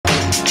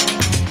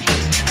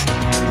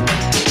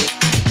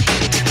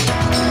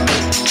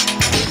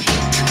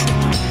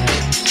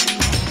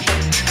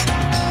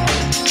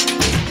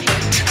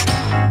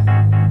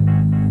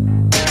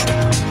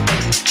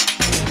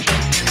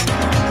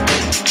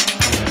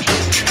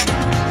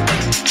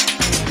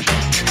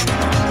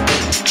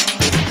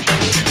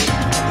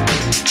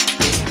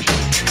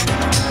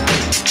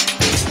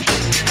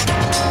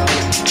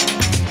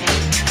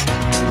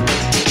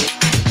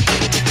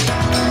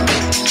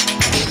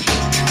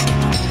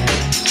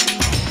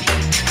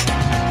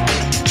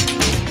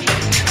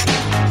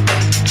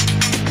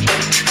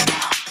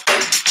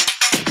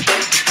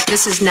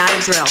This is not a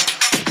drill.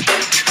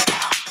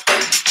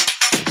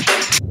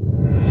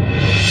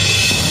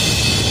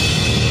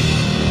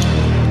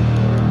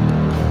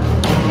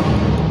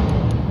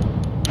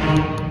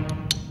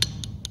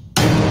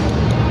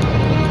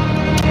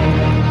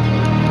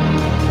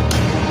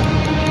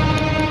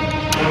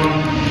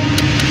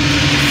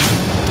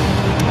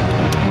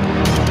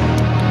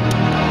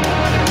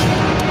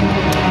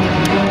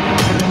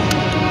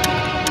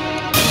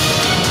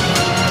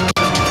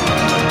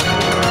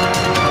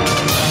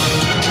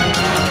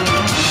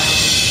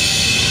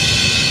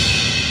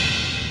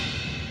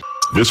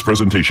 This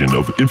presentation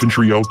of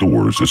Infantry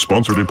Outdoors is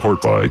sponsored in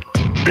part by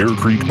Bear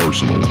Creek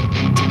Arsenal,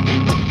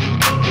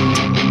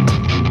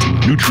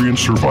 Nutrient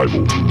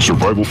Survival,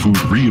 survival food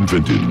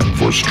reinvented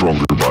for a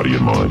stronger body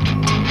and mind.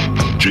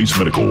 Jase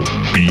Medical,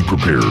 be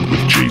prepared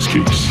with Jase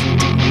Case.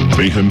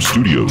 Mayhem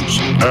Studios,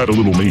 add a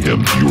little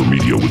mayhem to your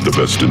media with the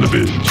best in the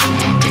biz.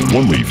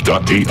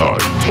 Oneleaf.al,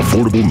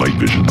 affordable night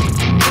vision.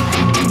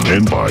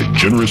 And by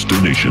generous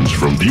donations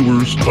from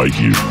viewers like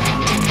you.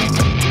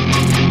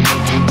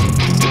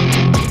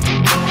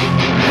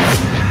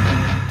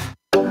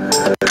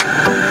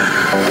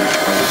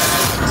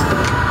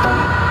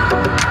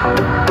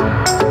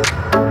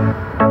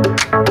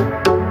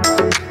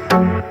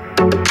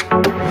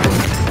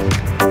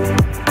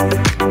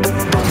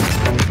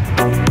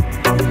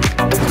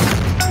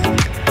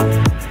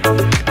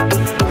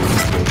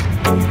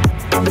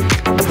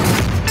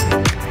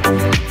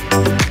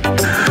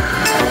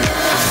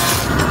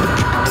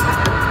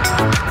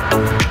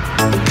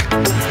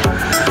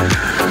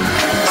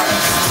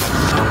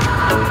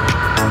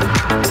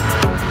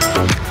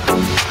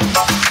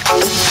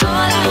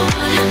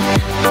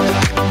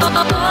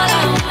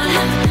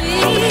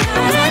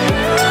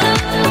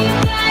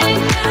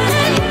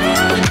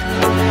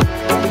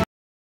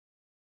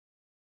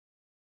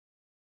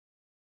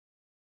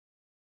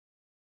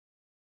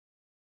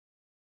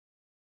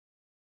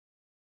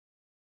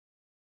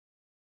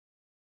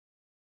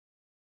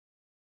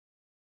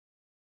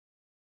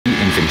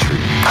 Infantry,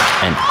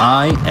 and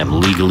I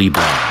am legally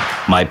blind.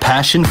 My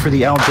passion for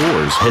the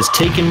outdoors has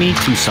taken me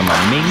to some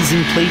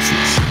amazing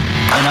places,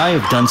 and I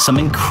have done some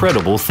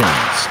incredible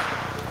things,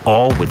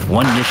 all with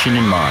one mission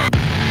in mind,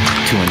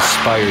 to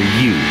inspire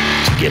you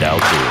to get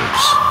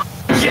outdoors.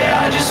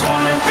 Yeah, I just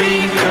wanna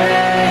be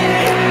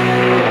great.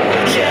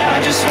 Yeah, I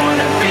just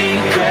wanna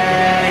be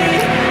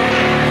great.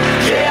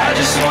 Yeah, I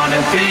just wanna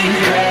be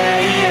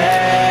great. Yeah,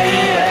 yeah,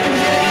 yeah.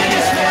 I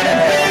just wanna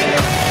be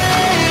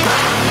great.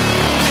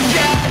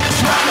 Yeah, I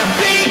just wanna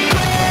be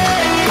great.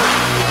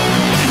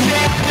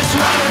 Yeah, I just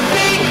wanna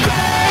be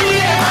great.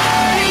 Yeah,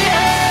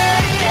 yeah,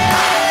 yeah,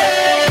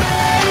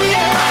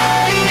 yeah,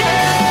 yeah,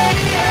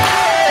 yeah.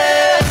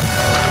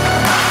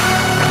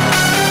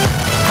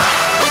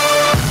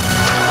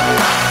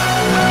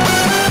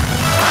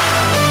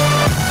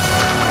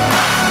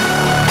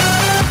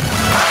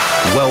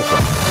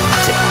 Welcome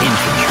to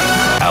Infantry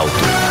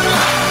Outdoors.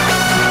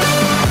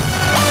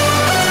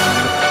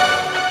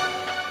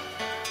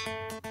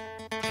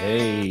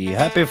 Hey,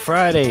 happy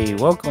Friday.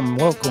 Welcome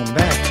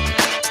back.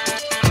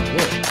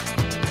 Whoa.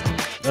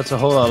 That's a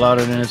whole lot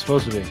louder than it's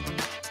supposed to be.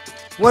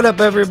 What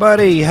up,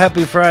 everybody?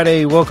 Happy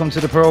Friday. Welcome to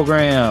the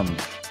program.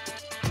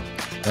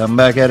 I'm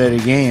back at it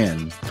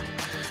again.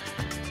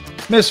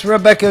 Miss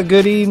Rebecca,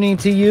 good evening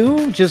to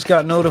you. Just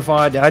got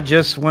notified. I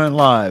just went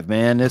live,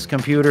 man. This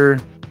computer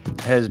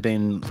has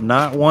been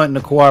not wanting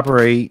to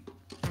cooperate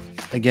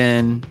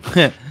again.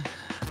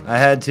 I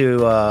had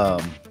to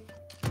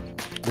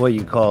what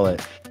you call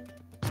it,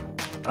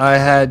 I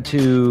had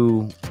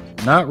to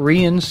not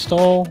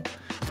reinstall,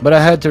 but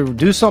I had to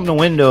do something to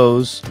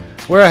Windows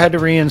where I had to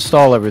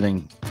reinstall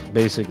everything,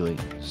 basically.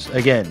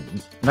 Again,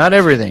 not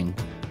everything,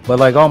 but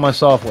like all my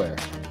software.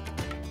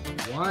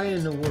 Why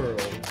in the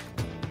world?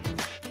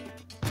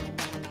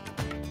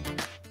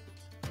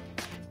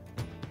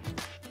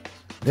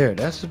 There,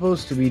 that's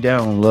supposed to be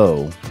down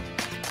low,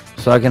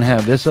 so I can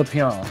have this up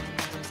here.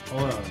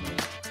 Hold on.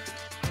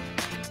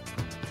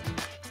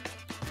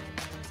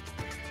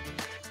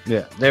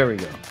 Yeah, there we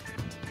go.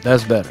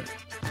 That's better.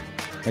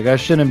 Like, I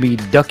shouldn't be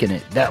ducking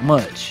it that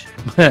much.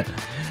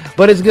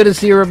 But it's good to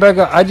see you,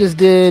 Rebecca. I just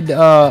did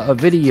a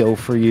video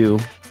for you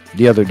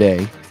the other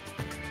day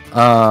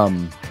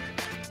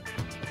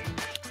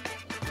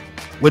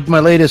with my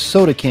latest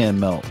soda can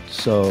melt.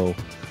 So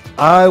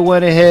I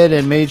went ahead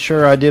and made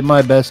sure I did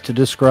my best to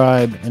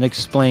describe and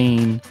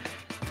explain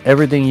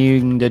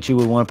everything that you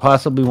would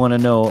possibly want to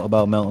know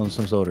about melting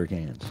some soda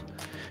cans.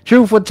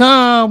 True for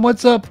Tom,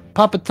 what's up,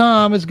 Papa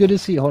Tom? It's good to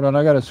see you. Hold on,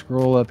 I gotta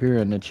scroll up here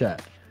in the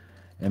chat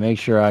and make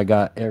sure I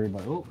got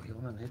everybody. Oh,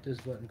 hold on, hit this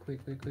button quick,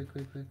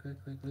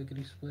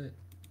 lickety split.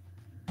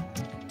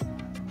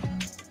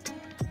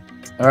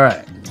 All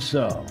right,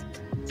 so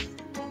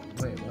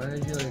wait, why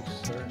did you like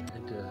start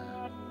into?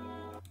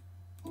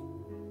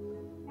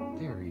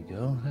 There we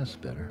go. That's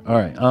better. All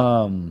right.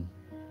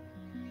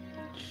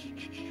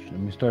 Let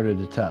me start at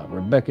the top.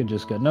 Rebecca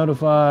just got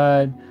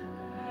notified.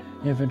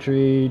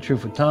 Infantry, True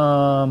for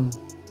Tom.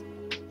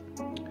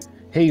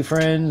 Hey,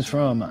 friends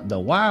from the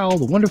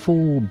wild,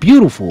 wonderful,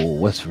 beautiful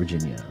West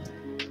Virginia.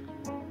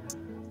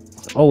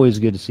 It's always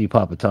good to see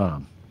Papa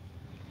Tom.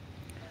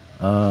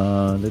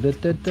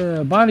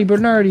 Bonnie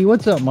Bernardi,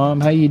 what's up,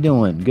 Mom? How you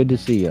doing? Good to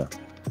see you.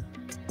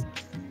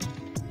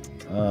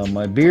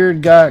 My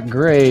beard got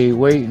gray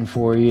waiting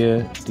for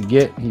you to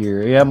get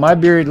here. Yeah, my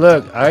beard,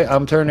 look,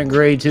 I'm turning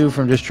gray too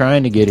from just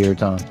trying to get here,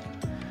 Tom.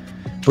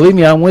 Believe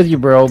me, I'm with you,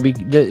 bro.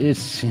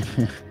 It's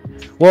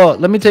well,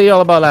 let me tell you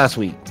all about last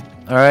week.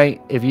 All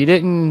right, if you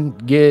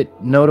didn't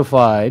get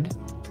notified,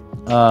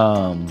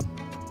 hold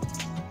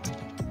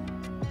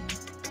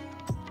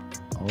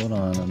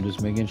on, I'm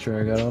just making sure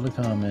I got all the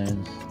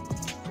comments.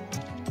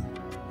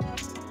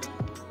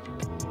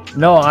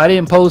 No, I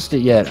didn't post it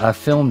yet. I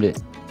filmed it.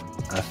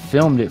 I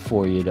filmed it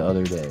for you the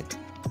other day.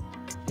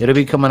 It'll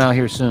be coming out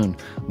here soon.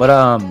 But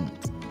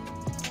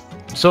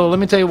so let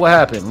me tell you what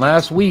happened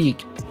last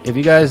week. If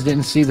you guys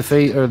didn't see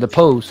the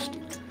post,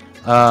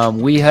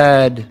 we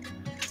had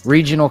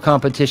regional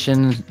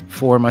competitions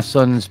for my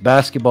son's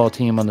basketball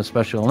team on the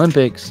Special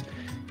Olympics,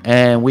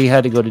 and we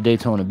had to go to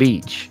Daytona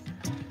Beach.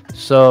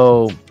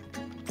 So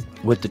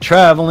with the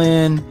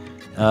traveling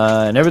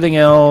and everything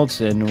else,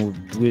 and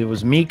it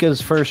was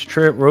Mika's first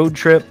road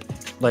trip,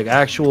 like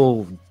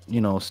actual,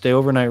 stay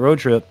overnight road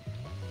trip.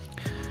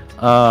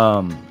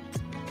 I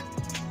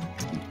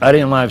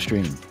didn't live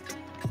stream.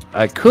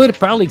 I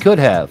probably could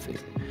have,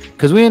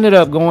 because we ended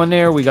up going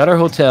there. We got our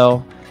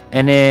hotel,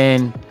 and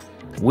then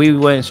we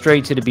went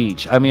straight to the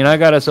beach. I mean, I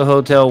got us a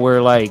hotel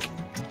where, like,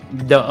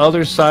 the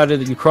other side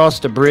of you cross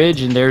the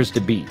bridge and there's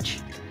the beach.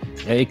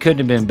 It couldn't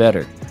have been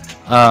better.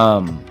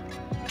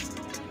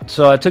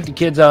 So I took the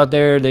kids out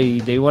there.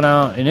 They went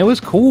out, and it was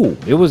cool.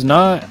 It was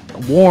not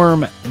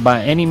warm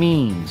by any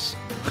means.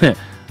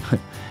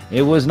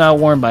 It was not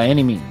warm by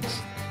any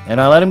means.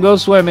 And I let them go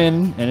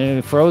swimming, and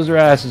it froze their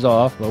asses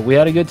off, but we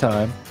had a good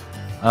time.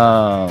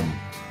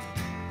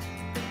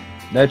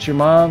 That's your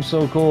mom?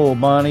 So cool,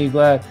 Bonnie.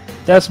 Glad.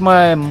 That's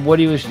my, what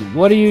are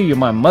you? You're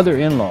my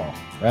mother-in-law,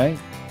 right?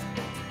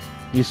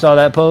 You saw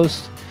that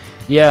post?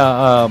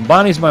 Yeah,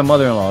 Bonnie's my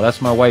mother-in-law.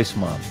 That's my wife's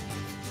mom.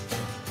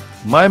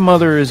 My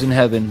mother is in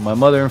heaven. My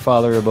mother and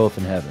father are both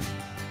in heaven.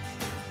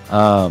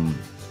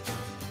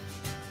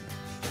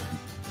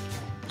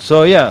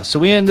 So yeah, so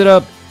we ended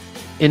up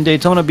in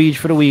Daytona Beach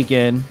for the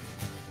weekend,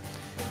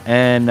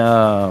 and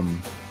the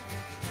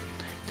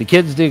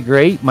kids did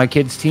great. My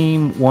kids'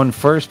 team won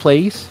first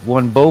place,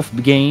 won both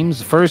games.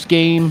 The first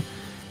game,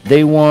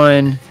 they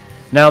won.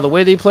 Now, the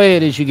way they play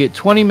it is you get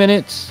 20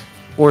 minutes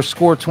or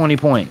score 20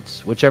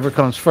 points, whichever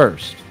comes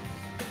first.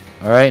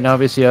 All right, and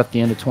obviously at the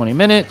end of 20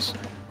 minutes,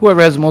 whoever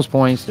has the most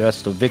points,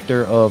 that's the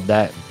victor of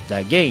that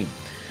game.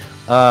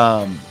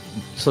 So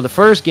the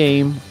first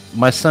game,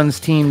 my son's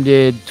team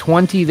did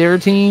 20 their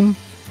team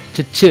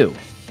to 2.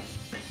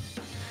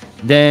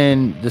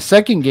 Then the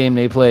second game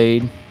they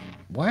played,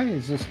 why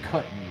is this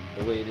cutting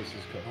the way this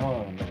is cut?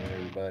 Hold on a minute,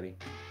 everybody.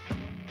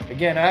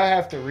 Again, I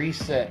have to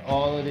reset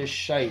all of this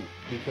shite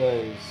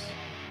because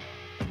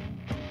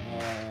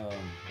I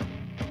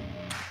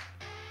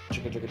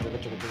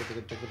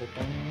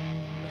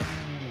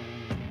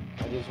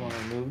just want to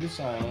remove the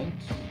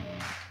silence,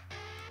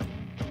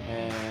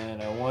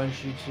 and I want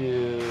you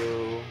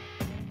to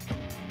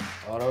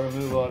auto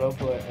remove auto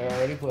play. I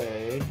already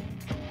played,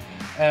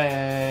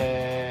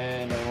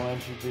 and I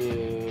want you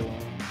to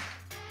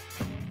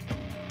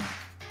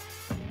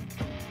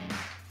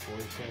 4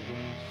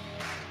 seconds.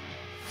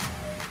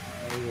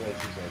 Maybe like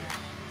 2 seconds.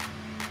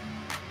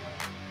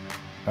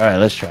 All right,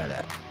 let's try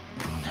that.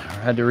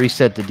 I had to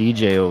reset the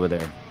DJ over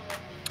there.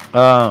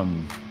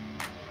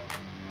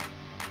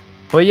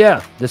 But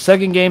yeah, the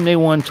second game they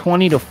won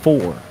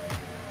 20-4.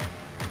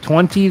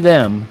 20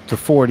 them to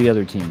 4 the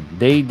other team.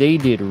 They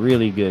did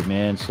really good,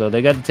 man. So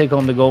they got to take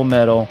home the gold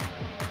medal.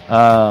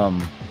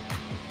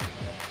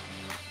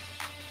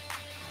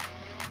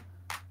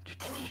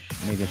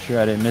 Making sure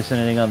I didn't miss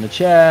anything on the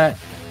chat.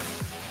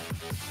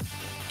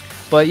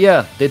 But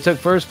yeah, they took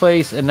first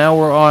place, and now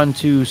we're on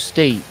to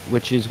state,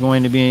 which is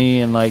going to be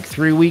in like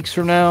 3 weeks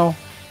from now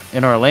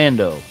in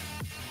Orlando.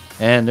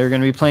 And they're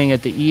going to be playing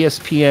at the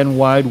ESPN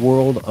Wide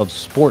World of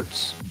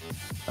Sports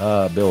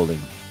building.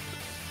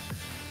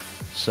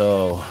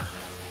 So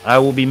I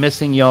will be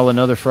missing y'all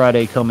another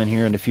Friday coming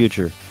here in the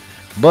future.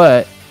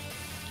 But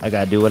I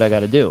got to do what I got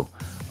to do.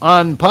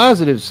 On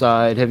positive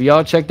side, have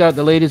y'all checked out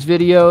the latest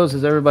videos?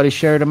 Has everybody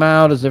shared them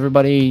out? Has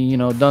everybody,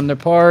 done their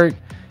part?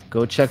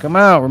 Go check them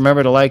out.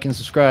 Remember to like and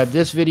subscribe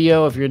this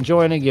video. If you're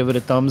enjoying it, give it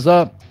a thumbs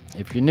up.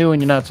 If you're new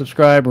and you're not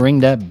subscribed, ring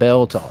that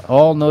bell to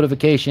all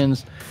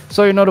notifications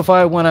so you're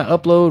notified when I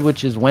upload,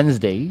 which is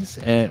Wednesdays.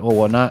 And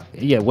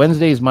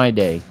Wednesday is my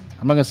day.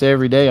 I'm not gonna say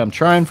every day. I'm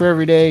trying for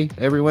every day,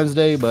 every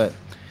Wednesday, but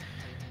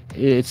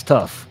it's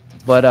tough.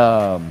 But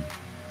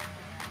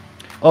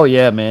oh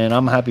yeah, man,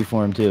 I'm happy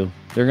for them too.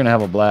 They're gonna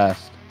have a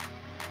blast.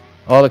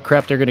 All the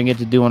crap they're gonna get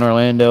to do in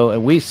Orlando.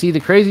 And we see, the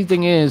crazy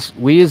thing is,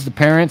 we as the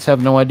parents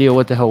have no idea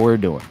what the hell we're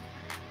doing.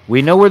 We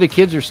know where the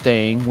kids are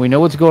staying. We know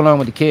what's going on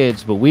with the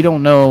kids, but we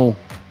don't know,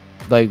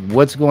 like,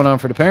 what's going on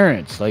for the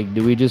parents. Like,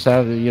 do we just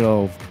have,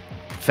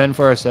 fend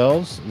for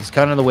ourselves. It's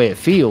kind of the way it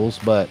feels,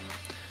 but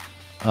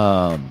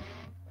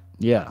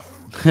yeah.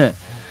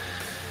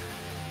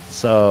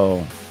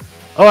 So,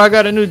 oh, I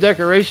got a new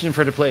decoration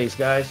for the place,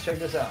 guys. Check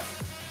this out.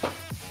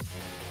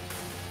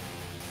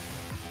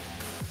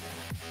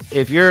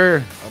 If you're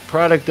a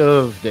product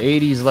of the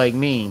 80s like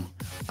me,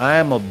 I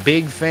am a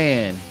big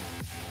fan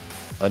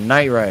of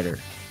Knight Rider.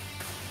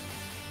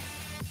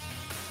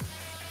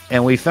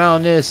 And we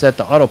found this at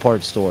the auto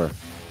parts store.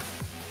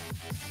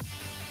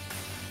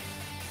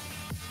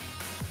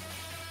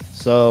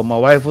 So my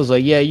wife was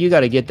like, yeah, you got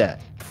to get that.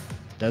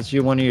 That's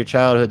one of your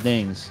childhood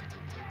things.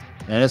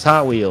 And it's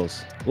Hot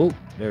Wheels. Oh,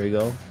 there we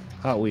go.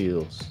 Hot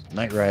Wheels.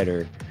 Knight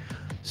Rider.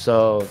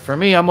 So for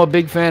me, I'm a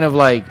big fan of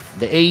like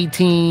the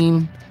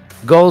A-Team,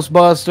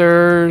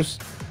 Ghostbusters,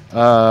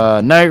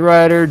 Knight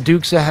Rider,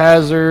 Dukes of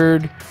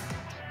Hazzard,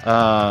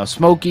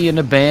 Smokey and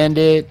the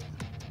Bandit.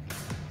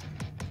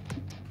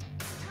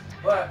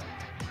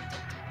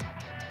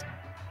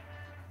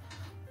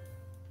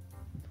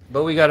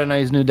 But we got a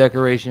nice new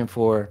decoration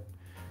for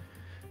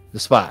the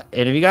spot.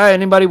 And if you got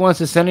anybody wants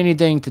to send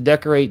anything to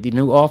decorate the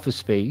new office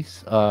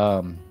space,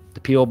 the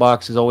P.O.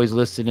 box is always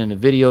listed in the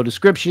video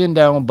description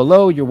down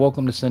below. You're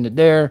welcome to send it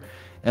there.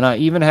 And I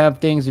even have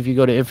things, if you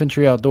go to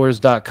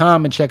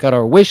infantryoutdoors.com and check out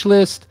our wish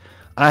list,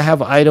 I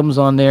have items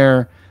on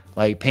there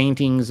like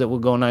paintings that will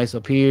go nice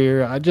up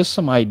here. Just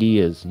some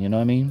ideas, you know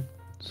what I mean?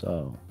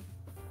 So,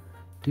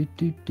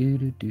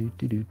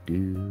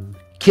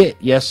 Kit,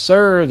 yes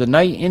sir, the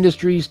Night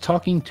Industries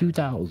Talking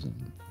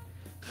 2000.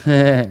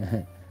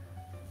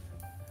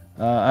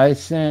 I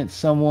sent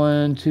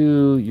someone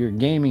to your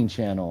gaming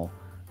channel.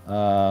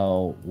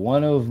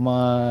 One of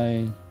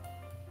my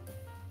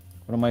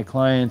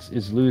clients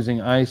is losing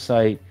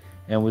eyesight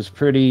and was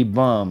pretty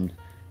bummed.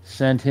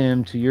 Sent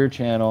him to your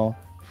channel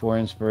for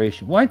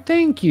inspiration. Why,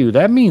 thank you.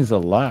 That means a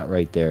lot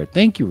right there.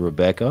 Thank you,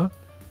 Rebecca.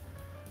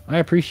 I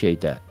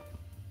appreciate that.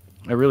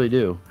 I really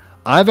do.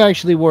 I've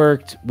actually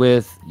worked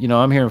with,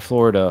 I'm here in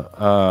Florida.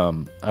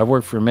 I've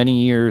worked for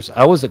many years.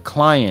 I was a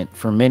client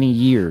for many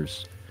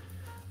years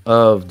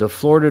of the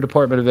Florida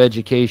Department of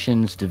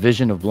Education's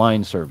Division of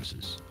Blind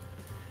Services.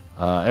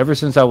 Ever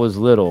since I was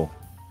little,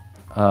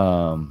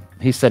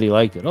 he said he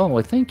liked it. Oh,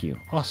 well, thank you.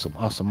 Awesome,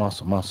 awesome,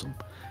 awesome, awesome.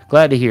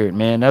 Glad to hear it,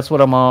 man. That's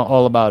what I'm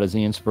all about, is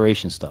the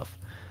inspiration stuff.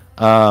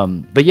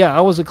 But yeah,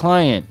 I was a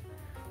client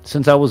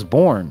since I was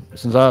born.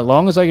 As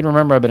long as I can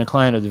remember, I've been a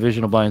client of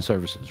Division of Blind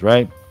Services,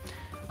 right?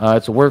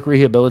 It's a work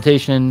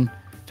rehabilitation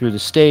through the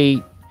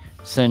state.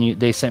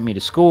 They sent me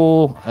to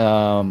school.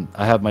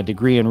 I have my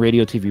degree in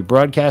radio, TV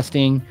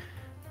broadcasting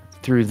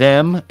through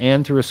them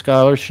and through a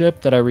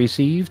scholarship that I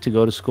received to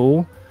go to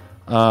school.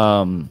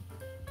 But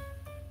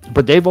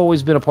they've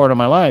always been a part of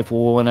my life.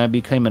 Well, when I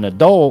became an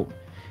adult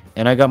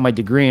and I got my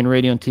degree in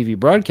radio and TV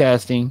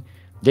broadcasting,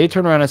 they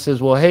turned around and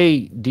says, well,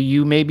 hey, do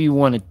you maybe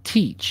want to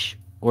teach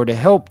or to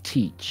help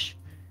teach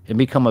and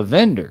become a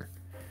vendor?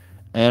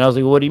 And I was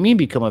like, well, what do you mean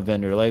become a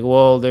vendor? Like,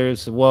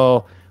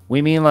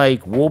 we mean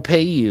like we'll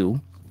pay you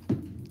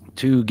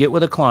to get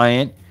with a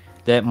client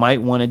that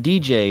might want to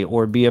DJ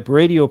or be a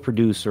radio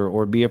producer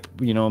or be a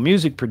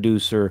music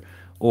producer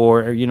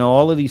or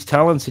all of these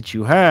talents that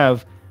you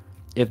have.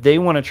 If they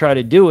want to try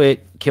to do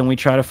it, can we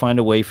try to find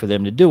a way for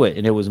them to do it?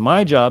 And it was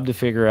my job to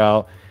figure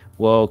out,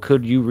 well,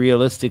 could you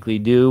realistically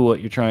do what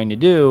you're trying to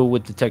do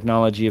with the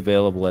technology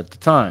available at the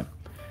time?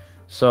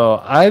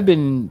 So I've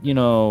been,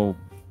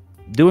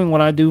 doing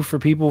what I do for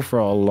people for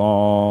a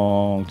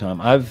long time.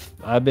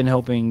 I've been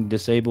helping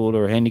disabled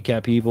or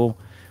handicapped people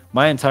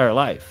my entire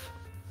life.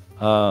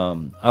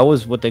 I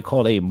was what they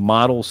called a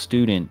model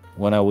student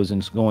when I was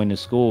going to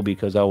school,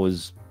 because I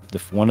was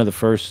one of the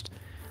first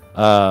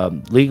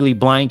legally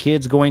blind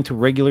kids going to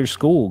regular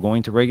school,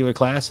 going to regular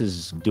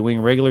classes, doing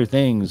regular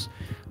things,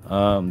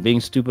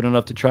 being stupid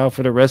enough to try out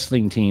for the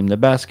wrestling team, the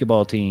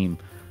basketball team.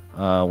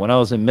 When I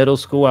was in middle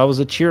school, I was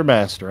a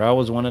cheermaster. I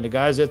was one of the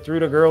guys that threw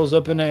the girls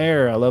up in the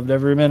air. I loved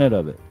every minute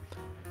of it.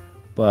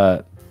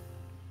 But,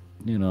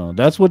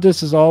 that's what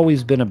this has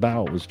always been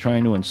about, was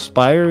trying to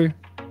inspire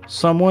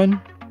someone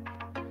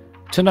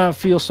to not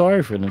feel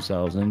sorry for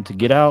themselves and to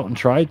get out and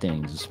try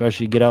things,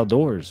 especially get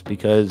outdoors,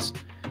 because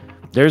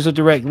there's a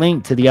direct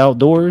link to the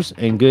outdoors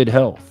and good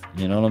health.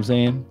 You know what I'm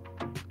saying?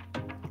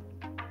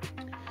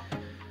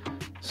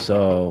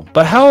 So,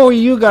 but how are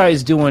you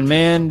guys doing,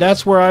 man?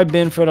 That's where I've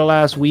been for the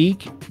last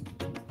week.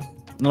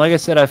 And like I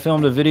said, I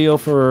filmed a video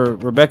for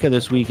Rebecca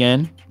this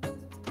weekend.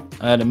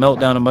 I had to melt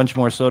down a bunch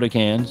more soda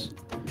cans.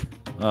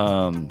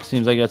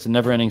 Seems like that's a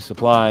never-ending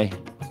supply.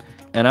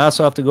 And I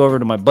also have to go over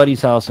to my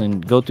buddy's house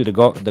and go through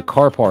the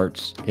car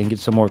parts and get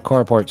some more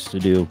car parts to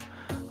do.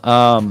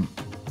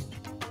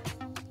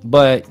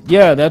 But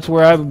yeah, that's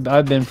where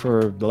I've been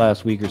for the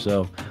last week or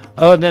so.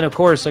 Oh, and then of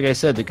course, like I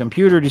said, the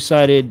computer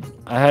decided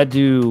I had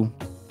to,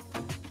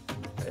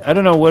 I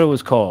don't know what it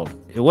was called.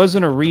 It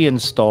wasn't a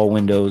reinstall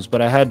Windows,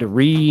 but I had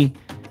to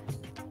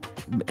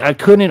I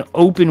couldn't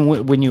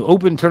open, when you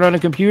turn on a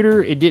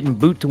computer, it didn't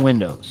boot to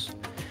Windows.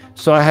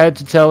 So I had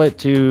to tell it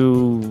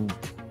to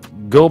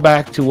go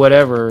back to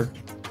whatever,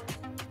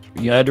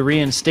 You had to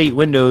reinstate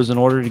Windows in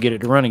order to get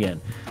it to run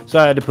again. So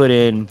I had to put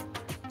in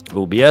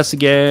OBS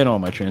again, all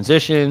my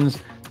transitions,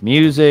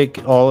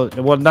 music, well,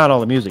 not all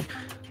the music.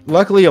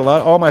 Luckily,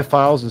 all my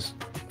files is,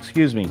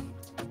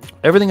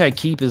 everything I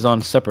keep is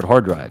on separate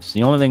hard drives.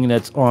 The only thing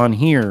that's on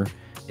here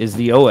is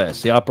the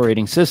OS, the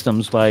operating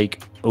systems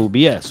like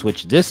OBS,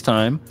 which this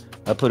time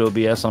I put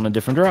OBS on a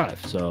different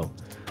drive. So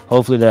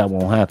hopefully that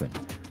won't happen.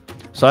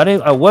 So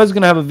I was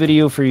going to have a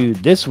video for you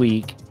this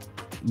week,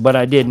 but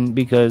I didn't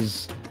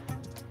because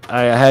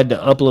I had to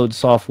upload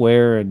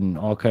software and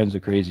all kinds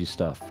of crazy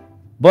stuff.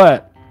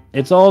 But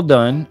it's all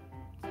done.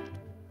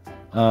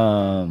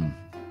 I'm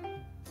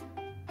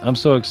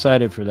so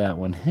excited for that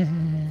one.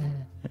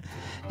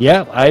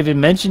 Yeah, I even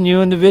mentioned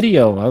you in the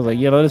video. I was like,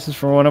 this is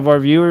for one of our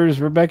viewers,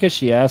 Rebecca.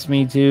 She asked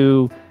me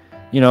to,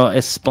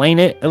 explain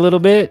it a little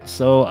bit.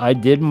 So I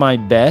did my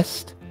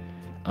best.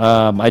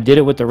 I did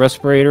it with the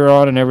respirator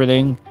on and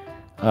everything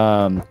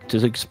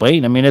to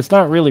explain. I mean, it's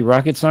not really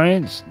rocket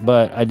science,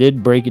 but I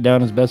did break it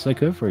down as best I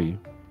could for you.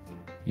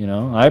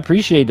 I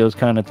appreciate those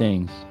kind of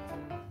things.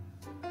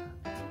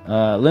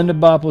 Linda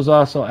Bop was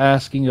also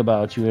asking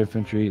about you,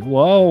 Infantry.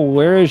 Whoa,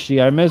 where is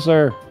she? I miss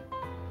her.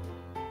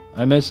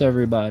 I miss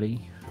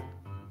everybody.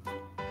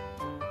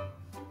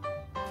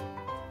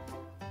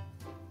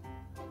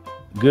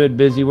 Good,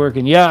 busy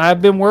working. Yeah,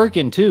 I've been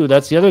working too.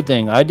 That's the other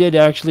thing. I did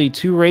actually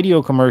 2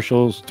 radio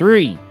commercials,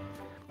 3.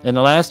 In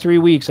the last 3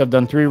 weeks, I've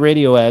done 3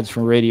 radio ads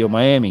from Radio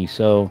Miami.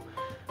 So,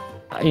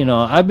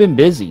 I've been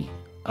busy.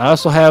 I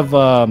also have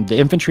the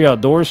Infantry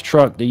Outdoors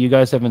truck that you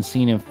guys haven't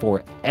seen in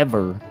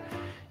forever.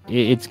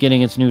 It's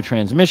getting its new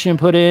transmission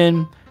put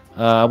in.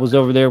 I was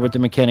over there with the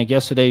mechanic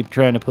yesterday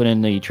trying to put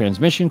in the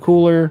transmission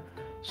cooler.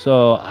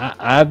 So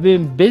I've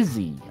been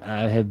busy.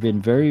 I have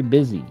been very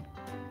busy.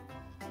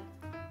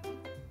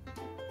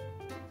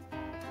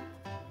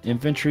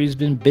 Infantry's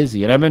been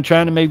busy. And I've been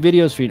trying to make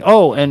videos for you.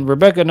 Oh, and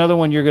Rebecca, another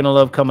one you're going to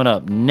love coming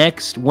up.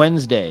 Next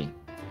Wednesday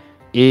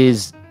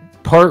is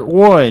part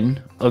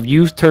 1 of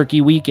Youth Turkey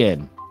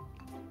Weekend.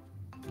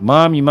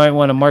 Mom, you might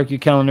want to mark your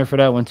calendar for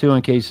that one too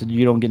in case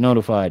you don't get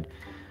notified.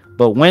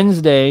 But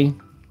Wednesday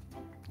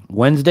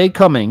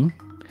coming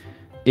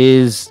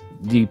is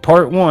the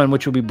part 1,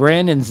 which will be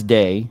Brandon's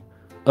Day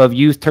of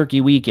Youth Turkey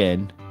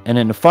Weekend. And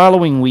then the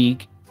following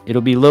week,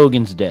 it'll be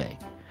Logan's Day.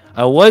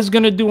 I was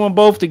going to do them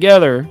both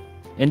together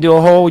and do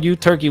a whole Youth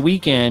Turkey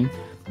Weekend,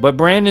 but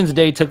Brandon's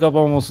Day took up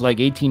almost like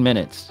 18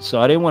 minutes. So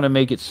I didn't want to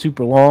make it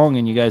super long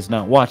and you guys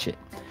not watch it.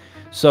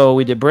 So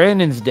we did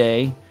Brandon's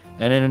Day,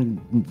 and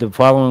then the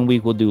following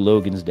week we'll do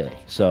Logan's Day.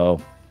 So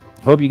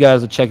hope you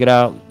guys will check it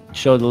out.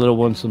 Show the little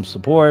one some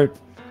support.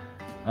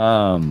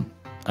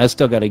 I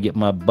still got to get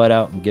my butt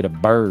out and get a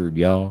bird,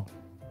 y'all.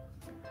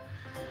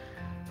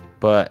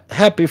 But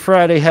happy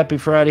Friday, happy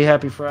Friday,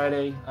 happy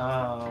Friday.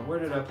 Where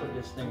did I put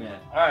this thing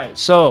at? All right,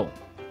 so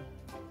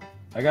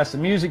I got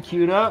some music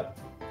queued up.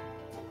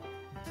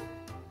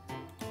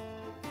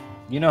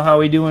 You know how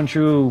we do in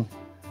true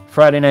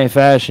Friday night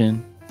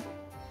fashion.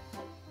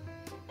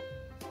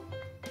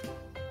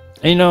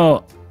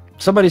 And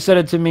somebody said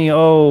it to me,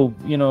 oh,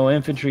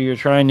 Infantry, you're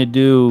trying to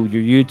do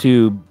your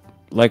YouTube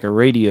like a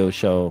radio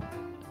show.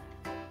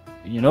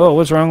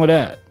 What's wrong with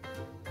that?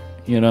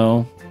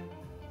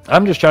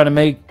 I'm just trying to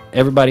make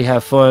everybody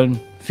have fun,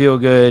 feel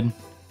good,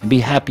 and be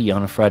happy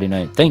on a Friday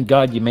night. Thank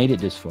God you made it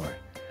this far.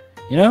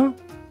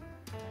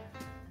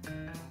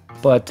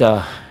 But,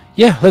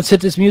 yeah, let's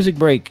hit this music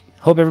break.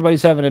 Hope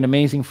everybody's having an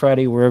amazing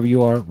Friday wherever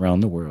you are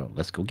around the world.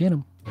 Let's go get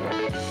them.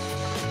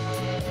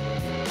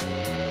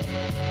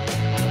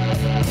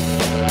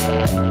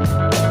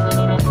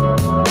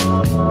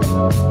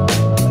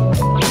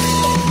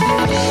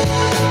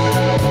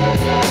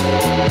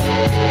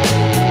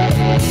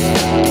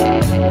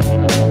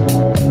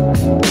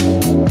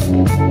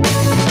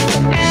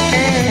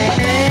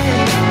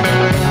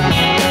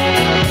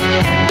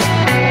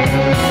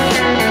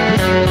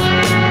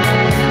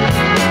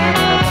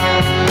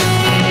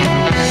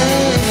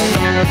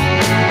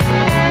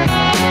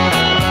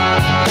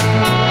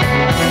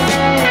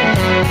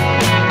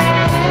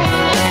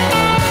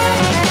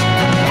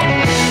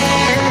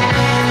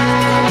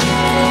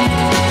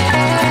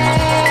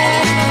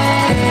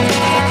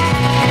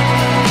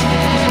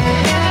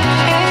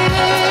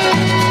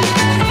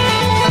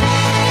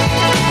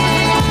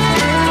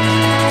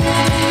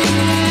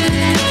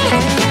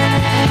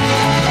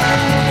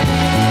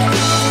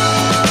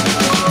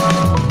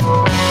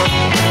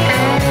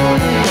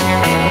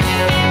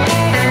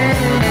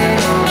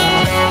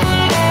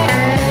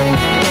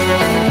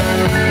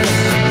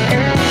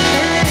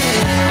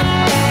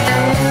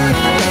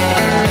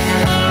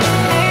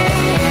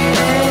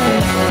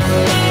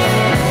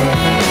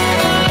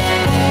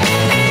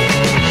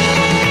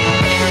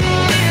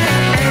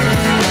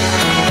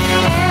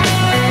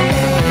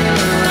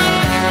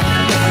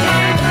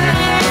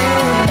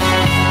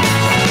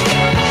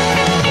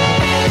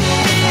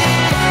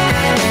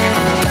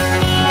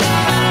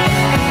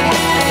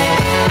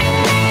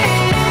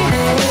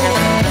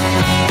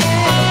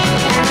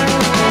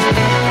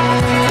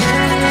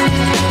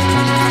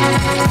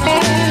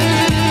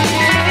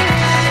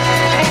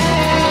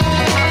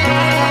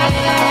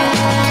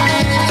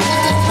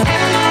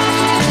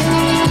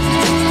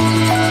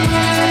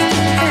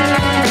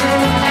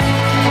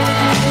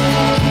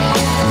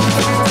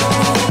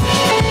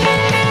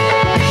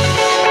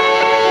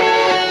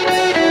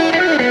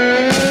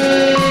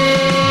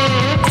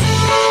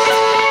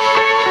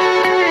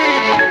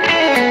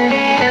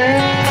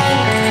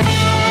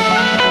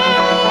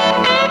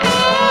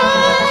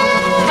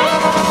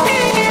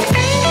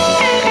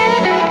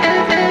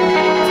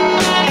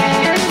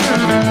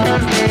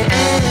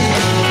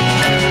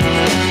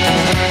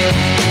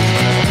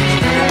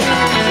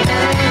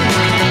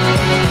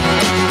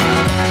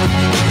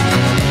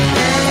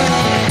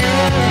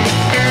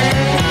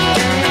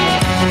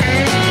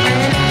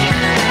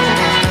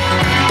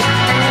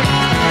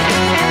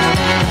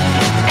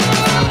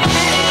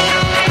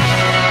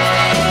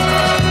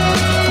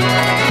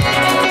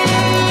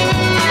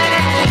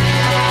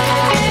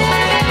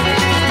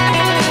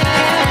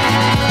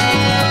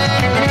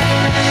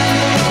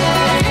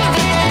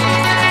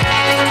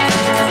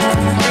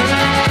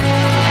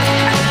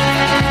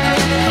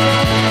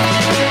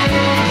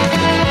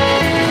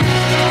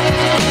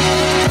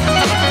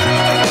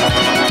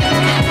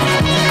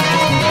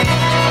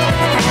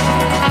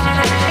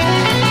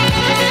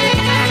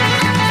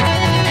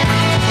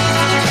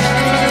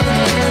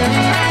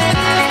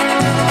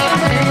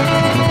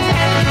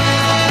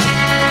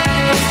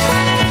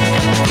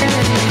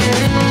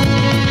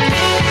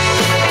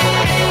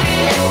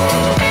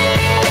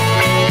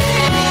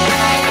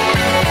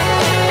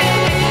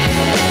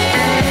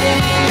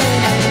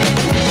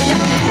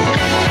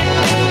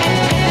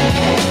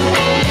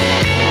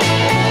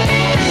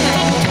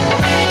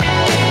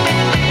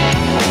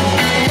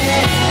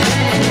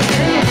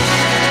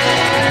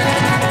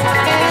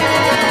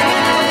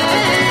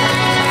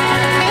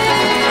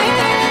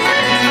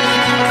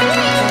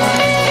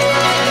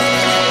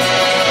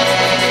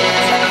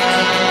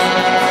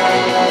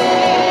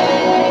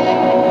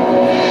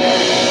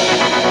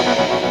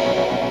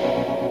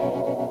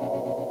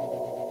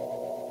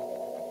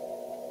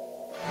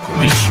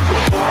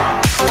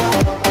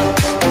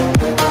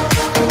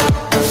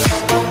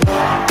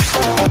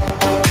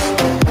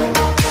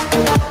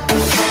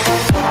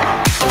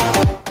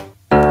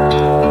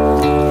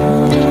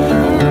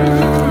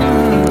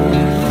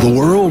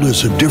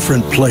 is a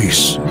different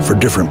place for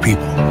different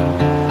people.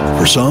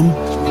 For some,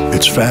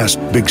 it's fast,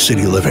 big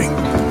city living.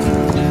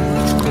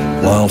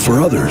 While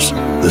for others,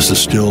 this is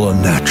still a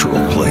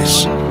natural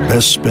place,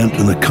 best spent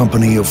in the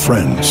company of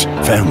friends,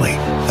 family,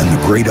 and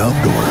the great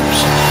outdoors.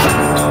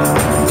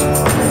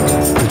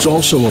 It's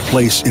also a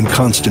place in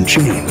constant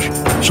change,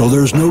 so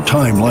there's no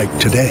time like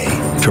today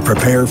to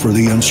prepare for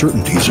the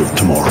uncertainties of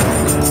tomorrow.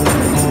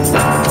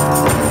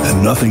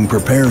 And nothing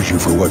prepares you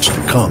for what's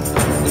to come,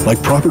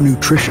 like proper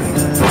nutrition.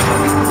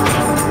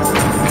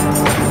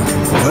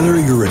 Whether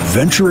you're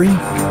adventuring,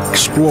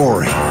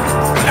 exploring,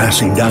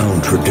 passing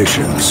down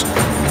traditions,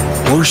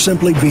 or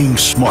simply being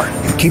smart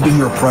and keeping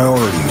your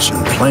priorities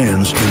and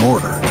plans in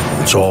order,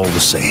 it's all the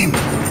same.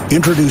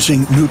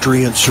 Introducing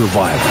Nutrient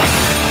Survival.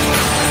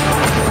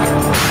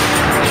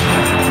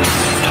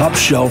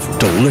 Top-shelf,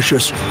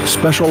 delicious,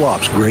 special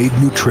ops grade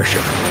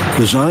nutrition,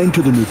 designed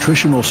to the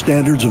nutritional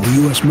standards of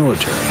the U.S.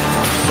 military,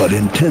 but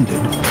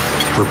intended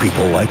for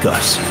people like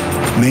us.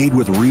 Made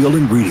with real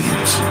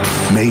ingredients,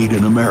 made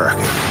in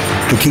America,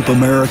 to keep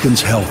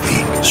Americans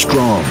healthy,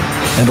 strong,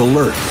 and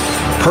alert.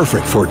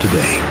 Perfect for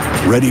today,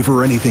 ready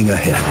for anything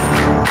ahead.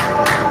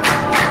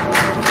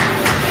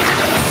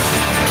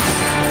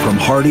 From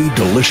hearty,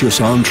 delicious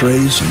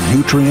entrees and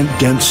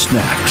nutrient-dense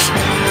snacks,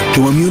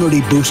 to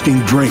immunity-boosting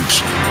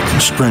drinks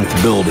and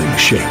strength-building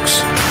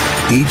shakes.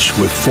 Each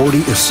with 40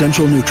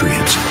 essential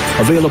nutrients,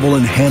 available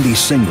in handy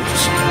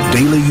singles,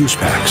 daily use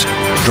packs,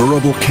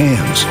 durable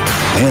cans,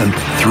 and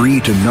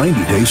 3 to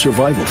 90-day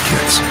survival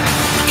kits,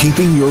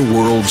 keeping your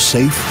world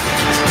safe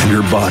and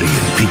your body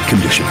in peak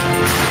condition.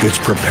 It's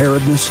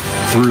preparedness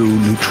through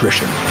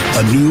nutrition,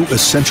 a new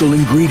essential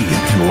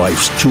ingredient in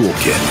life's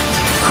toolkit,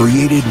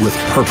 created with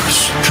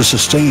purpose to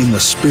sustain the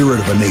spirit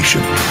of a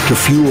nation, to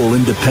fuel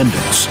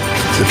independence,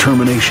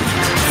 determination,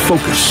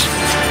 focus,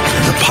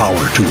 and the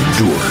power to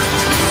endure,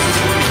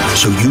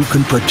 so you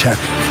can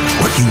protect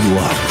what you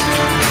love.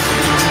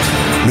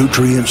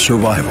 Nutrient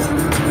Survival.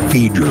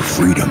 Feed your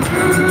freedom.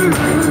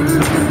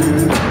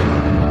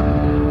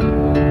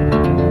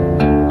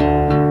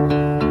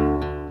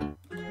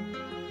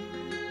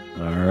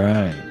 All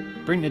right.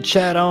 Bring the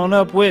chat on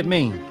up with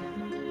me.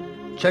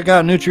 Check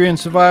out Nutrient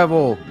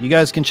Survival. You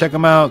guys can check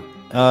them out.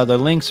 The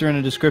links are in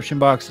the description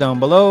box down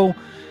below.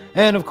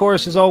 And of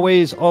course, as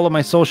always, all of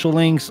my social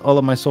links, all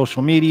of my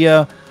social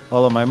media,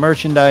 all of my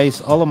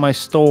merchandise, all of my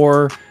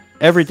store,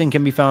 everything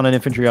can be found at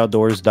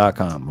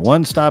InfantryOutdoors.com.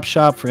 One-stop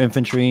shop for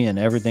infantry and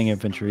everything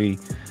infantry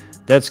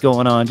that's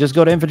going on. Just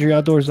go to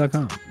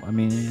InfantryOutdoors.com. I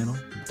mean, you know,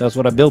 that's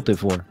what I built it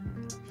for.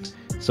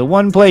 So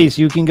one place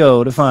you can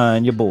go to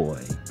find your boy.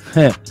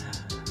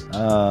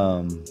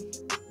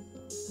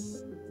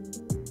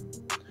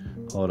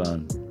 Hold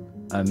on.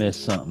 I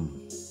missed something.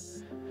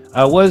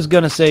 I was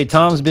going to say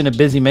Tom's been a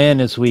busy man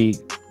this week,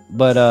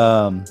 but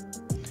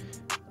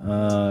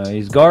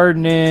he's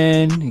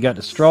gardening. He got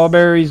the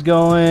strawberries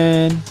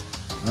going.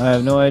 I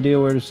have no idea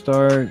where to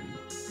start.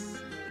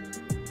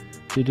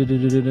 The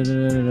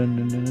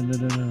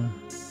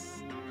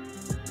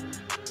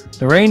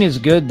rain is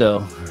good,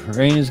 though.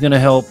 Rain is going to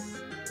help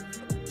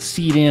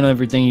seed in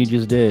everything you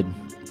just did.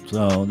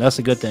 So that's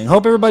a good thing.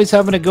 Hope everybody's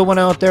having a good one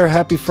out there.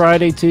 Happy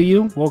Friday to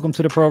you. Welcome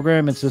to the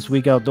program. It's This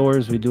Week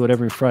Outdoors. We do it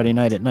every Friday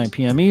night at 9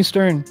 p.m.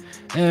 Eastern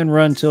and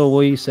run till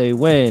we say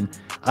when.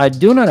 I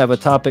do not have a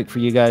topic for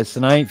you guys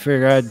tonight.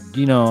 Figure I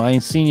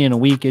ain't seen you in a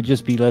week. It'd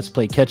just be let's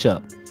play catch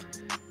up.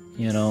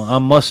 You know,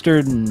 I'm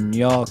mustard and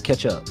y'all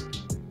catch up. Hey,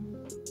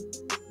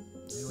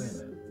 wait a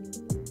minute.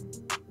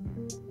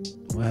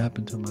 What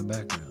happened to my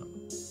background?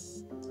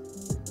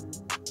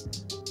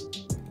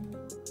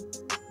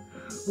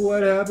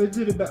 What happened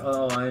to the back?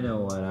 Oh, I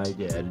know what I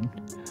did.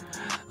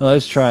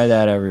 Let's try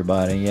that,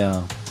 everybody.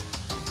 Yeah.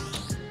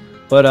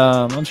 But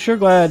I'm sure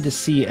glad to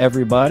see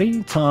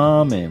everybody.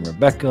 Tom and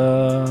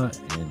Rebecca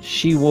and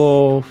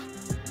She-Wolf.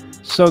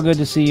 So good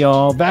to see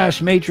y'all.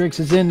 Bash Matrix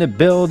is in the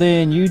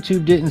building.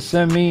 YouTube didn't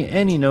send me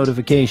any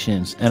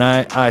notifications. And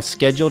I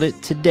scheduled it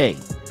today.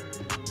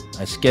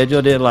 I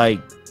scheduled it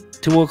like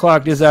 2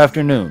 o'clock this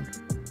afternoon.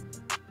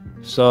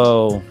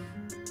 So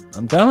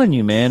I'm telling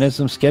you, man, there's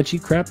some sketchy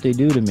crap they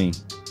do to me.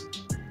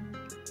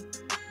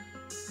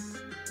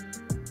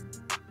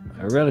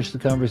 I relish the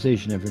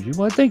conversation, Infantry.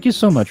 Well, thank you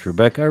so much,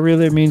 Rebecca.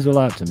 It means a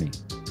lot to me.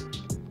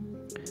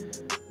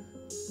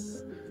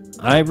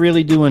 I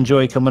really do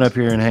enjoy coming up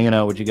here and hanging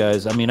out with you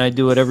guys. I mean, I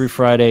do it every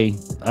Friday.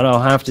 I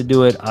don't have to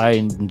do it. I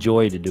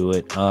enjoy to do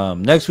it.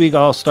 Next week,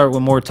 I'll start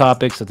with more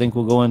topics. I think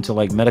we'll go into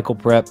like medical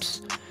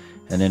preps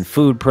and then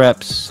food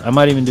preps. I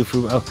might even do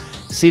food. Oh,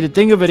 see, the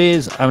thing of it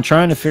is, I'm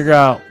trying to figure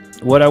out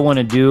what I want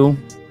to do.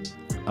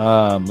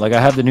 Like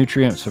I have the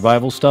nutrient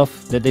survival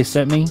stuff that they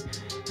sent me,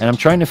 and I'm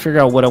trying to figure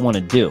out what I want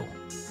to do.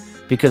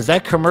 Because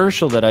that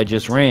commercial that I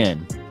just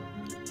ran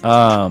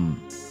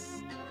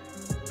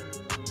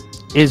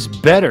is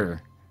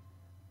better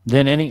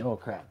than any... Oh,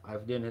 crap. I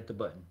didn't hit the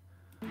button.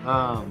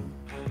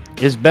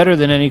 Is better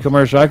than any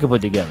commercial I could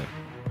put together.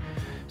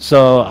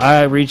 So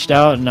I reached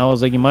out and I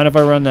was like, you mind if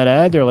I run that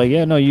ad? They're like,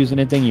 yeah, no, use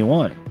anything you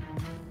want.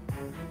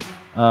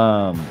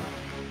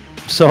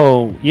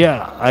 So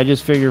yeah, I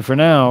just figure for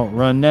now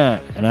run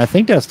that, and I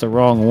think that's the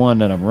wrong one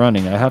that I'm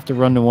running. I have to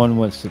run the one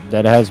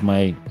that has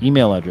my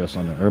email address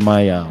on there, or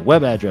my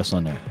web address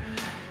on there.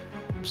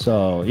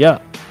 So yeah,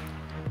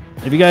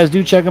 if you guys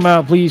do check them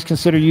out, please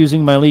consider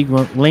using my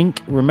link.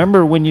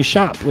 Remember, when you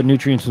shop with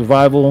Nutrient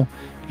Survival,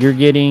 you're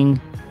getting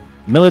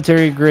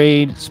military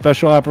grade,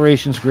 special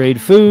operations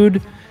grade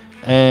food,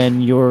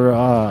 and you're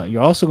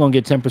also going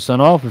to get 10%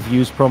 off if you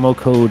use promo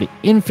code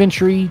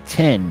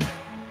Infantry10.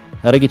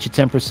 That'll get you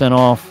 10%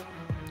 off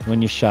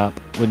when you shop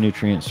with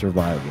Nutrient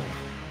Survival.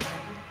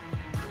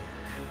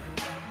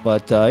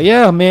 But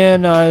yeah,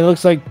 man, it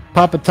looks like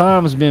Papa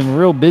Tom's been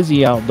real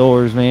busy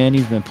outdoors, man.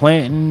 He's been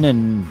planting,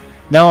 and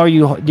now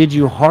did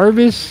you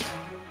harvest,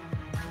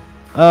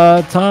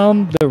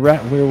 Tom?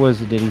 Where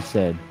was it that he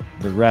said?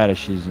 The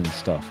radishes and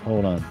stuff.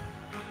 Hold on.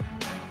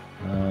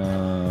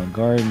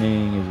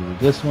 Gardening, is it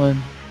this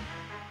one?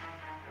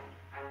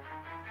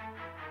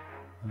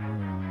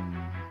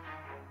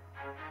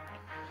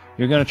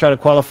 You're going to try to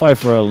qualify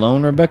for a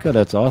loan, Rebecca?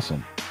 That's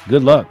awesome.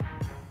 Good luck.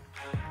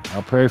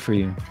 I'll pray for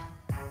you.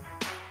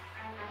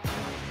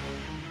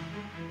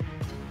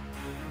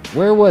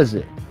 Where was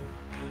it?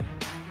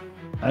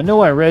 I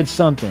know I read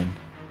something.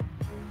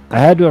 I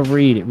had to have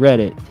read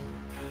it.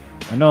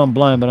 I know I'm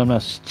blind, but I'm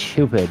not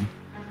stupid.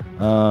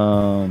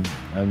 I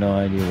have no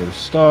idea where to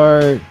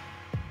start.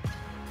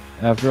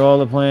 After all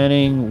the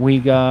planning, we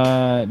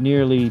got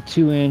nearly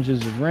 2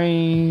 inches of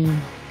rain.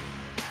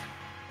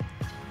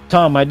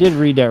 Tom, I did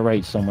read that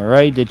right somewhere,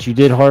 right? That you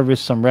did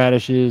harvest some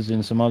radishes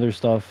and some other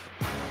stuff.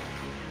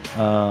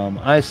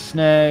 I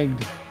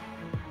snagged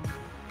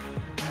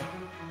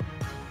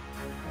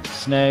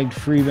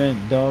free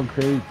vent dog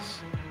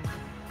crates,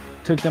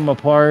 took them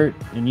apart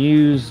and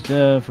used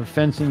for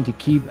fencing to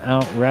keep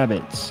out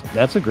rabbits.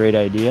 That's a great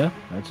idea.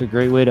 That's a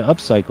great way to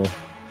upcycle.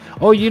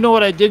 Oh, you know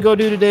what I did go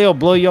do today? I'll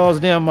blow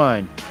y'all's damn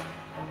mind.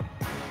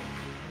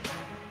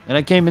 And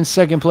I came in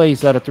second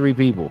place out of 3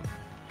 people.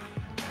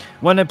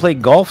 When I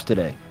played golf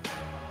today.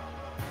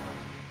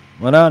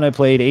 Went out and I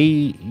played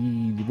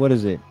 9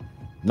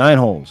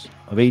 holes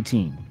of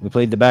 18. We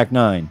played the back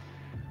 9.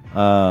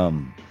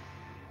 And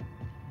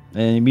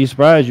you'd be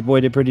surprised, your boy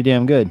did pretty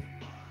damn good.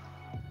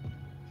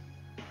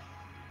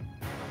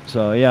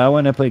 So yeah, I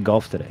went and played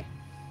golf today.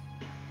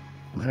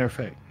 Matter of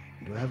fact,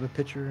 do I have a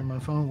picture in my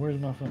phone? Where's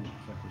my phone? So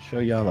I can show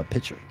y'all a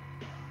picture.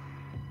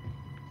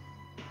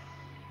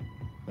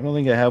 I don't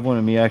think I have one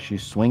of me actually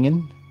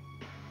swinging.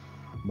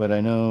 But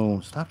I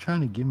know... Stop trying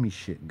to give me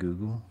shit,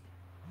 Google.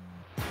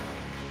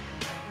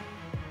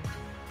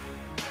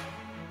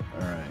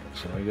 Alright,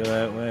 so I go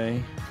that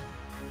way.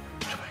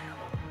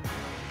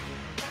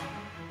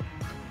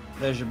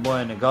 There's your boy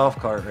in the golf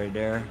cart right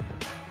there.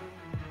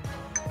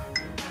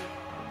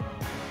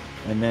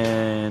 And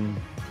then...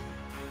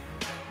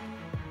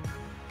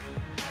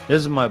 This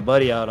is my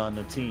buddy out on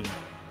the tee.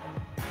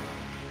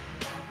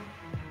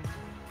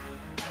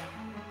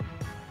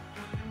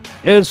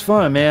 It was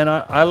fun, man.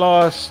 I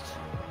lost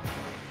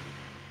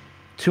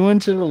 2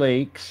 into the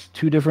lakes,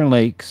 2 different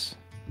lakes,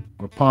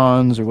 or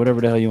ponds, or whatever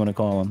the hell you want to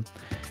call them.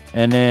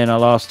 And then I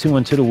lost 2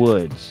 into the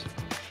woods.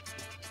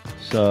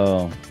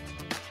 So,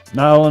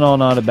 all in all,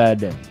 not a bad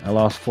day. I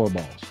lost 4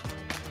 balls.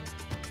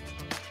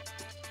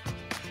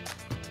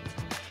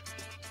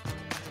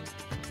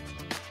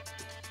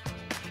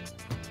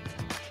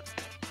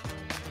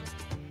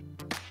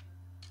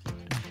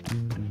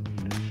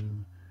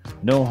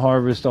 No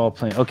harvest, all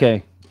plant.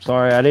 Okay,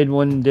 sorry, I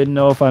didn't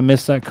know if I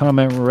missed that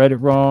comment or read it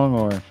wrong,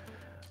 or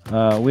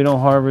we don't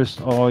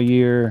harvest all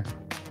year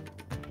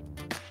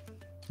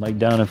like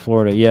down in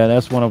Florida. Yeah,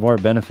 that's one of our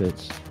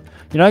benefits.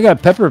 You know, I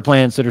got pepper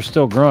plants that are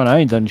still growing. I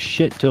ain't done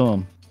shit to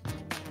them.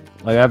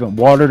 Like, I haven't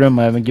watered them.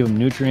 I haven't given them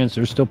nutrients.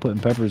 They're still putting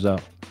peppers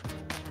out.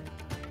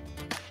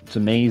 It's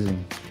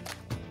amazing.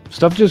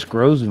 Stuff just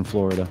grows in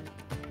Florida.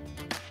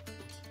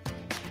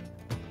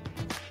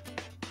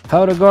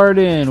 How to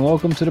Garden.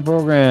 Welcome to the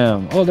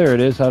program. Oh, there it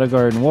is. How to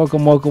Garden.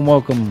 Welcome, welcome,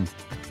 welcome.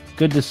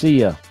 Good to see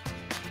you.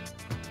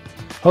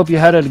 Hope you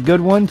had a good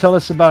one. Tell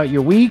us about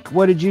your week.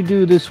 What did you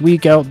do this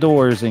week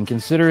outdoors? And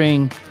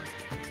considering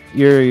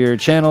your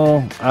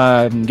channel,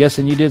 I'm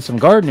guessing you did some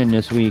gardening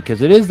this week,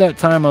 because it is that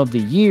time of the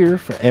year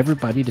for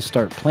everybody to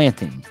start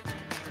planting.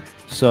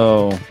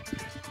 So,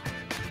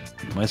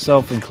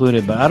 myself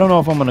included, but I don't know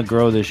if I'm going to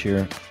grow this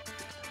year.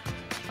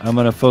 I'm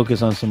going to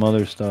focus on some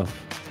other stuff.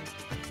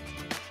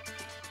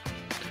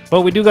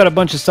 But we do got a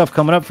bunch of stuff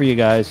coming up for you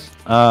guys.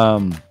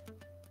 Like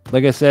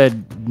I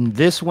said,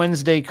 this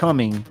Wednesday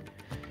coming,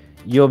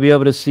 you'll be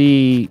able to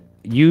see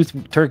Youth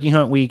Turkey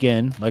Hunt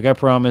Weekend. Like I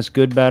promised,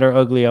 good, bad, or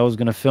ugly. I was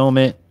going to film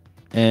it,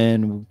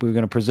 and we're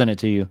going to present it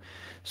to you.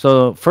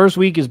 So first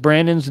week is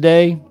Brandon's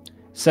Day.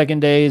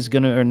 Second day is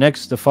going to, or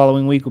the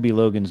following week will be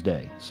Logan's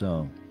Day.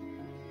 So,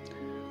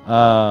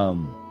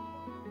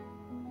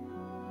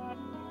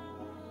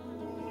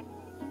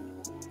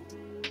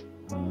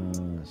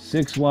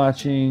 six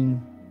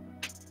watching,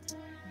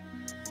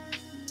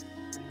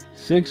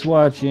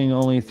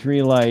 only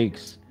 3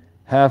 likes.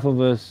 Half of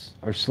us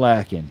are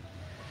slacking.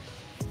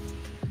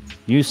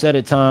 You said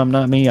it, Tom,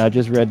 not me. I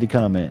just read the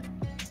comment.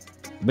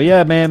 But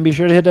yeah, man, be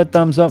sure to hit that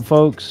thumbs up,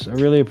 folks. I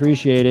really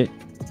appreciate it.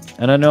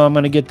 And I know I'm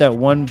going to get that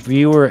one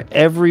viewer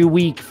every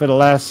week for the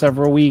last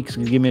several weeks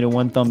who give me the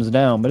one thumbs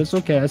down. But it's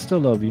okay. I still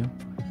love you.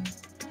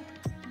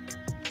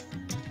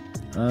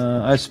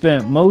 I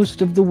spent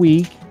most of the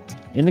week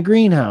in the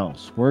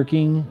greenhouse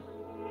working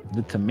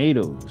the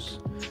tomatoes.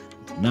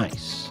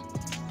 Nice.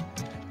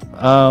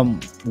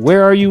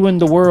 Where are you in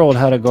the world,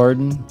 How to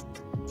Garden?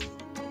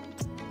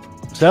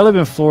 So I live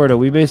in Florida.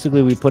 We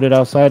put it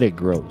outside. It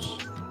grows.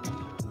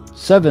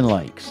 7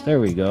 likes. There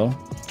we go.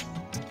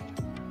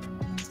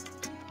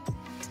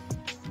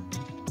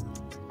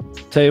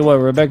 Tell you what,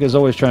 Rebecca's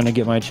always trying to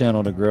get my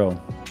channel to grow.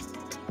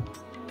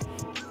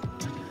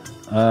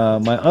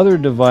 My other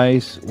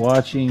device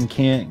watching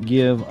can't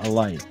give a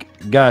like.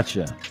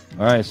 Gotcha.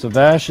 Alright, so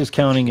Vash is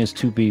counting as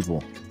 2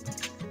 people.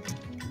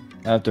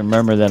 I have to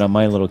remember that on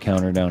my little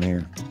counter down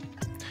here.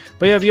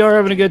 But yeah, if you are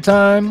having a good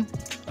time,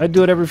 I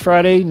do it every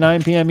Friday,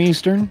 9 p.m.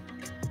 Eastern.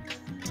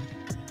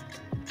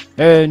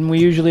 And we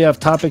usually have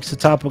topics to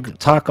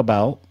talk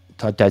about.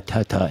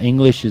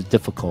 English is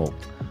difficult.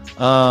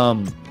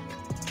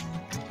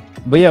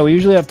 But yeah, we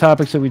usually have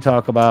topics that we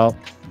talk about.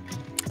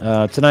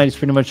 Tonight is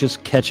pretty much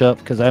just catch up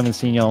because I haven't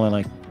seen y'all in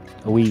like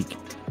a week,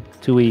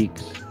 2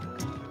 weeks.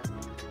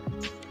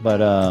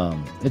 But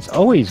it's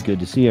always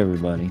good to see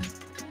everybody.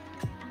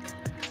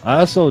 I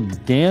also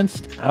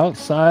danced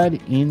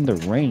outside in the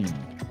rain.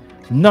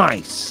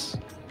 Nice.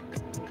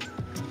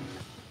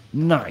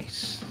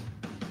 Nice.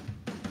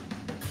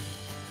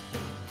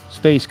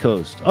 Space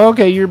Coast. Oh,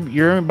 okay,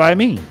 you're by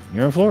me.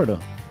 You're in Florida.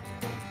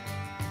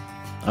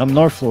 I'm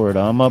North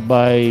Florida. I'm up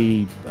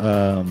by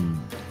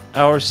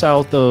hour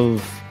south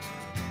of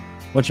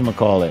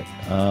whatchamacallit,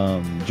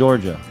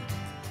 Georgia.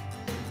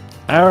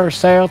 Hour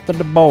south of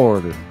the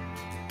border.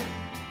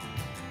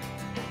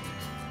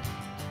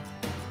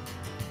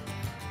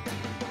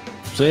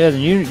 So yeah,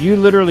 you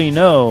literally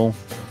know,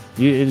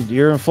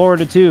 you're in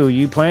Florida too.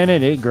 You plant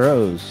it, it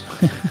grows.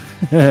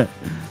 I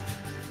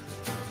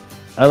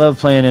love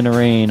playing in the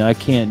rain. I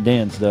can't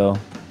dance though.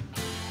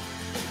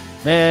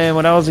 Man,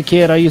 when I was a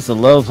kid, I used to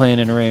love playing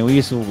in the rain. We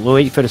used to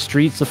wait for the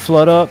streets to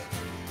flood up,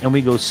 and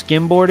we go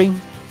skimboarding.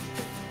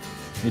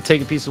 You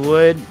take a piece of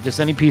wood, just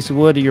any piece of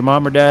wood that your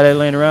mom or dad had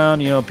laying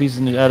around, you know, a piece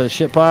out of the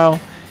shit pile,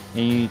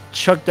 and you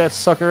chuck that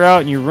sucker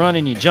out, and you run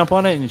and you jump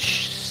on it, and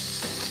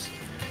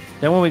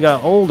then when we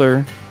got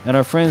older and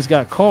our friends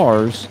got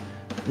cars,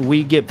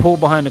 we get pulled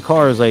behind the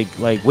cars like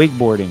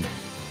wakeboarding.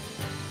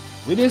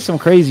 We did some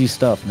crazy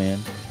stuff, man.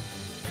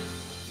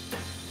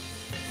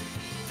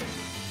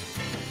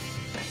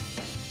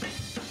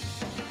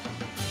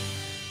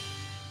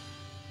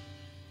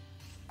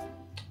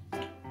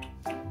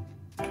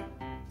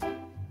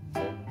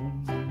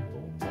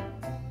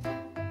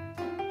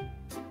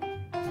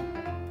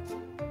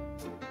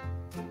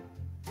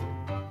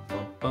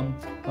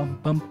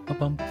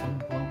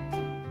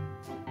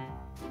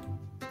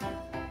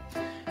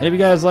 And if you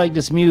guys like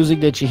this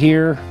music that you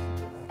hear,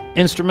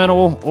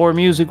 instrumental or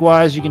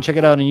music-wise, you can check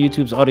it out in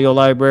YouTube's audio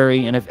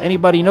library. And if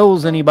anybody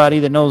knows anybody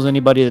that knows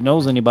anybody that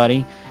knows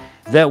anybody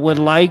that would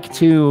like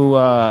to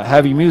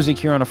have your music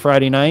here on a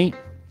Friday night,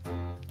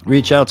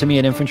 reach out to me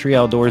at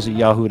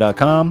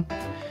infantryoutdoors@yahoo.com.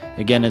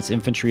 Again, it's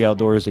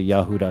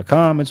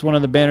infantryoutdoors@yahoo.com. It's one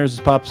of the banners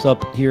that pops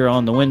up here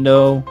on the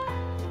window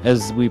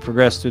as we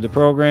progress through the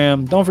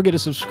program. Don't forget to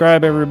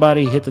subscribe,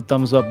 everybody. Hit the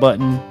thumbs up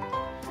button.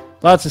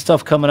 Lots of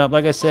stuff coming up.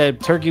 Like I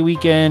said, Turkey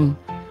weekend.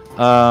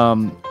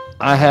 I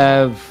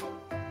have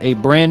a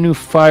brand new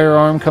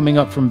firearm coming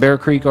up from Bear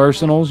Creek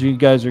Arsenals. You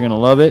guys are going to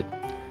love it.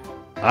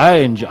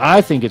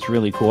 I think it's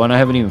really cool, and I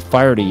haven't even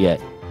fired it yet.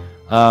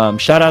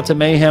 Shout out to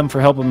Mayhem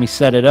for helping me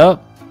set it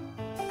up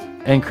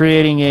and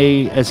creating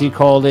a, as he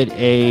called it,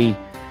 the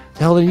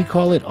hell did he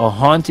call it? A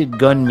haunted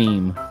gun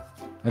meme,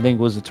 I think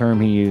was the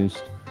term he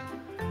used.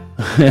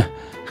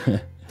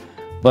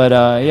 But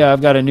yeah,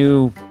 I've got a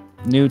new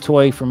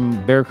toy from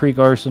Bear Creek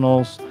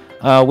Arsenals,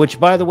 which,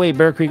 by the way,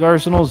 Bear Creek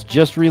Arsenals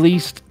just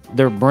released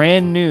their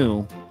brand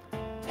new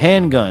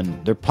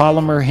handgun, their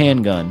polymer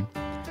handgun.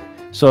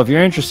 So if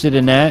you're interested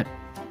in that,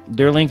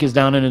 their link is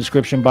down in the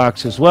description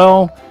box as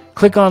well.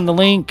 Click on the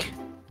link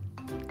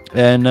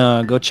and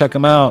go check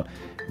them out.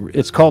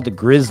 It's called the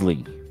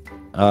Grizzly.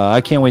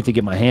 I can't wait to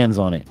get my hands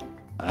on it.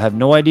 I have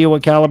no idea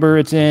what caliber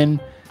it's in.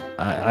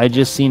 I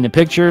just seen the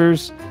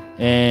pictures,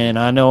 and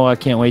I know I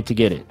can't wait to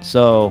get it.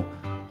 So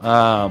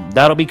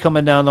that'll be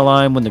coming down the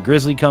line when the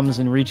Grizzly comes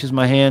and reaches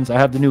my hands. I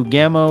have the new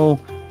Gammo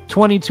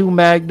 22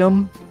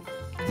 Magnum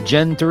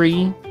Gen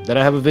 3 that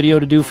I have a video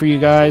to do for you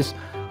guys.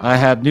 I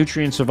have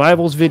Nutrient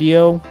Survivals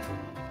video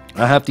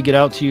I have to get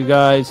out to you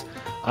guys.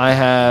 I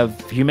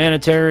have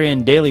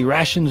humanitarian daily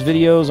rations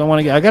videos I want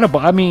to get.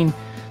 I mean,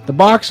 the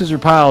boxes are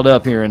piled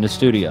up here in the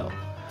studio.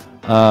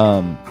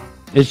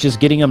 It's just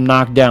getting them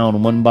knocked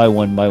down one by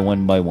one by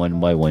one by one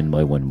by one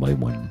by one by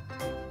one.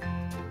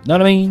 Know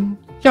what I mean?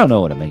 Y'all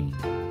know what I mean.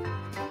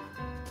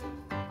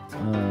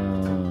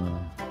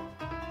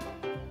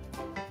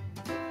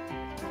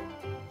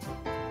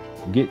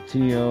 Get to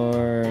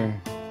your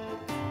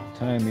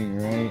timing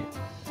right.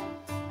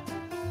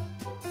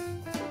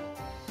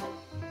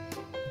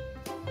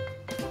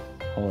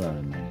 Hold on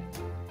a minute.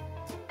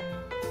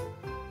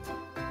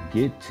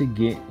 Get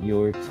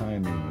your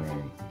timing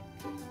right.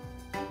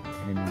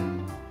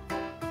 And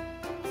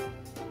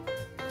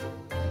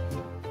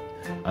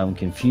I'm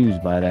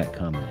confused by that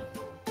comment.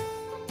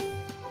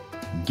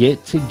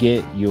 Get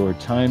your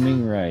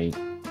timing right.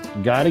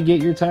 Gotta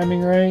get your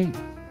timing right.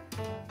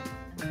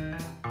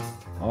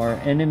 Our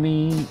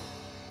enemy.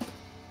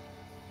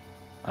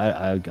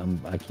 I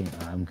can't.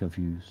 I'm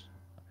confused.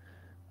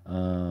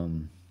 I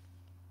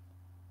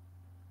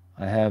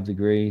have the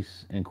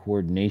grace and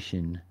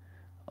coordination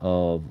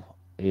of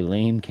a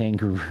lame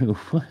kangaroo.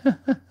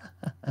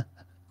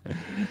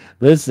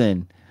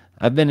 Listen,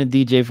 I've been a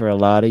DJ for a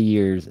lot of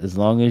years. As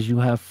long as you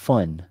have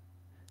fun,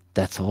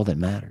 that's all that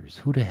matters.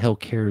 Who the hell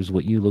cares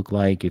what you look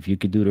like? If you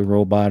could do the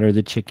robot or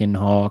the chicken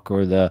hawk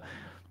or the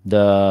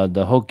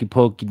hokey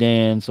pokey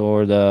dance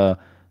or the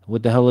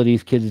what the hell do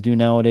these kids do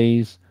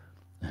nowadays?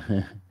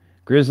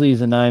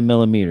 Grizzly's a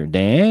 9mm.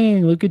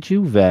 Dang, look at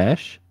you,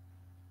 Vash.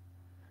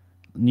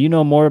 You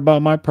know more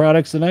about my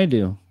products than I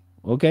do.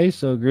 Okay,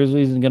 so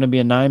Grizzly's is going to be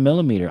a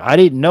 9mm. I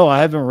didn't know. I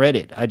haven't read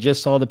it. I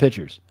just saw the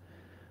pictures.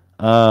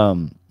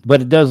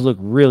 But it does look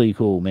really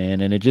cool,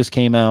 man. And it just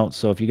came out.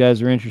 So if you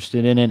guys are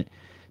interested in it,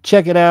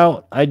 check it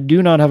out. I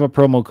do not have a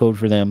promo code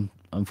for them,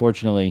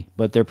 unfortunately.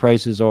 But their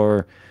prices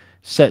are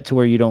set to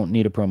where you don't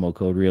need a promo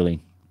code, really.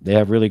 They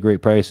have really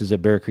great prices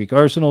at Bear Creek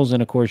Arsenals.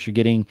 And, of course, you're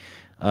getting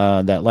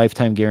that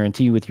lifetime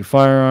guarantee with your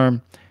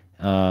firearm.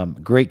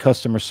 Great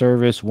customer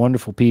service,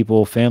 wonderful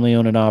people, family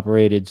owned and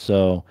operated.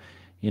 So,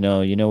 you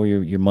know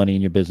where your money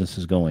and your business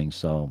is going.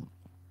 So,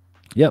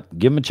 yep,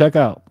 give them a check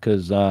out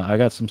because I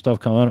got some stuff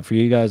coming up for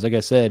you guys. Like I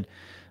said,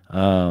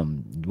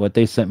 what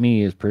they sent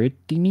me is pretty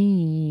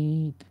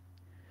neat.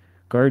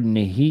 Garden,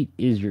 the heat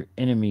is your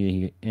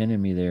enemy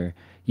there.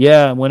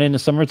 Yeah, when in the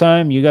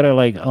summertime, you gotta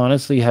like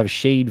honestly have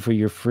shade for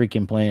your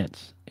freaking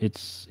plants.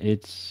 It's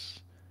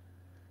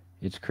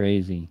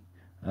crazy.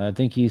 I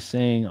think he's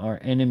saying our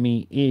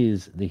enemy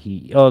is the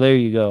heat. Oh, there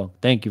you go.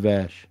 Thank you,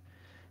 Vash.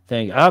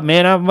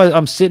 Man,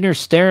 I'm sitting here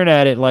staring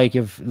at it like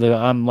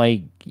I'm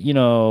like,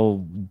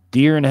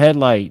 deer in the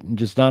headlight and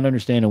just not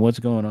understanding what's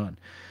going on.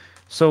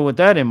 So with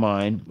that in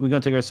mind, we're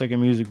going to take our second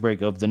music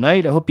break of the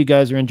night. I hope you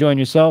guys are enjoying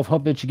yourself.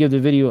 Hope that you give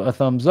the video a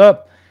thumbs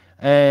up.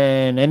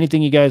 And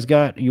anything you guys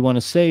you want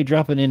to say,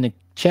 drop it in the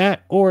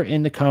chat or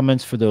in the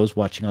comments for those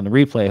watching on the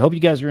replay. Hope you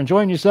guys are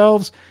enjoying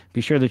yourselves.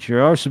 Be sure that you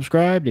are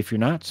subscribed. If you're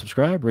not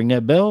subscribed, ring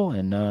that bell.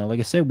 And like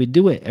I said, we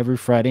do it every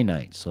Friday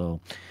night. So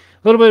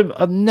a little bit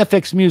of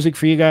NEFFEX music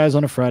for you guys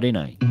on a Friday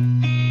night.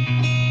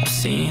 I've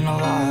seen a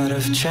lot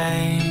of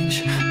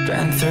change,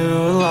 been through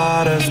a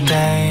lot of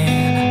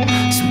pain.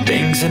 Some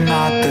things are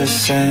not the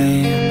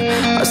same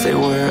as they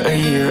were a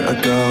year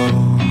ago,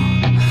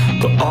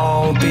 but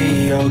all will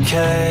be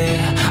okay.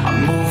 I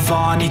move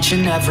on each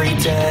and every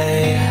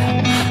day.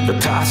 The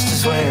past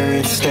is where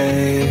it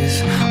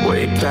stays,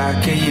 way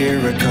back a year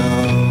ago.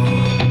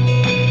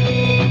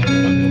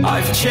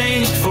 I've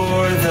changed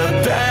for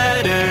the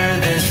better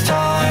this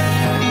time.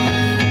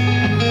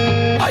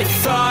 I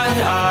thought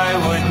I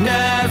would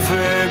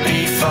never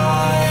be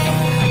fine.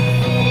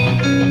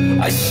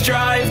 I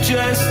strive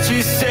just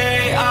to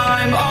say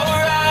I'm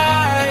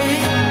alright,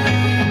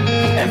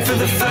 and for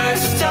the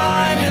first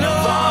time in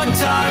a long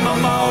time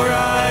I'm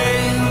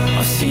alright.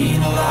 I've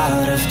seen a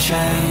lot of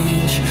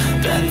change,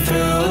 been through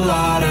a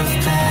lot of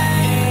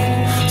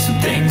pain. Some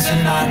things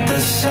are not the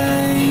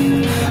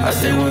same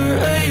as they were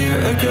a year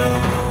ago,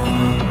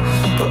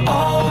 but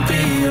all will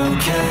be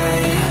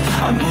okay.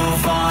 I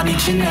move on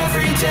each and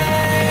every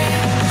day.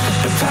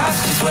 The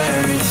past is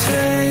where it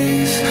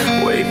stays,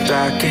 way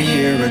back a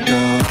year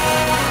ago.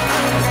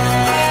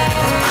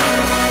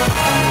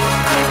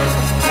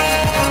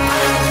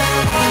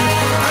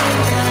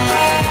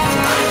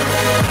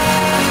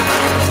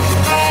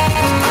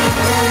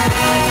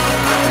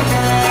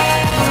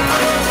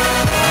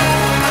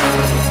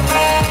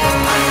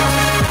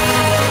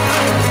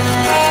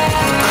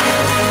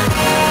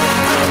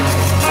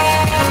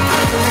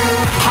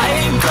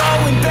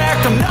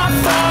 I'm not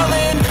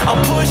falling.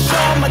 I'll push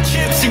all my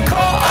chips and call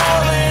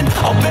all in.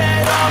 I'll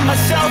bet on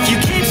myself, you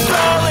keep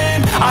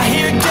stalling. I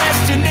hear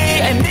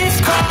destiny and it's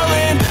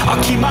calling.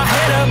 I'll keep my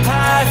head up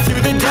high through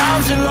the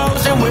downs and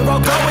lows, and we're all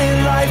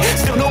going life.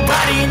 Still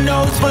nobody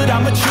knows, but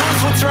I'ma choose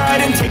what's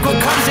right and take what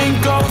comes and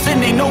goes.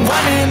 And ain't no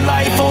one in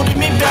life holding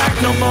me back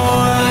no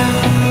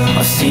more.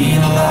 I've seen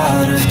a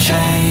lot of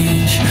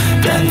change,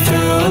 been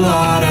through a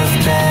lot of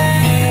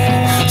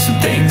pain. Some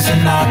things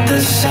are not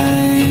the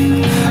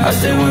same as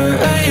they were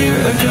a year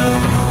ago,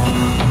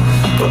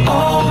 but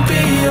all will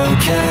be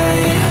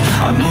okay.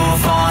 I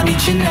move on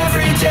each and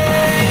every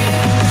day.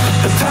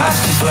 The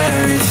past is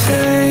where it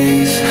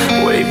stays,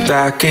 way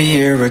back a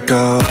year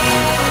ago.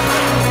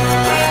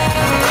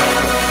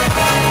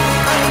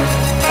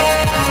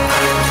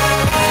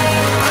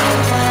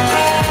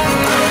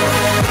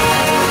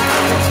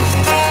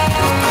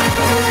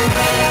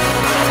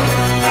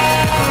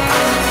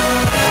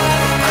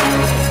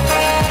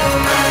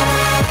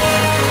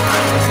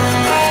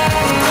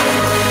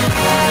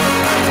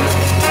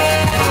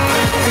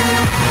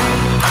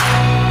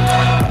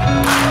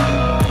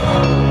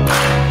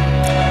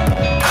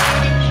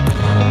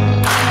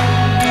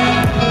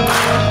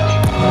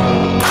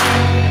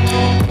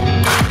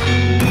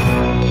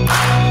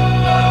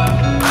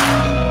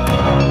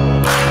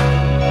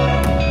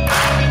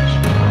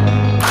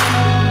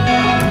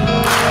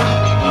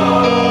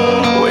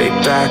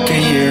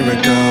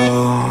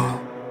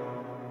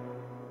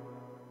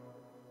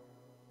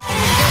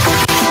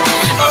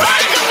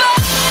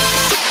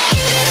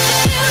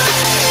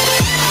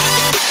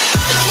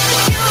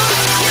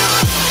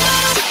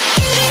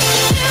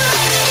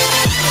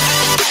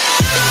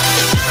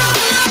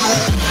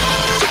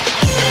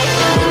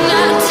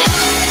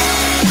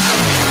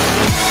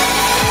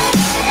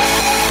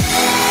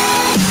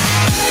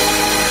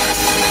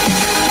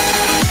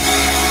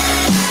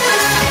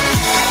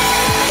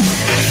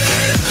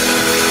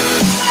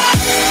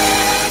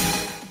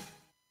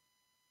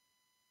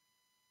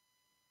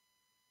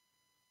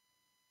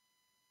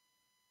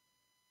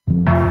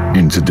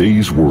 In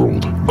today's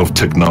world of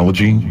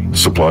technology,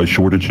 supply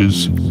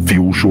shortages,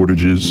 fuel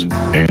shortages,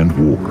 and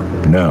war,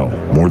 now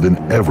more than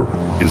ever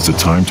is the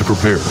time to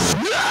prepare.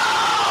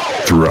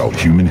 Throughout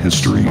human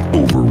history,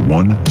 over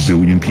 1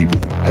 billion people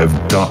have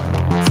died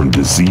from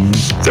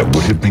disease that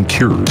would have been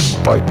cured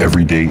by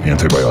everyday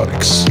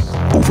antibiotics.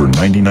 Over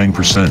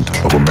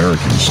 99% of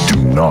Americans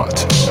do not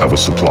have a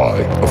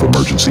supply of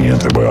emergency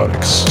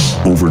antibiotics.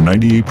 Over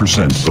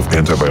 98% of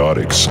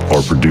antibiotics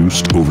are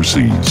produced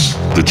overseas.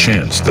 The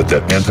chance that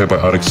that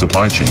antibiotic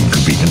supply chain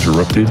could be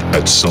interrupted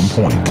at some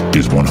point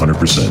is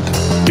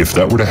 100%. If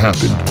that were to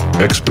happen,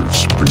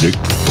 experts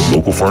predict that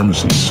local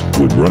pharmacies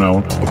would run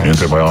out of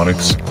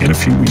antibiotics in a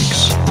few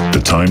weeks.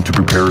 The time to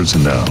prepare is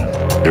now.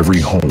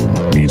 Every home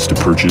needs to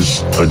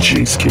purchase a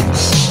Jase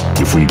case.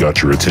 If we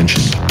got your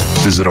attention,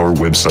 visit our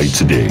website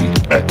today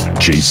at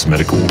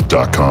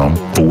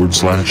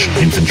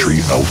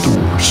jasemedical.com/Infantry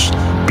Outdoors.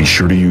 Be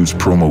sure to use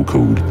promo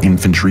code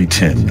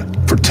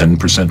INFANTRY10 for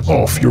 10%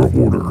 off your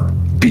order.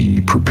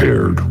 Be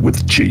prepared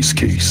with Jase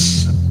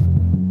case.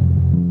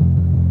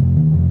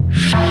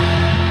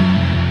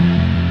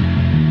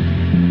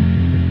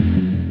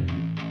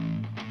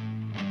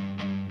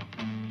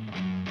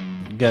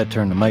 Gotta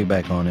turn the mic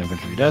back on,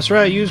 Infantry. That's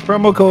right, use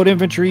promo code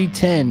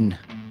Infantry10.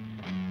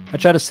 I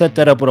try to set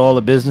that up with all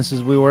the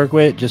businesses we work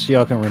with, just so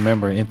y'all can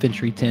remember,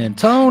 Infantry10.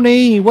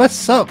 Tony,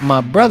 what's up,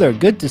 my brother?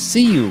 Good to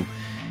see you.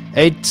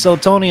 Hey, so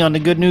Tony, on the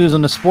good news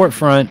on the sport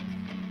front,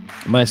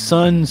 my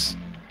son's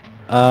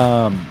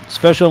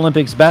Special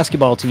Olympics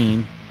basketball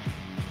team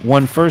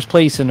won first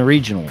place in the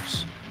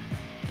regionals.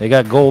 They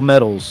got gold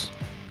medals.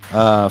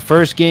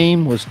 First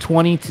game was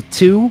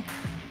 20-2.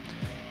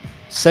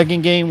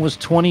 Second game was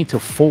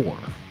 20-4.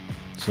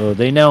 So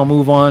they now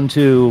move on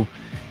to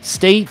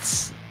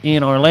states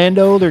in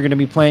Orlando. They're going to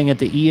be playing at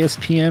the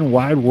ESPN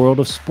Wide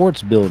World of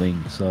Sports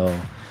building. So a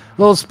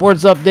little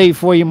sports update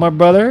for you, my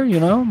brother.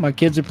 You know, my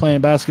kids are playing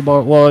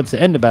basketball. Well, it's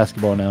the end of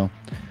basketball now.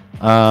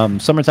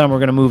 Summertime, we're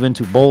going to move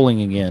into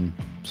bowling again.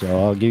 So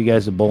I'll give you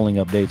guys the bowling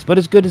updates. But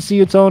it's good to see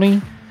you,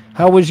 Tony.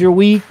 How was your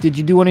week? Did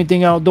you do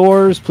anything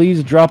outdoors?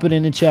 Please drop it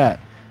in the chat.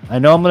 I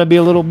know I'm going to be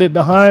a little bit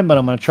behind, but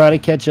I'm going to try to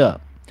catch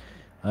up.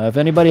 If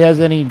anybody has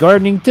any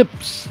gardening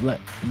tips,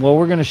 well,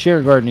 we're going to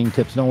share gardening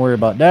tips. Don't worry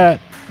about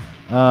that.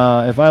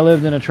 If I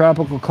lived in a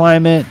tropical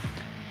climate,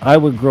 I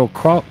would grow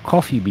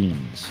coffee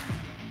beans.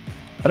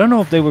 I don't know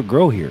if they would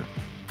grow here.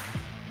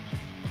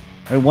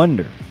 I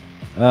wonder.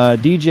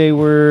 DJ,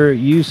 were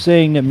you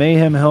saying that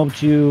Mayhem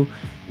helped you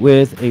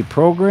with a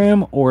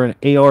program or an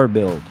AR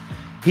build?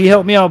 He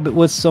helped me out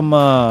with some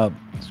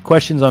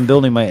questions on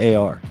building my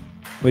AR,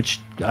 which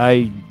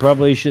I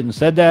probably shouldn't have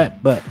said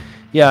that, but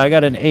yeah, I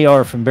got an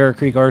AR from Bear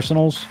Creek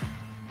Arsenals,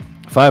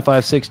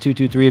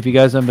 556-223. If you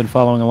guys haven't been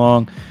following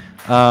along,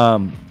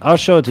 I'll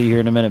show it to you here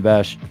in a minute,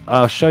 Bash.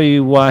 I'll show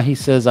you why he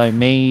says I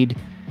made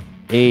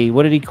a,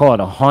 what did he call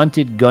it, a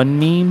haunted gun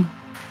meme?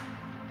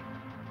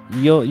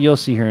 You'll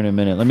see here in a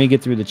minute. Let me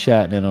get through the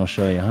chat and then I'll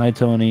show you. Hi,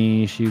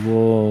 Tony,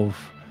 She-Wolf.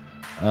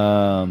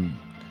 I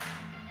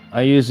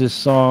use this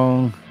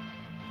song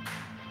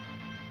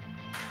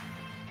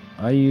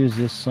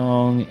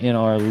in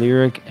our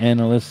lyric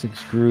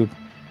analytics group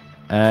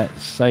at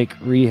Psych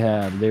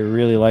Rehab. They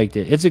really liked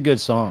it. It's a good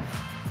song.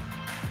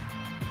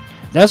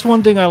 That's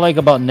one thing I like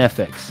about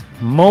NEFFEX.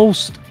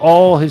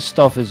 All his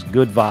stuff is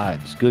good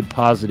vibes, good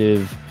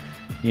positive.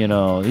 You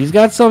know, he's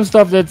got some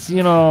stuff that's,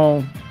 you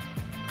know,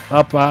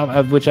 up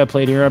which I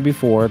played here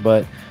before,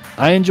 but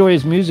I enjoy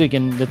his music,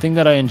 and the thing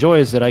that I enjoy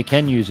is that I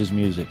can use his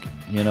music.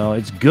 You know,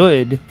 it's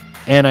good,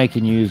 and I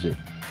can use it.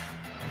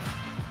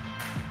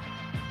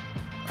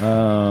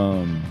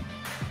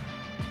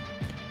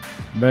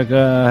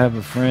 Becca, I have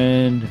a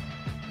friend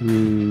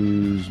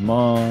whose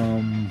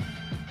mom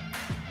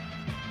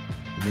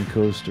is in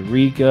Costa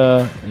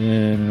Rica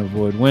and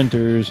avoid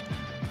winters.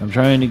 I'm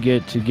trying to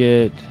get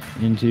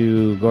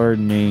into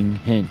gardening.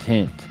 Hint,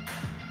 hint.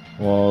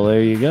 Well,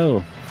 there you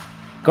go.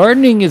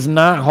 Gardening is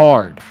not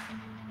hard.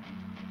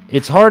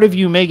 It's hard if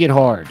you make it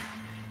hard.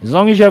 As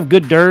long as you have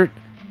good dirt,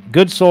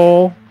 good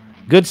soil,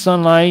 good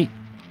sunlight,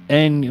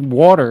 and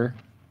water,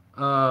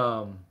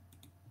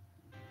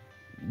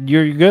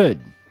 you're good.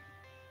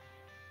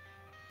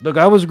 Look,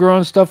 I was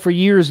growing stuff for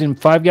years in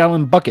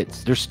 5-gallon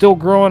buckets. They're still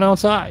growing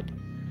outside.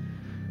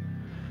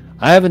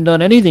 I haven't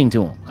done anything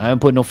to them. I haven't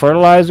put no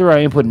fertilizer. I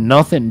ain't put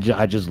nothing.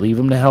 I just leave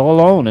them the hell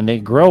alone, and they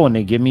grow, and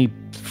they give me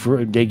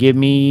fruit. They give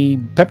me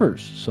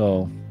peppers.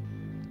 So,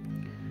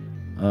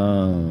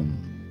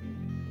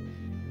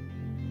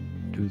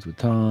 Truth with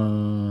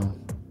Tom.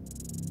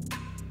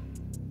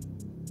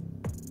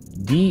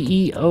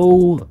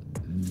 DEO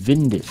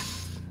Vindis.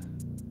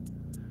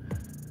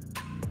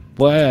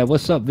 Boy,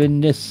 what's up,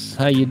 Vindis?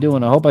 How you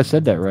doing? I hope I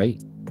said that right.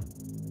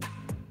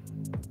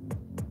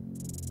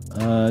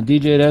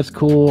 DJ, that's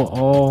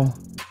cool.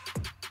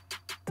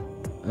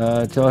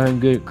 Tell him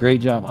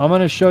great job. I'm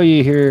gonna show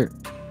you here.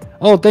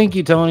 Oh, thank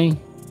you, Tony.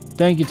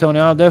 Thank you, Tony.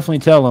 I'll definitely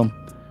tell him.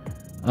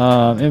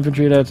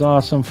 Infantry, that's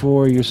awesome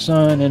for your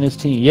son and his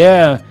team.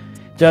 Yeah,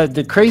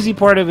 The crazy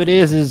part of it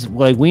is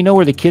like we know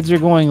where the kids are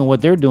going and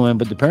what they're doing,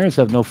 but the parents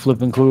have no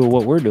flipping clue of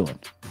what we're doing.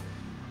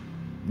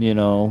 You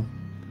know,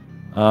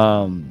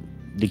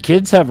 the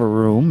kids have a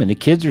room, and the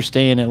kids are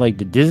staying at like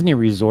the Disney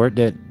resort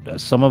that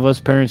some of us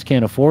parents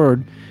can't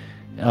afford.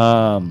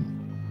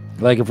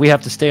 Like if we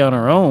have to stay on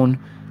our own,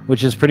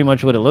 which is pretty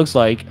much what it looks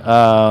like,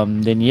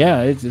 then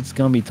yeah, it's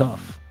gonna be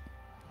tough.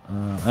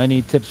 I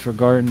need tips for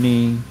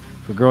gardening,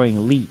 for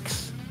growing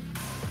leeks.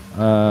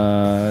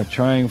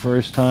 Trying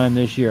first time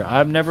this year.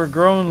 I've never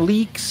grown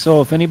leeks, so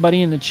if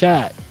anybody in the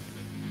chat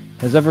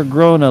has ever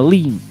grown a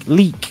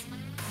leek,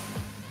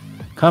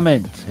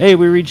 comment. Hey,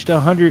 we reached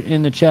 100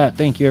 in the chat.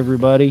 Thank you,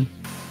 everybody.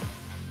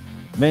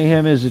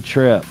 Mayhem is a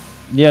trip.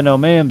 Yeah, no,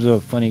 Mayhem's a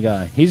funny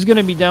guy. He's going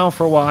to be down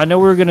for a while. I know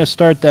we're going to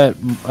start that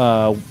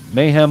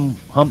Mayhem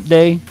Hump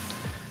Day,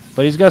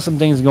 but he's got some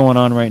things going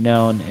on right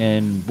now,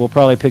 and we'll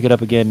probably pick it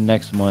up again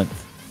next month.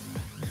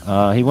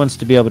 He wants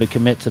to be able to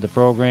commit to the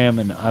program,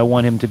 and I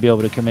want him to be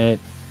able to commit,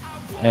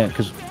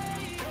 because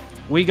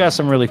we got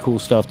some really cool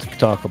stuff to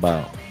talk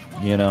about,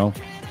 you know.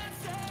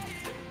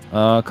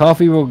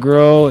 Coffee will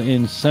grow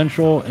in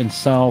Central and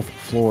South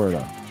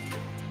Florida.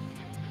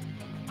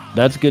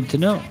 That's good to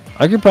know.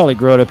 I could probably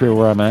grow it up here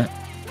where I'm at.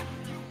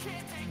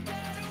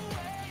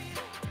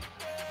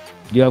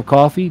 You have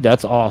coffee?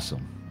 That's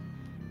awesome.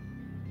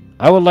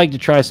 I would like to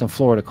try some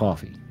Florida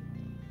coffee.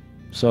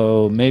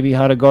 So maybe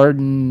how to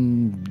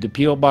garden, the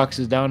P.O. box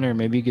is down there.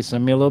 Maybe you could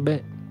send me a little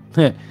bit.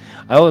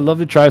 I would love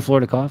to try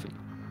Florida coffee.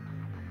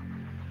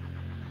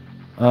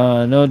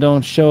 No,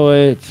 don't show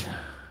it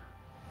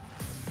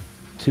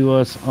to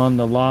us on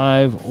the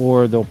live,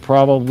 or they'll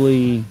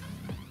probably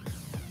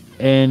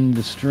end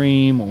the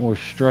stream or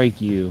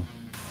strike you.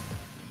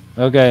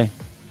 Okay.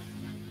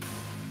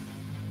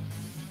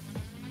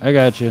 I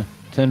got you.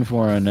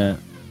 10-4 on that.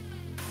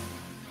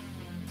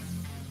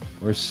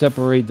 Or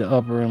separate the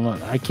upper and lower.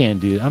 I can't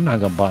do it. I'm not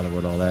going to bother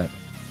with all that.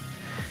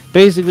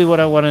 Basically, what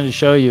I wanted to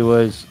show you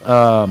was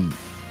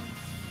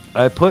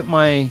I put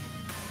my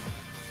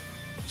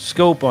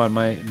scope on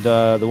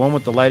the one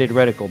with the lighted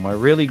reticle, my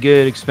really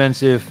good,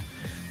 expensive,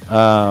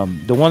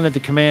 the one that the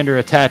commander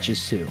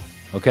attaches to.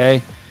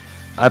 Okay,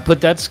 I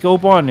put that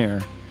scope on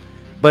there,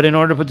 but in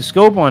order to put the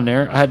scope on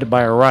there, I had to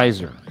buy a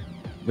riser,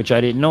 which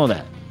I didn't know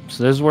that.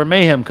 So this is where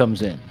Mayhem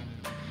comes in.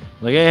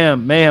 Like, hey,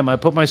 Mayhem, I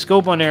put my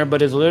scope on there,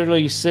 but it's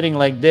literally sitting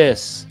like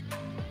this.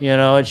 You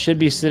know, it should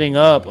be sitting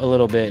up a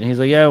little bit. And he's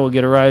like, yeah, we'll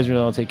get a riser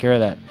and I'll take care of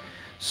that.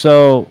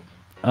 So,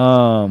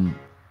 our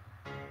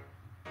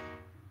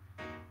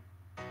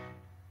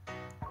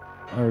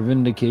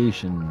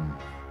vindication.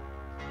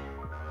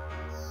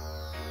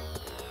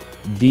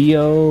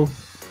 Dio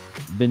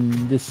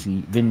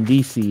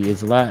Vindici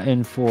is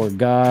Latin for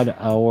God,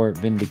 our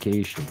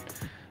vindication.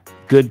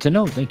 Good to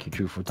know. Thank you,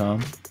 Truthful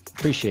Tom.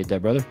 Appreciate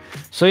that, brother.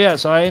 So yeah,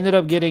 so I ended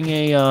up getting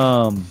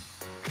a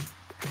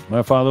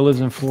my father lives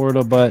in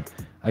Florida, but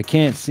I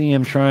can't see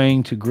him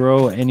trying to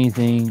grow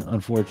anything,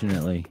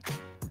 unfortunately.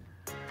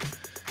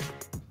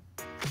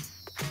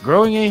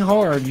 Growing ain't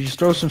hard. You just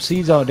throw some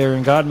seeds out there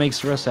and God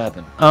makes the rest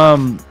happen.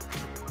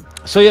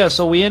 So yeah,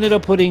 so we ended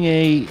up putting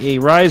a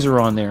riser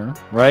on there,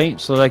 right?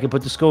 So that I could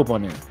put the scope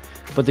on there.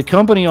 But the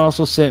company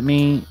also sent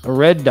me a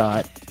red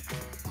dot.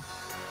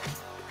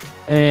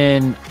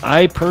 And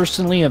I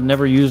personally have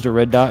never used a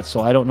red dot, so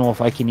I don't know if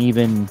I can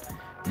even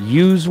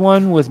use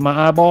one with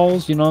my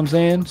eyeballs, you know what I'm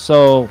saying?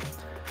 So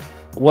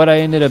what I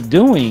ended up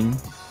doing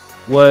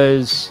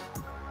was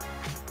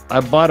I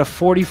bought a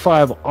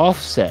 45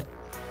 offset,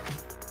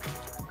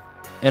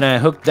 and I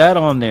hooked that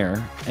on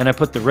there, and I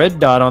put the red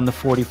dot on the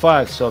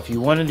 45. So if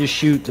you wanted to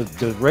shoot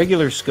the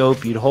regular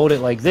scope, you'd hold it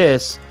like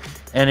this,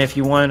 and if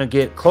you want to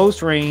get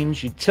close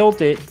range, you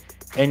tilt it,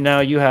 and now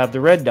you have the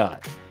red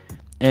dot.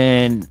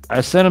 And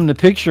I sent him the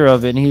picture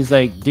of it, and he's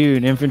like,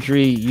 dude,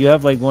 Infantry, you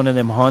have like one of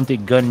them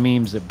haunted gun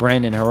memes that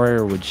Brandon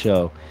Herrera would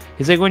show.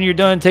 He's like, when you're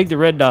done, take the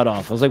red dot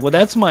off. I was like, well,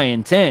 that's my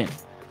intent.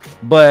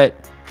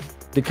 But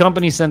the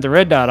company sent the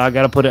red dot. I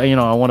got to put it, you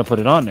know, I want to put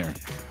it on there.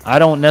 I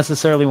don't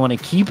necessarily want to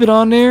keep it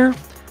on there,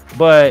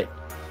 but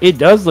it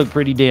does look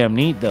pretty damn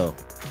neat, though.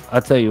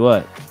 I'll tell you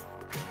what.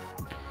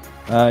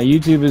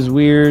 YouTube is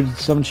weird.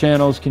 Some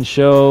channels can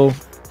show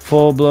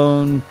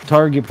full-blown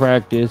target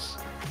practice,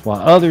 while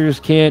others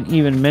can't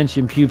even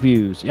mention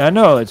pew-pews. Yeah, I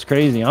know, it's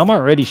crazy. I'm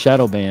already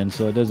shadow banned,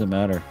 so it doesn't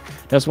matter.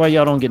 That's why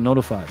y'all don't get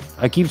notified.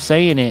 I keep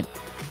saying it,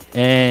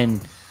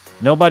 and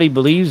nobody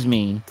believes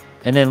me.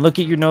 And then look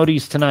at your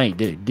noties tonight.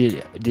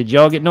 Did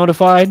y'all get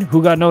notified?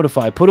 Who got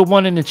notified? Put a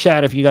 1 in the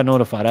chat if you got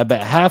notified. I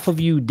bet half of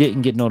you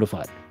didn't get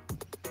notified.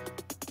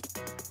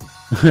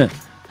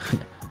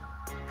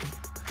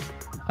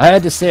 I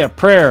had to say a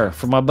prayer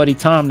for my buddy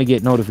Tom to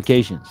get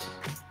notifications.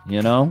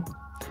 You know?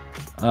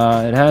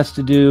 It has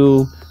to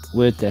do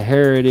with the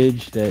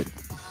heritage that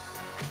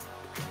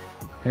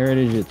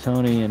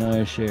Tony and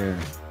I share.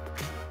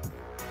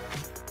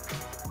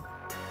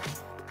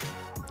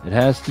 It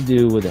has to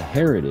do with the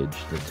heritage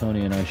that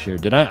Tony and I share.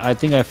 I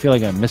think I feel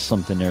like I missed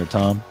something there,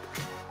 Tom.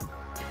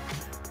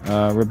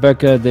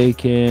 Rebecca, they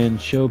can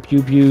show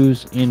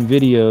pew-pews in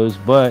videos,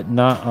 but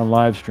not on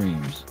live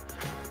streams.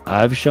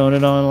 I've shown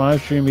it on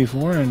live stream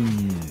before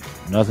and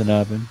nothing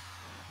happened.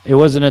 It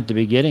wasn't at the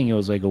beginning. It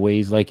was like a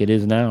ways like it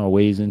is now, a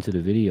ways into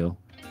the video.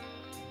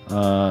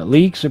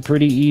 Leeks are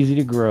pretty easy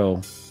to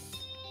grow.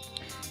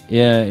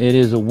 Yeah, it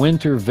is a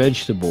winter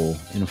vegetable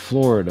in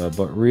Florida,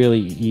 but really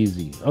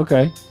easy.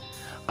 Okay.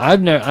 I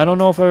don't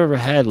know if I've ever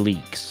had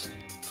leeks.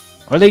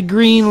 Are they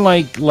green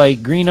like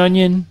green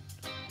onion?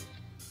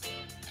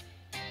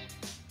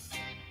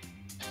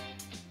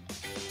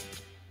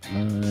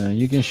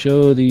 You can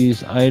show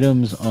these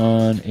items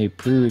on a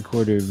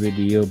pre-recorded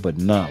video, but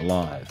not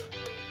live.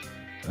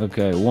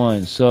 Okay,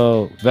 one.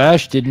 So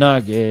Vash did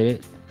not get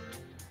it.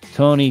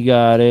 Tony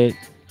got it.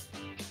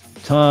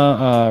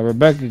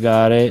 Rebecca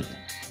got it.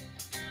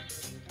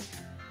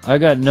 I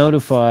got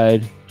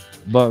notified,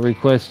 but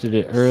requested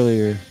it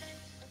earlier.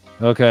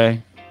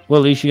 Okay. Well,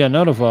 at least you got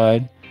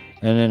notified.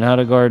 And then how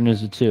to garden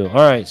is a 2. All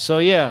right. So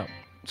yeah.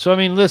 So I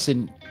mean,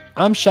 listen,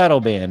 I'm shadow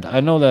banned.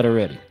 I know that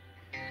already.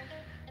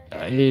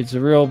 It's a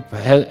real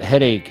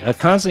headache. I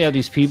constantly have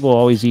these people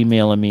always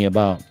emailing me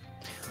about,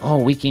 oh,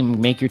 we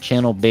can make your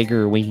channel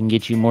bigger. We can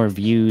get you more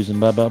views and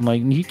blah, blah. I'm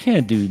like, you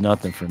can't do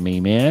nothing for me,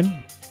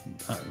 man.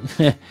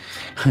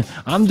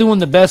 I'm doing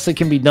the best that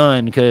can be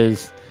done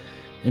because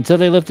until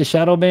they lift the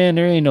shadow ban,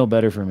 there ain't no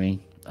better for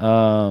me.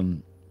 DJ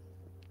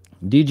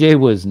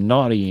was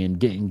naughty and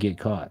didn't get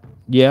caught.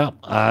 Yeah,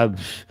 either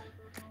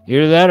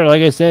that or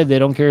like I said, they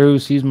don't care who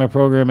sees my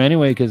program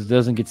anyway because it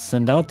doesn't get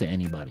sent out to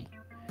anybody.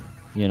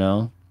 You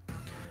know?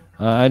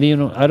 I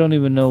don't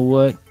even know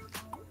what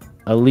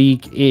a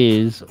leak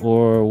is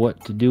or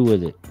what to do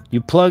with it.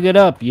 You plug it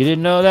up. You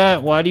didn't know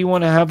that? Why do you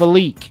want to have a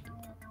leak?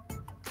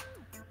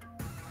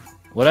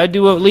 What I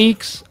do with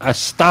leaks, I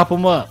stop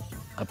them up.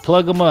 I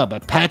plug them up. I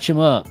patch them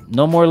up.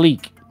 No more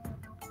leak.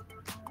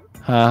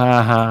 Ha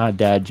ha ha,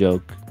 dad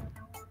joke.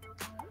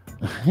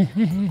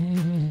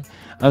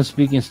 I'm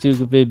speaking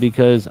stupid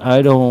because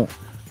I don't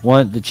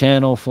want the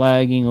channel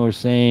flagging or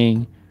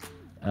saying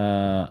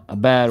a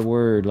bad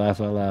word. Laugh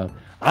out loud.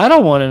 I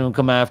don't want them to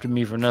come after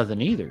me for nothing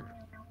either.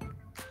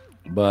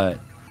 But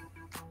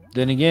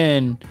then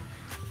again,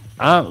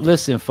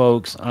 listen,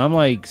 folks, I'm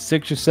like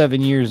 6 or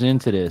 7 years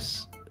into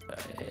this.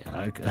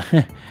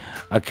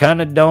 I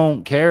kind of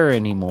don't care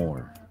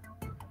anymore.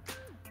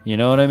 You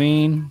know what I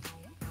mean?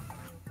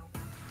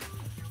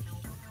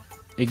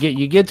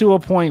 You get to a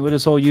point with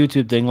this whole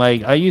YouTube thing.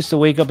 Like, I used to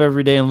wake up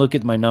every day and look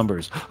at my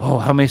numbers. Oh,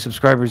 how many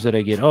subscribers did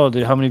I get? Oh,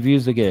 how many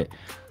views did I get?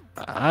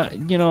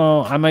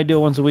 I might do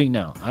it once a week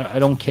now. I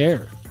don't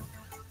care.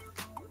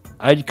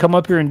 I come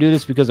up here and do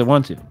this because I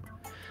want to.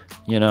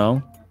 You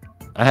know,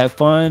 I have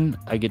fun.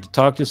 I get to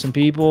talk to some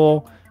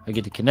people. I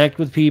get to connect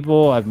with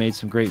people. I've made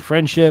some great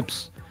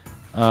friendships.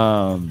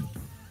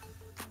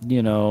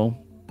 You know,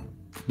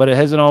 but it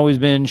hasn't always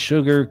been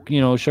sugars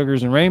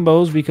and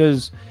rainbows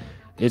because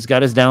it's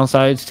got its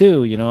downsides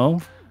too, you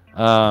know.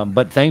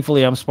 But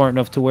thankfully, I'm smart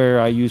enough to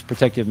where I use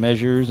protective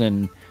measures,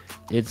 and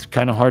it's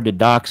kind of hard to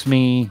dox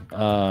me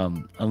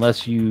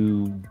unless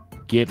you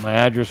get my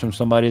address from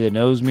somebody that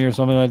knows me or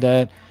something like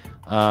that.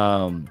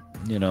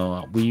 You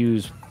know, we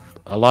use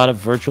a lot of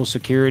virtual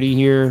security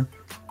here,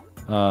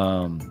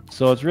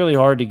 so it's really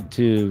hard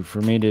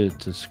for me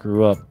to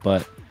screw up.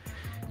 But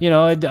you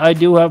know, I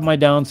do have my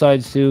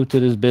downsides too to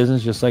this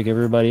business, just like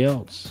everybody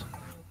else.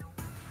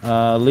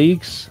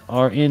 Leeks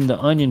are in the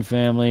onion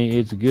family.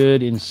 It's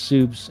good in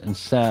soups and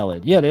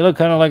salad. Yeah, they look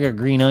kind of like a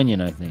green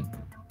onion, I think.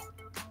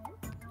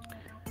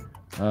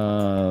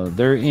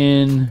 They're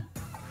in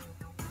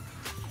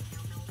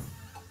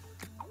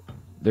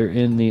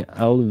the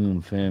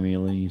allium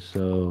family,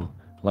 so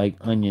like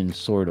onions,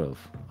 sort of.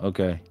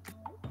 Okay.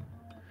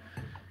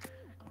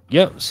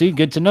 Yep, see,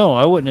 good to know.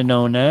 I wouldn't have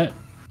known that.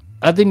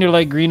 I think they're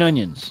like green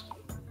onions.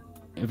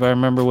 If I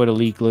remember what a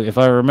leek look, if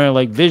I remember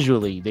like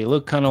visually, they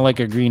look kind of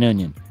like a green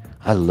onion.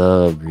 I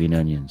love green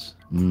onions.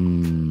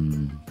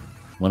 One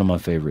of my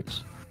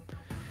favorites.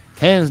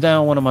 Hands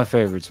down, one of my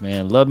favorites,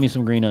 man. Love me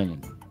some green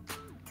onion.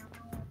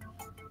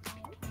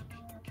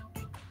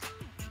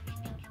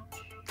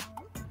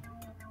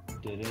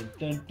 Dun,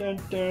 dun, dun,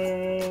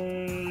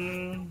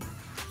 dun.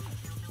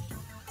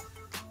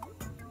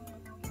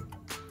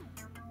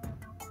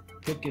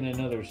 Picking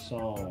another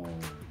song.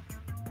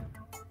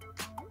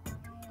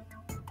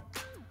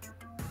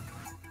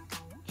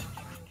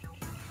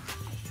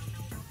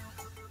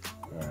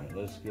 Alright,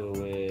 let's go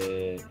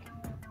with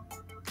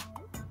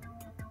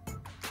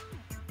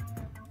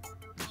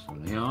this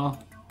one here.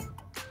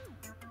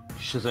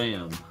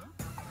 Shazam.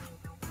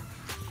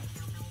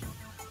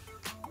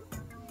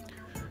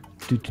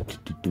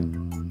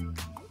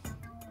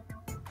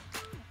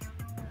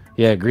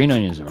 Yeah, green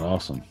onions are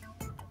awesome.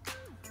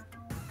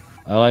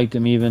 I like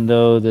them even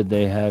though that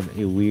they have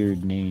a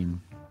weird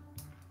name.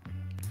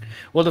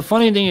 Well, the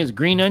funny thing is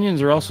green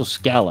onions are also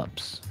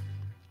scallops.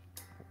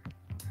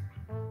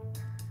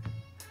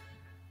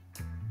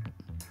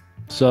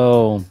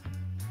 So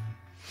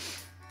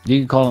you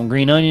can call them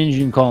green onions,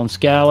 you can call them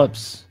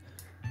scallops.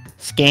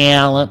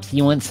 Scallops,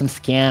 you want some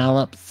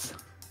scallops?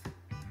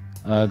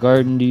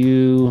 Garden, do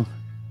you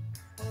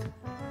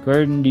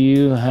Garden, do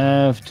you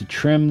have to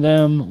trim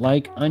them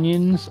like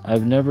onions?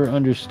 I've never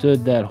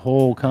understood that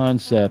whole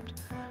concept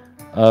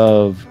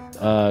of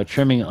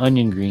trimming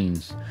onion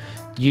greens.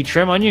 You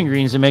trim onion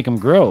greens to make them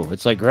grow.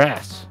 It's like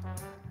grass.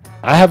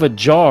 I have a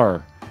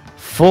jar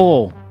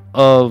full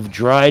of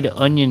dried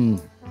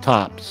onion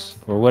tops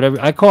or whatever.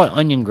 I call it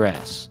onion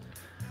grass.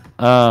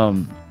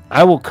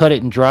 I will cut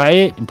it and dry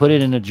it and put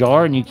it in a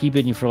jar, and you keep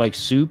it in for like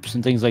soups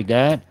and things like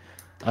that.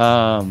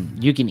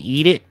 You can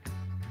eat it.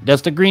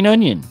 That's the green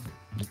onion.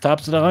 The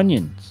tops of the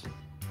onions.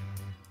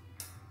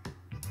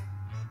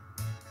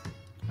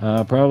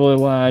 Probably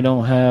why I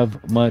don't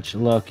have much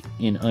luck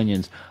in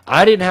onions.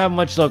 I didn't have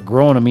much luck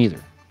growing them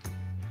either.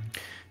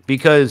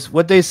 Because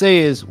what they say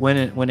is when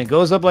it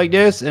goes up like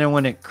this and then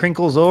when it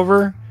crinkles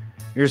over,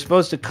 you're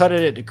supposed to cut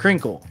it at the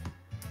crinkle,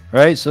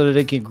 right? So that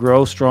it can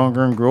grow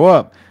stronger and grow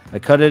up. I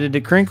cut it at the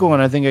crinkle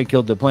and I think I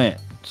killed the plant.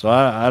 So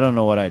I don't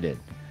know what I did.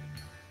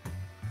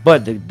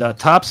 But the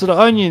tops of the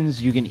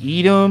onions, you can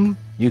eat them.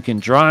 You can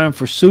dry them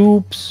for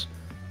soups.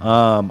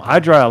 I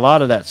dry a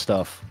lot of that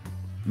stuff.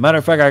 Matter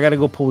of fact, I got to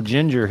go pull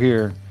ginger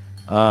here.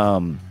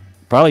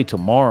 Probably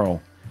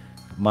tomorrow.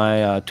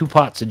 My 2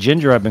 pots of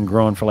ginger I've been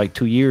growing for like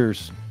 2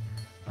 years.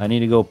 I need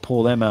to go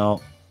pull them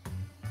out.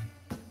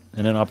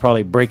 And then I'll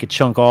probably break a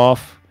chunk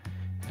off.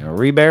 And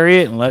rebury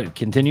it and let it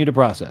continue the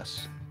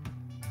process.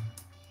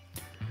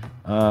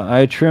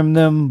 I trimmed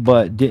them,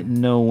 but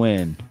didn't know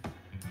when.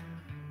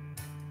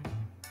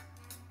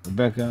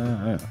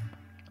 Rebecca,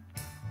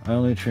 I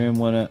only trim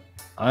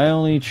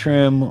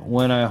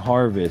when I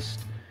harvest,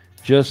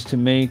 just to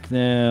make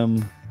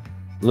them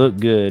look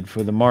good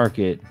for the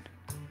market.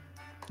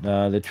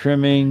 The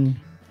trimming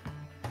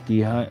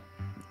dehydrates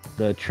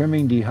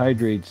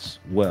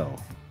well.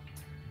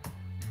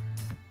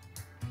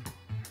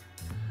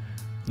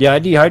 Yeah, I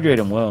dehydrate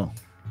them well.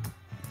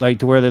 Like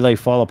to where they like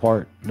fall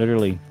apart,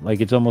 literally.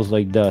 Like it's almost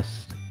like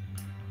dust.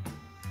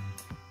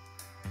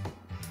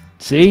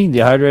 See?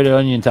 Dehydrated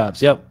onion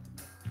tops. Yep.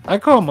 I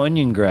call them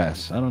onion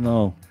grass. I don't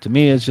know. To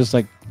me, it's just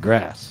like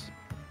grass.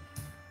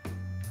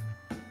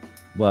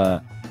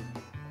 But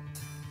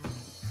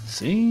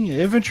see?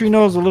 Infantry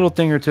knows a little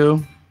thing or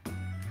two.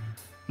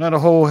 Not a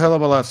whole hell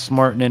of a lot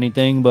smart in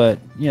anything, but,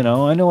 you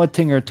know, I know a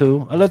thing or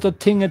two. A little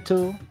thing or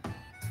two.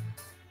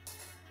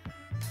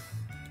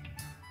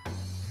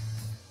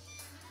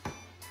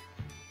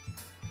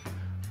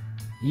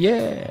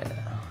 Yeah.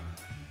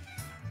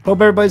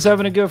 Hope everybody's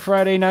having a good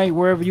Friday night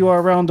wherever you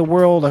are around the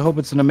world. I hope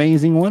it's an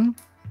amazing one.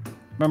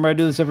 Remember, I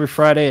do this every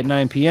Friday at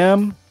 9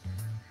 p.m.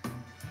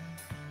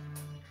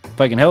 If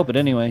I can help it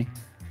anyway.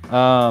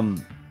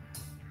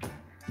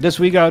 This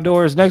week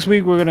outdoors. Next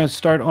week we're going to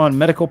start on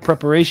medical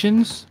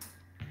preparations.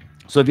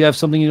 So if you have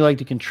something you'd like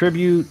to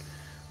contribute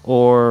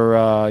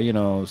or, you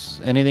know,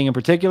 anything in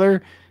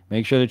particular,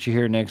 make sure that you're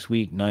here next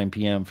week, 9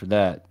 p.m. for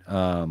that.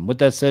 With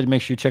that said,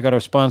 make sure you check out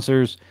our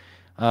sponsors.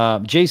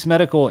 Jase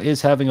Medical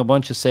is having a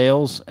bunch of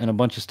sales and a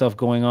bunch of stuff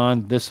going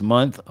on this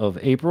month of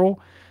April.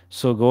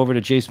 So go over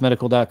to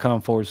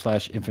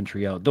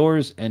jasemedical.com/infantry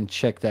outdoors and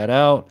check that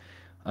out.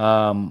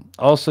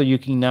 Also, you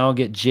can now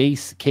get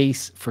Jase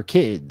Case for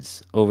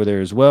Kids over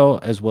there as well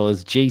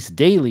as Jase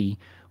Daily,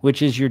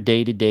 which is your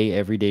day-to-day,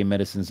 everyday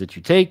medicines that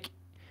you take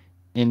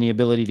and the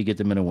ability to get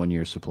them in a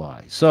 1-year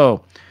supply.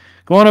 So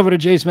go on over to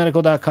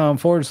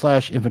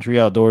jasemedical.com/infantry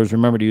outdoors.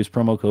 Remember to use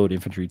promo code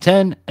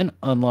infantry10 and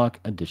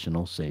unlock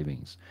additional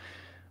savings.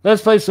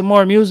 Let's play some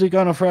more music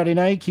on a Friday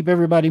night. Keep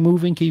everybody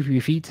moving. Keep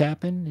your feet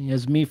tapping.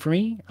 As me for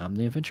me, I'm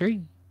the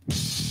infantry.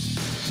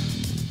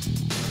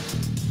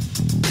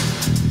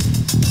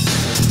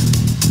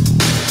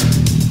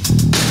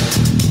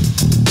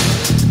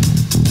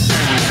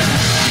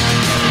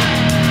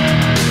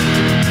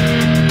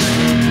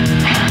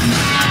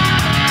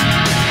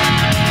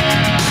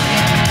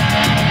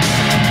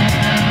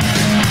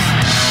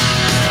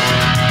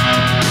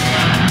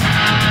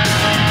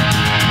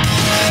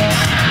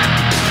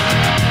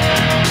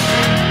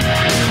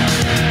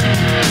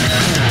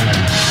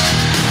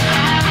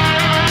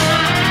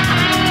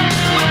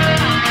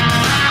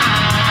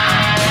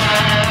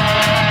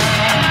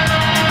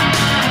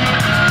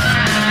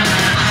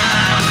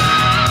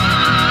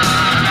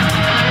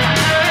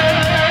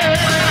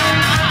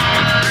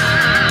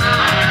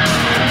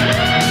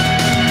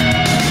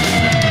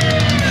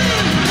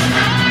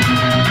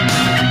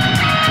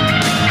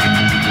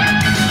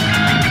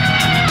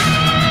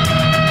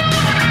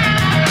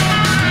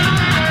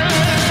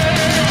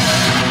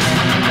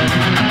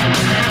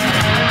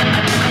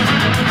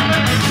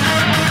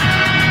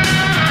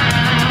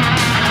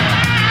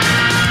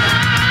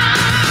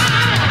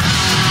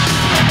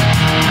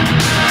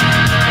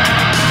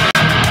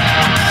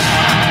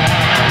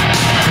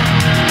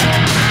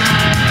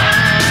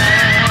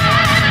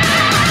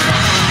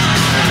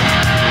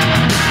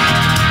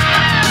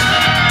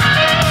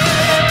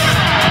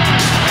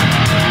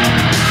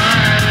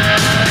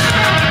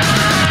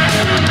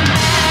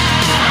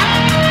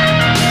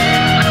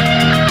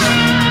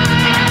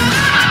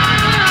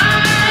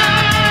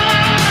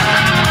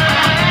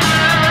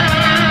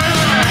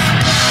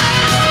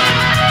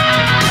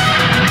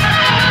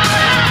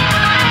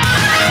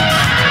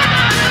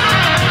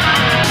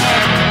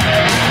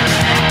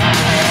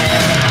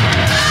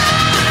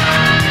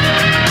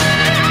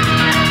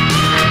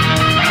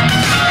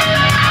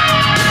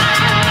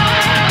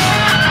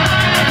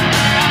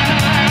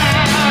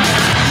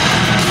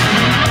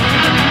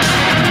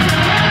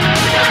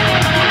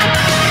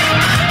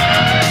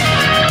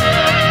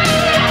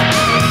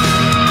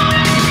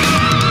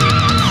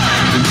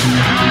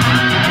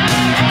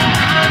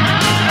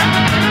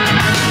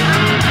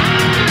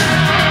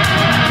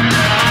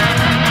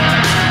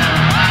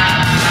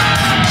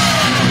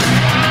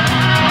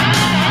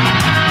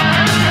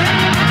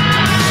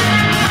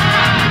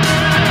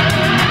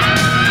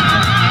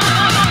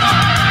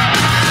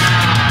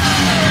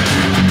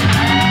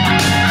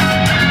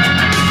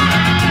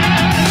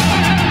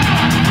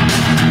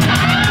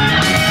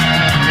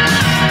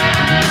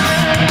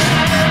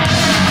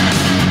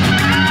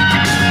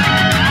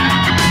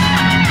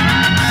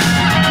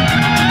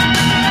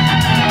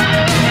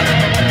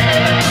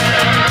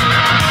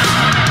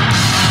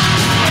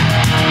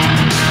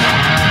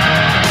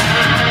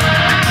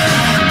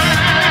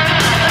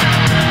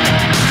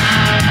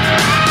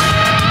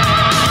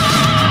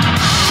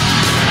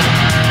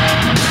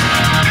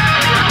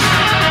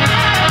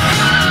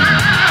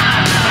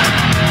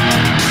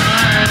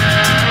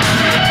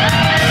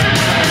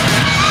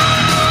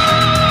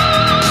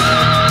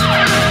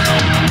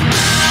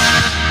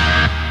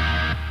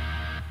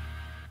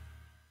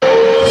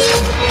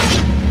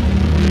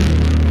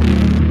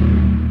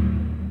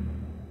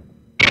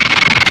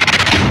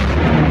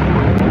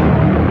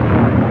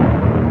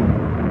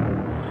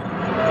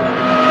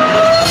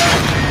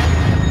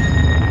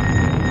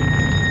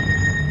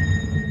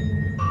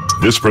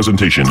 This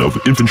presentation of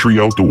Infantry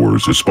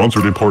Outdoors is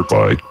sponsored in part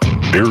by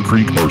Bear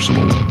Creek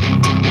Arsenal.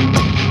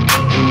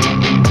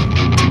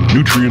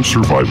 Nutrient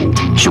Survival.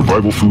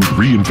 Survival food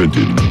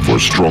reinvented for a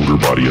stronger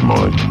body and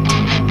mind.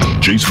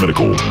 Jase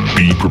Medical.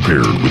 Be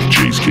prepared with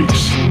Jase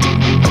Case.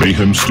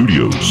 Mayhem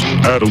Studios.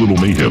 Add a little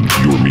mayhem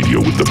to your media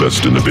with the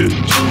best in the biz.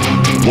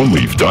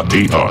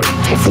 Oneleaf.al.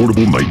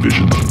 Affordable night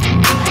vision.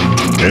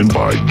 And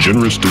by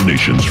generous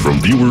donations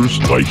from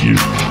viewers like you.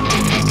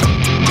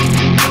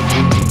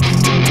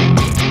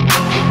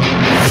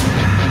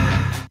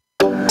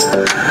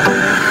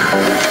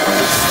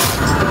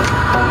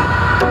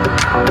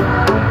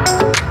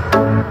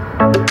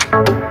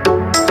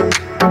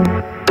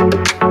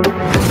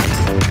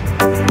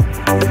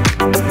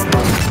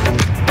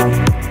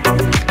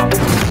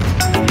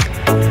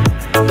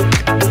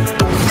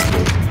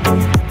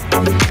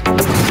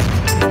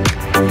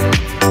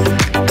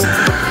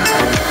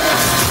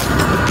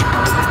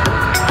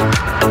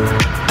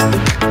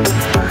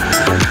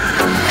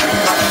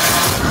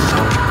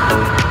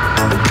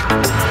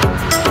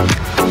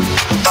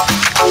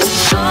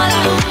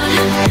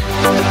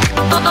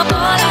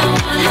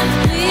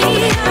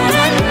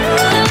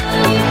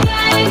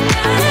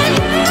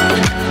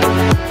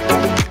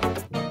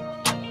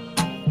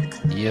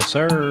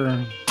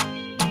 Sir,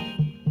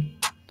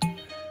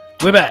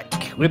 we're back.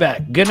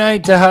 Good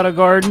night to How to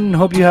Garden.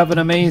 Hope you have an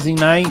amazing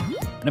night,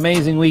 an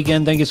amazing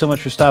weekend. Thank you so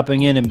much for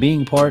stopping in and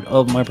being part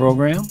of my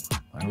program.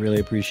 I really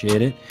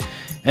appreciate it.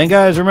 And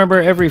guys,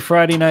 remember, every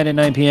Friday night at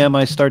 9 p.m.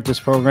 I start this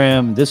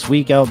program, This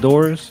Week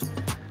Outdoors.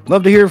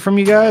 Love to hear from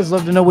you guys.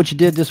 Love to know what you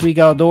did this week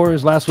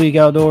outdoors, last week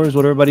outdoors,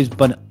 what everybody's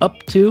been up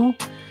to.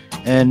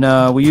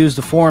 And we use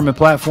the forum and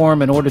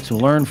platform in order to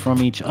learn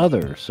from each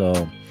other.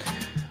 So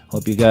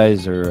hope you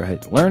guys are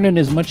learning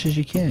as much as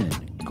you can.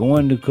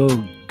 Gonna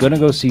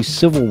go see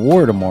Civil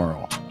War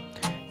tomorrow.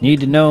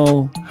 Need to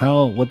know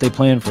what they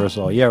plan for us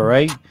all. Yeah,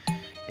 right?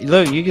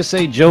 Look, you can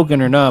say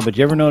joking or not, but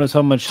you ever notice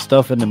how much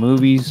stuff in the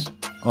movies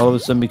all of a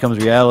sudden becomes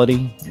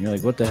reality? And you're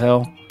like, what the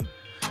hell?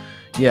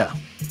 Yeah.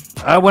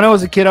 When I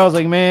was a kid, I was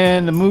like,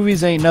 man, the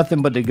movies ain't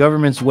nothing but the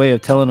government's way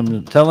of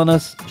telling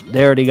us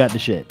they already got the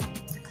shit.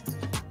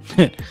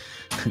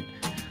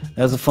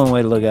 That's a fun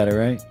way to look at it,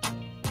 right?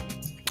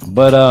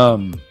 But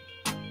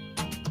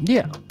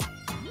yeah.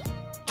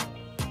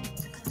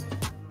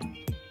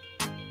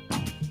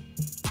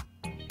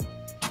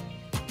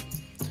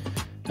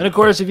 And of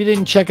course, if you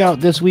didn't check out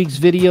this week's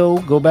video,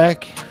 go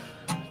back,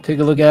 take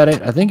a look at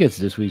it. I think it's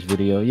this week's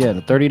video. Yeah,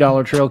 the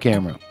 $30 trail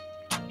camera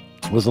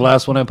was the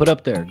last one I put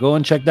up there. Go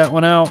and check that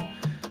one out.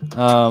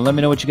 Let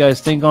me know what you guys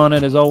think on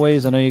it. As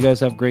always, I know you guys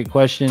have great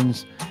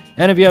questions.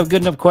 And if you have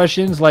good enough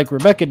questions like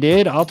Rebecca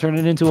did, I'll turn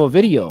it into a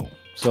video.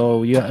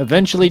 So you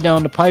eventually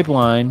down the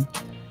pipeline,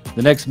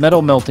 the next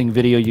metal melting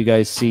video you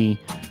guys see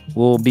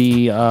will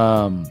be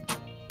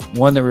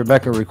one that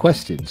Rebecca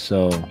requested.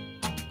 So,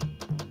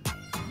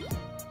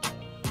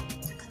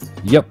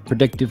 yep,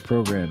 predictive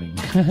programming.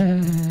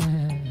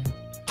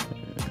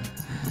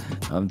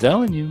 I'm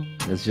telling you,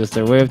 it's just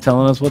their way of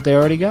telling us what they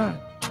already got.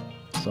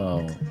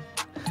 So,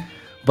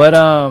 but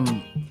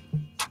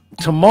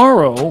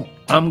tomorrow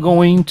I'm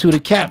going to the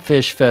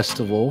Catfish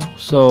Festival.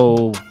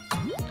 So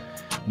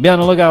be on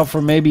the lookout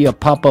for maybe a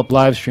pop-up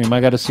live stream.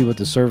 I got to see what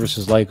the service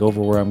is like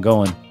over where I'm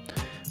going.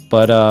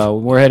 But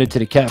we're headed to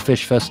the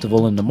Catfish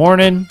Festival in the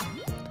morning.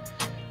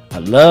 I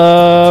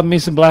love me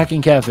some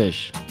blackened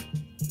catfish.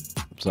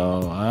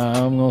 So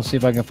I'm going to see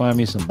if I can find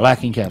me some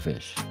blackened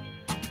catfish.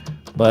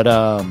 But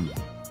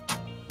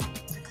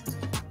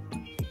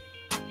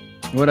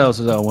what else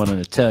is I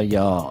wanted to tell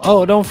y'all?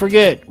 Oh, don't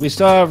forget, we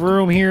still have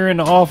room here in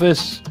the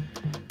office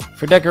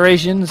for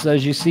decorations.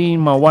 As you see,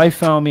 my wife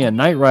found me a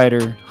Knight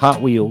Rider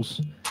Hot Wheels.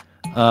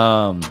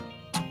 Now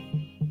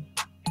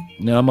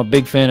I'm a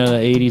big fan of the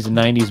 80s and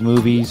 90s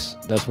movies.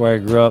 That's where I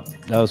grew up.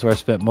 That was where I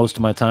spent most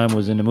of my time,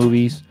 was in the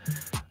movies.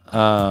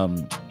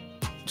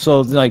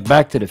 So like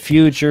Back to the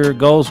Future,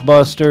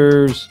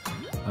 Ghostbusters,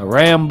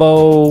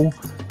 Rambo.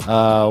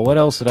 What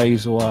else did I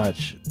used to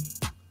watch?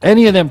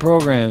 Any of them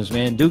programs,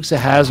 man. Dukes of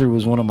Hazzard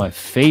was one of my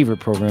favorite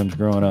programs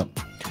growing up.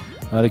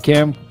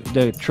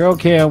 The trail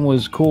cam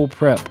was cool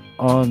prep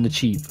on the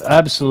cheap.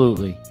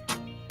 Absolutely.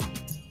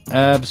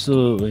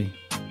 Absolutely.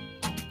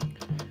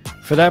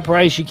 For that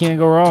price, you can't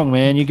go wrong,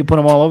 man. You can put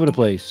them all over the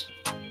place.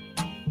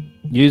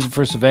 Use it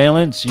for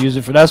surveillance. Use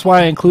it for... That's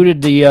why I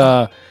included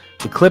the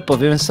clip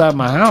of inside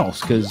my house,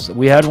 because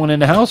we had one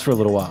in the house for a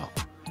little while.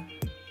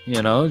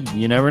 You know,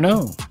 you never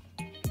know.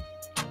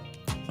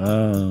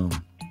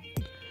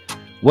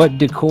 What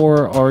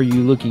decor are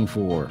you looking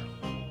for?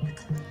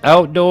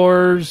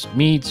 Outdoors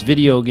meets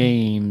video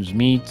games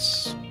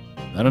meets,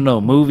 I don't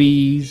know,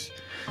 movies.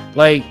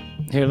 Like,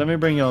 here, let me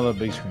bring y'all the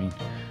big screen.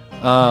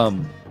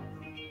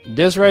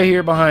 This right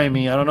here behind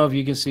me, I don't know if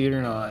you can see it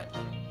or not.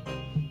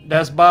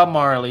 That's Bob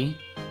Marley,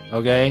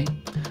 okay?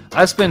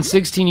 I spent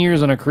 16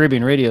 years on a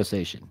Caribbean radio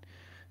station.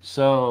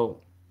 So,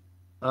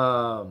 you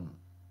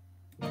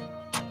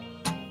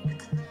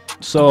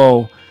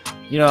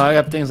know, I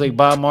got things like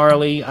Bob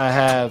Marley. I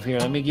have, here,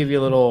 let me give you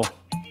a little,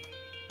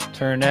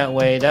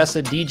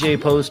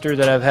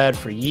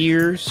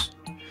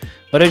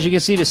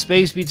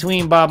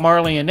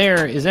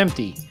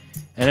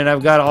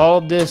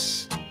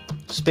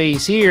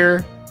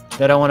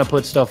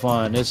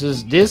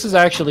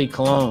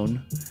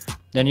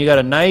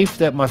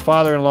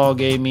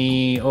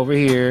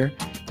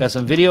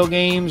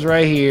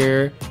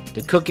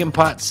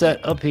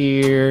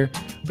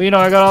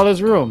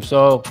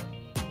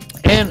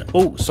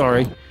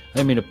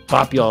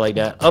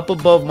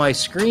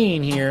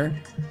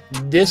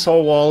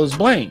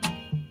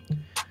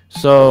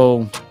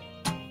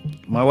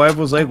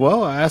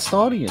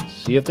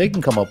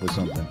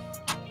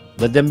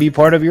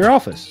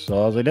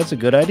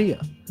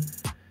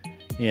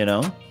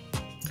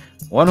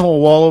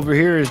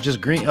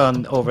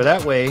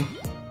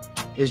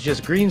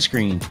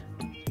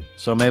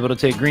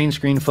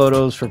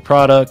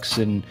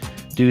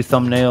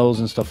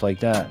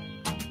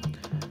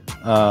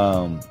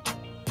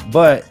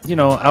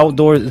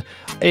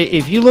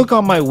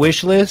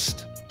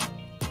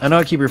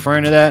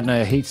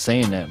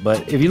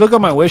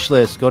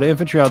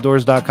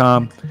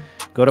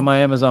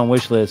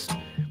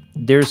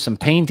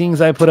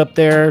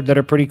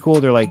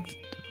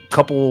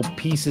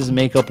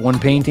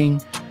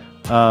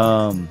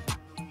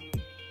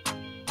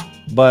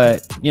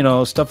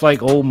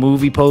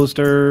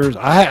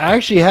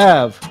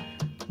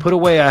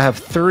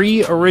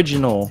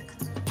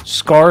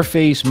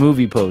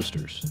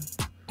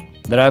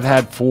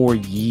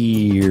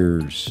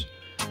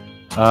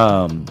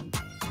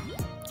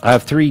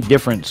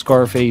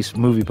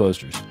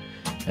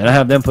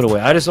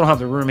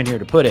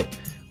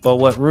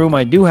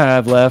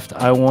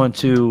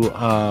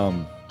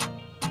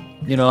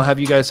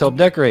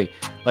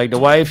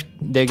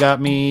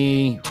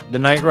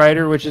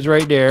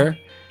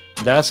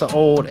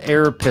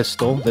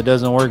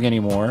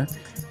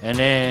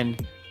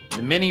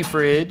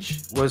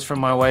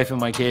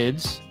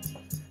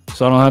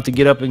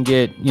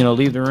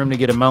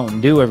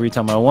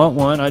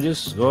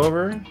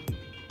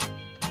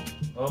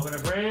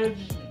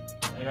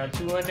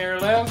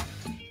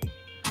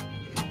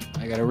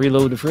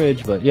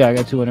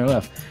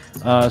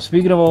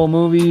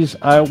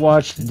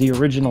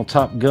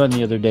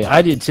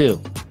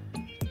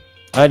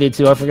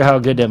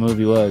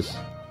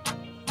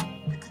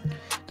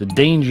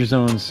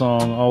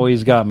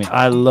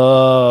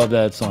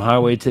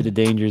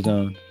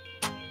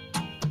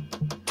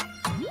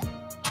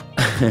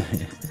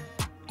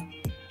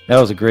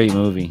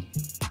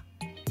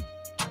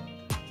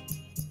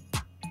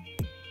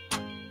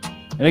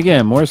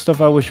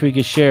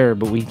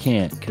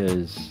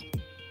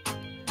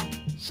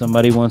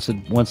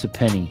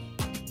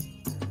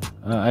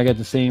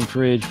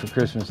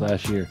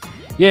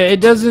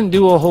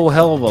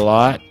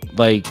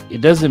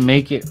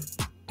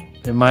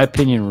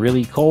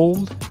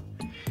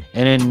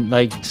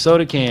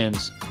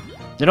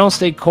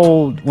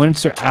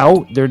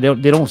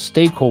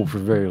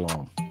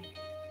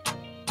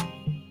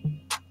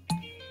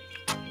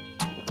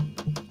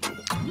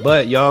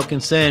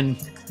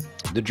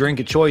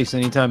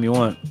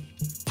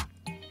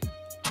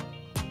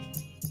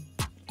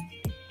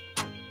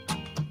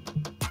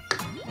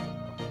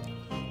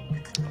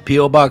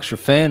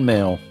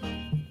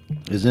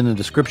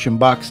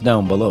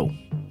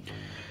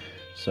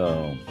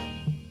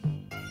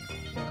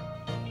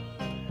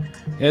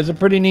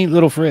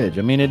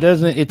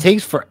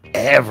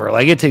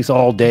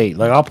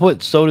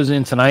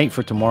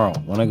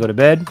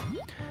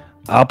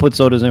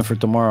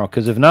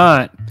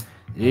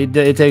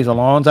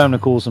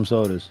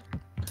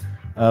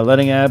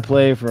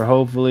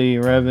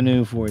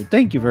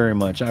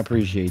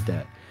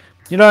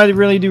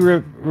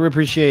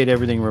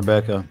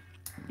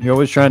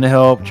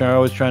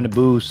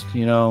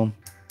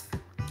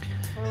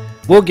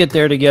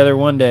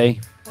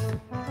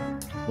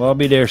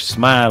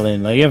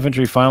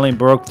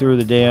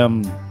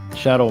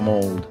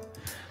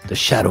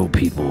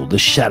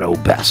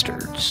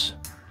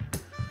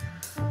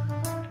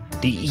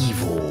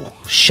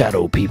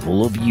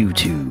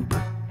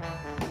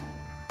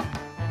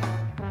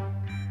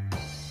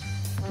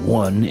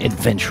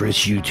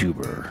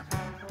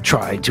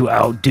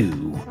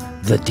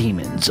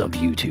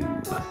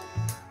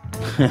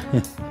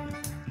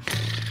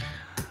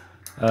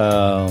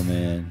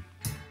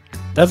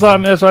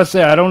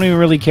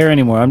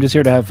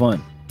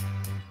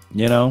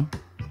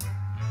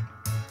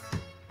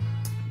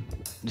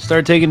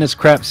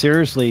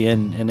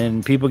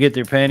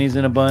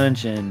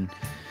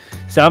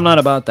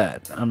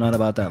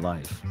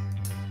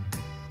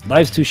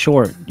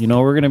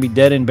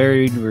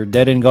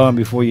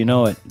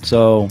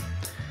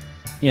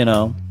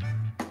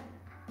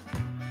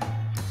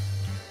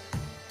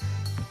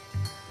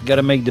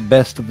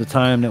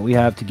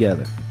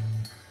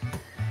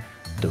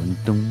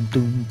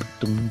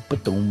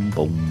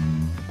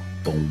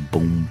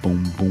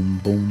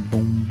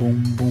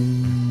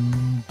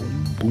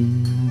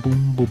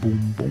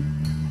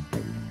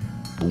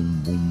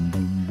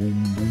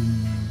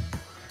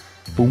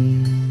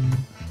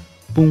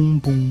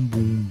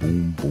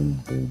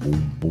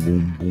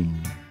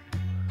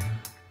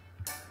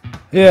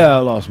 Yeah, I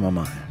lost my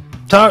mind.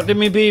 Talk to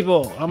me,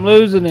 people. I'm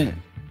losing it.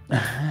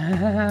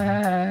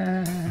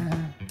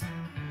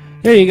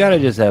 Yeah, you gotta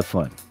just have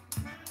fun.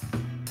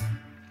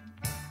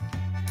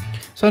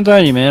 So I'm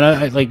telling you, man,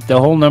 I like the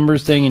whole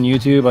numbers thing in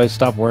YouTube. I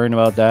stopped worrying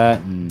about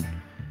that, and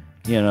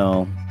you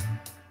know,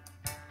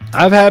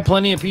 I've had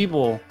plenty of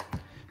people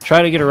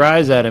try to get a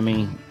rise out of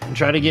me and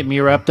try to get me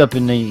wrapped up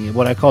in the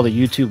what I call the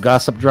YouTube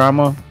gossip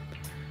drama.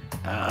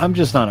 I'm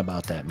just not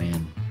about that,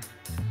 man.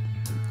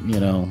 You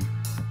know,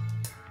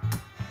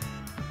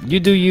 you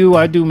do you,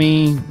 I do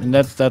me, and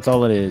that's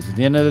all it is. At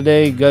the end of the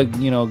day, good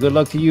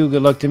luck to you,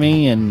 good luck to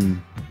me,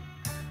 and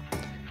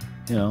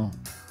you know.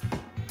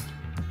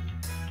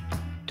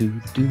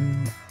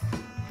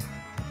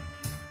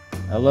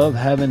 I love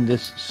having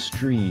this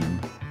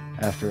stream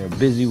after a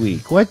busy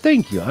week. Well,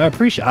 thank you. I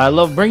appreciate it. I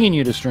love bringing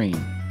you to stream.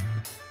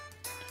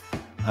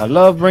 I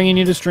love bringing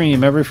you to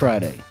stream every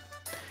Friday.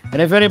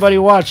 And if anybody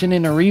watching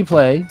in a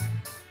replay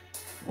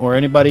or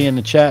anybody in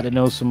the chat that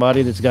knows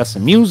somebody that's got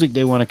some music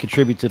they want to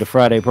contribute to the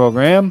Friday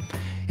program,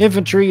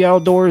 Infantry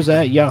Outdoors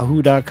at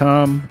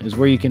yahoo.com is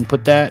where you can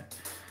put that.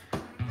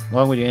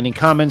 Along with any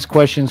comments,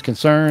 questions,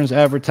 concerns,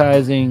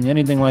 advertising,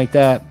 anything like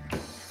that.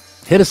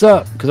 Hit us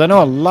up, because I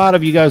know a lot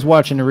of you guys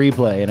watching the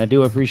replay, and I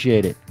do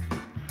appreciate it.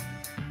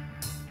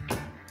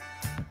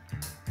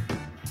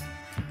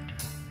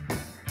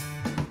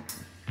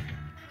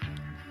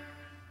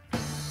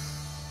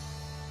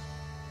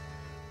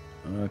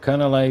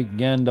 Kind of like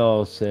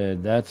Gandalf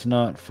said, that's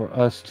not for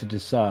us to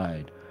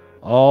decide.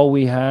 All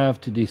we have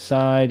to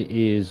decide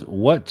is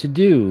what to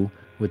do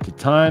with the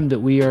time that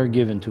we are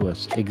given to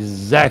us.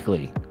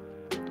 Exactly.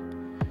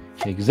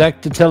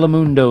 Exacta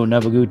telemundo,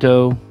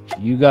 Navaguto.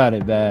 You got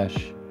it,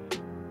 Bash.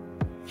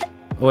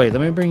 Oh, wait,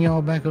 let me bring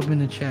y'all back up in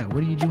the chat.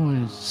 What are you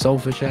doing,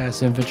 selfish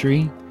ass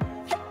infantry?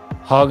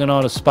 Hogging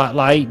all the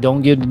spotlight.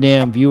 Don't give the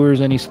damn viewers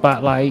any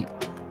spotlight.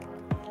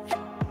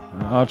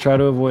 I'll try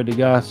to avoid the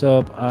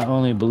gossip. I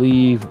only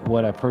believe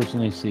what I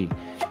personally see.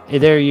 Hey,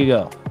 there you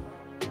go.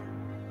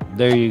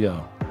 There you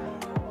go.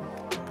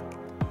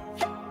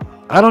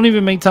 I don't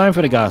even make time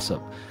for the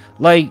gossip.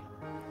 Like,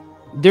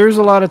 there's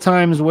a lot of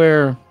times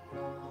where,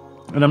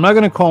 and I'm not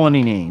going to call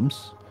any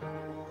names.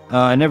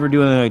 I never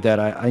do anything like that.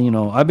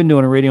 I've been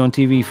doing radio and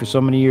TV for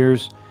so many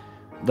years.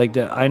 Like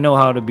that, I know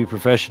how to be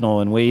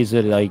professional in ways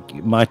that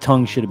like my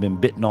tongue should have been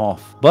bitten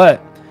off.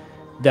 But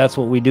that's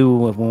what we do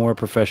when we're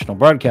professional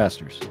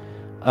broadcasters.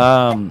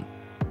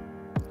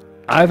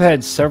 I've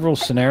had several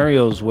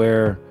scenarios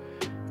where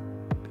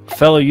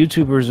fellow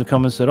YouTubers have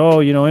come and said,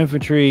 "Oh,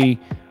 infantry,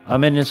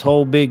 I'm in this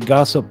whole big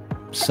gossip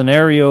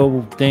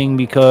scenario thing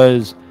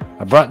because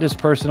I brought this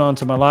person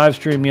onto my live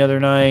stream the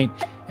other night,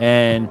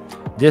 and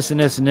this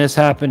and this and this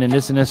happened, and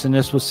this and this and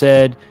this was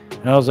said."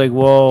 And I was like,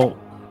 well,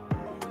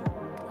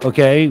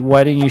 okay,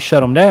 why didn't you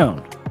shut them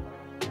down?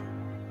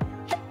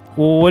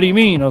 Well, what do you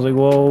mean? I was like,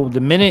 well,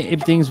 the minute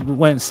if things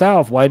went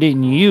south, why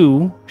didn't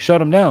you shut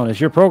them down?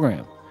 It's your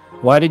program.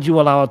 Why did you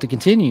allow it to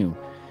continue?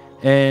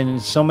 And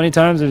so many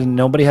times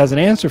nobody has an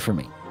answer for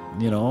me.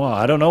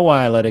 I don't know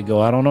why I let it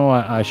go. I don't know.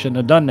 I shouldn't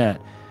have done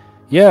that.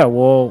 Yeah,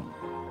 well,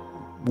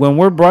 when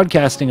we're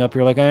broadcasting up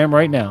here like I am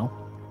right now,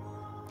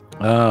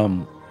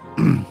 I'm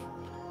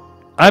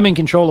in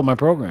control of my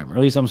program, or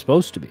at least I'm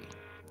supposed to be.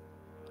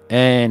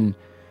 And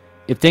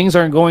if things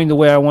aren't going the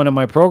way I want in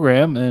my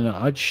program, then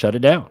I'd shut it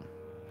down.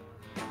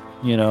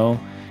 You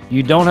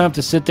don't have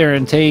to sit there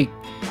and take,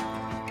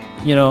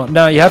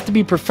 now you have to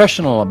be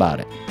professional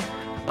about it.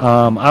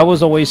 I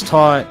was always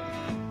taught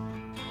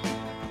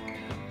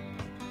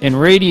in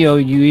radio,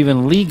 you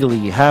even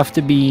legally have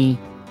to be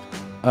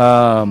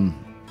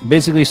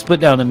basically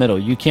split down the middle.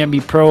 You can't be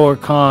pro or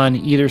con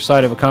either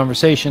side of a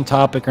conversation,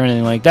 topic, or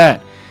anything like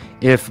that.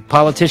 If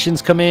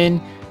politicians come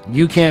in,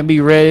 you can't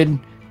be red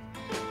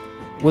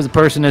with a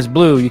person that's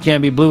blue. You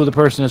can't be blue with a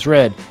person that's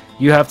red.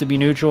 You have to be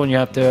neutral, and you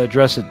have to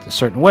address it a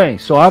certain way.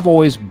 So I've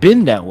always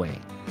been that way.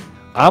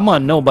 I'm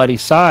on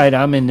nobody's side.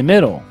 I'm in the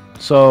middle.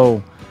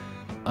 So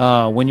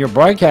when you're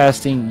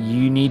broadcasting,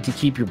 you need to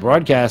keep your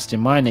broadcast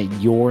in mind that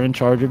you're in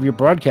charge of your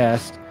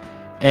broadcast.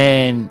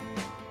 And,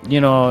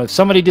 if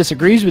somebody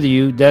disagrees with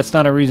you, that's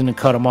not a reason to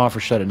cut them off or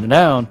shut them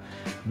down.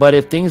 But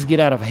if things get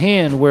out of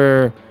hand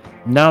where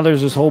now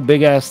there's this whole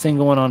big ass thing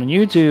going on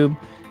YouTube,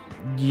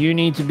 you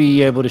need to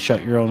be able to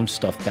shut your own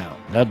stuff down.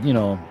 That,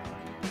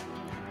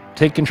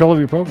 take control of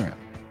your program.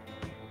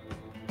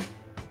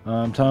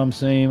 Tom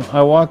saying,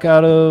 I walk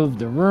out of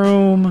the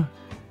room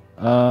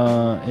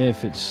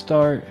if it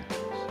starts,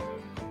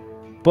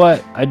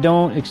 but I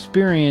don't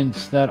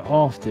experience that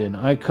often.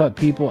 I cut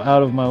people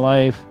out of my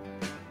life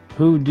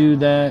who do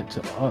that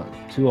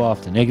too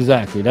often.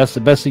 Exactly. That's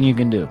the best thing you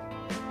can do.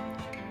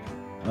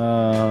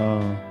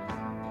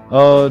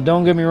 Oh,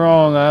 don't get me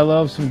wrong. I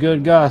love some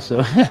good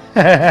gossip.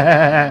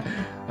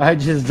 I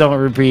just don't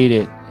repeat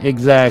it.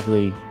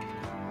 Exactly.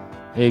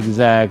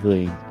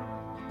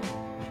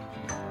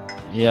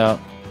 Yeah.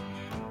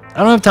 I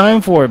don't have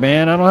time for it,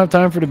 man. I don't have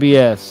time for the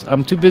BS.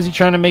 I'm too busy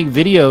trying to make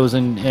videos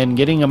and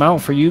getting them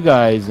out for you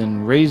guys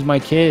and raise my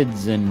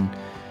kids and,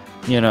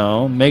 You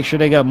know, make sure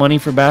they got money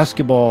for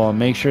basketball.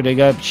 Make sure they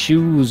got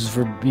shoes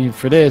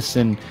for this.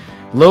 And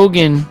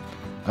Logan,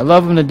 I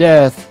love him to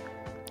death.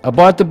 I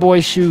bought the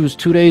boy shoes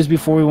 2 days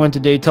before we went to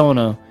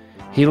Daytona.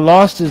 He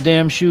lost his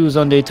damn shoes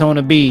on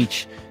Daytona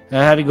Beach. And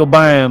I had to go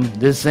buy him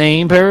the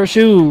same pair of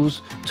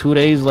shoes 2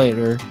 days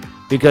later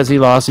because he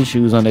lost his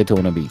shoes on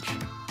Daytona Beach.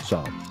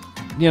 So,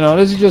 you know,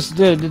 this is just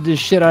the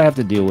shit I have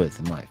to deal with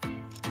in life.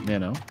 You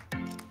know,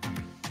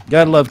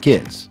 gotta love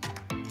kids.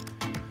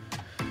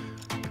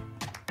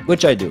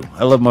 Which I do.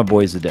 I love my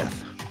boys to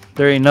death.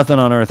 There ain't nothing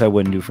on earth I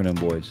wouldn't do for them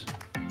boys.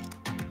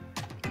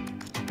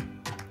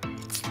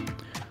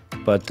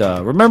 But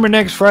remember,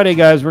 next Friday,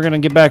 guys, we're going to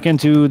get back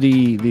into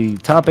the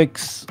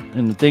topics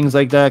and things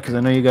like that, because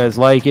I know you guys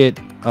like it.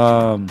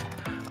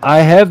 I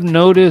have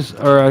noticed,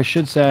 or I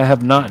should say I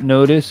have not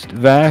noticed,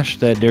 Vash,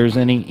 that there's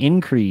any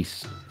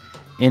increase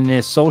in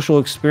this social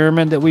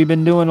experiment that we've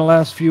been doing the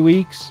last few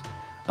weeks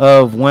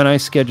of when I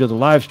schedule the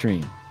live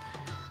stream.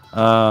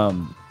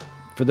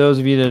 For those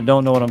of you that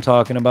don't know what I'm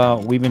talking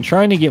about, we've been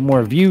trying to get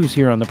more views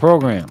here on the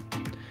program.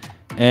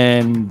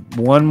 And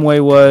one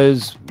way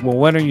was, well,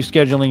 when are you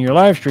scheduling your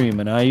live stream?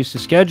 And I used to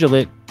schedule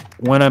it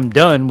when I'm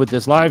done with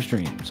this live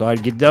stream. So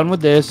I'd get done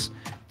with this,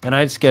 and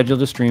I'd schedule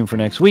the stream for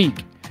next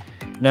week.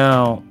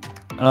 Now,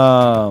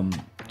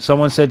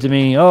 someone said to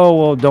me, oh,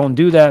 well, don't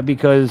do that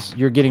because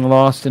you're getting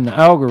lost in the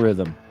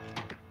algorithm.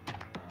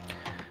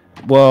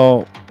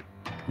 Well,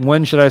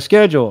 when should I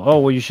schedule? Oh,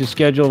 well, you should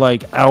schedule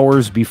like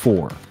hours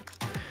before.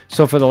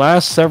 So for the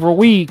last several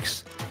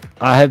weeks,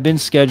 I have been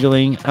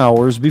scheduling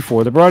hours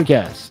before the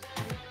broadcast.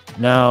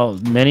 Now,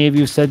 many of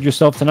you said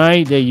yourself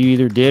tonight that you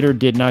either did or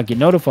did not get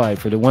notified.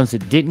 For the ones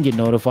that didn't get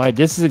notified,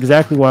 this is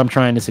exactly why I'm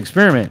trying this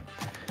experiment.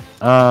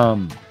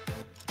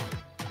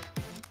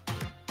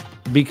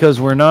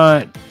 Because we're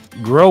not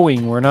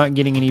growing, we're not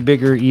getting any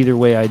bigger either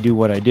way I do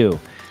what I do.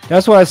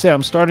 That's why I say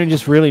I'm starting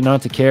just really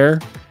not to care.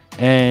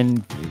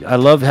 And I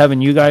love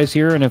having you guys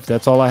here. And if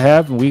that's all I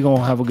have, we're going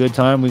to have a good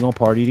time. We're going to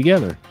party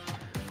together.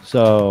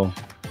 So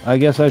I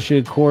guess I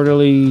should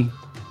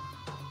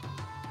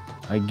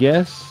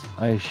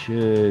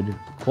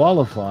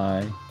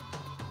qualify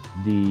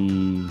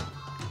the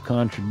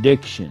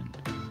contradiction.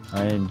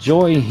 I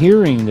enjoy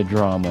hearing the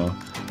drama,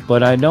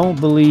 but I don't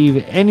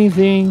believe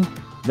anything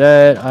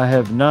that I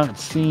have not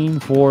seen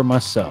for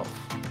myself.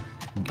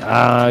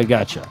 I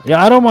gotcha.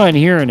 Yeah, I don't mind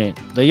hearing it.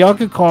 Y'all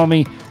could call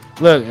me.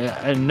 Look,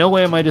 in no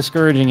way am I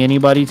discouraging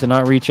anybody to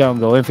not reach out and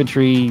go,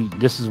 Infantry,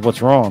 this is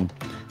what's wrong.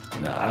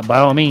 By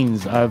all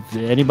means,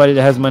 anybody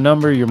that has my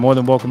number, you're more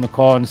than welcome to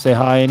call and say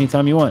hi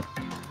anytime you want.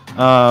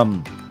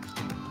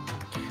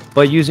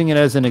 But using it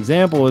as an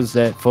example is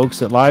that folks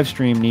that live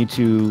stream need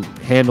to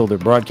handle their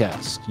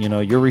broadcast. You know,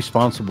 you're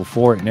responsible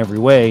for it in every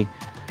way.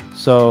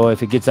 So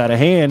if it gets out of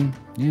hand,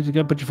 you just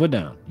gotta put your foot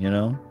down, you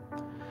know.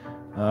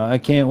 I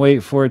can't wait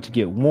for it to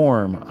get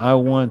warm. I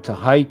want to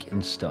hike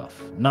and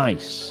stuff.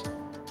 Nice.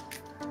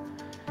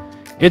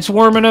 It's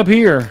warming up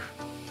here.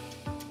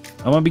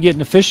 I'm going to be getting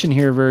to fishing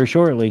here very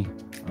shortly.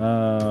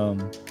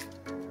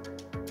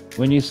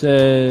 When you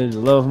said,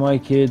 love my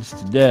kids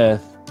to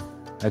death,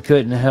 I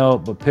couldn't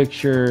help but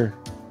picture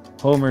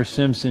Homer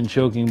Simpson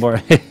choking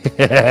Bart.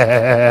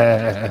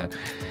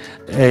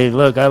 Hey,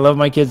 look, I love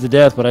my kids to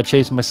death, but I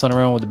chased my son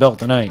around with a belt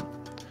tonight.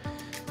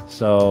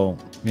 So,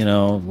 you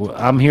know,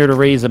 I'm here to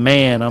raise a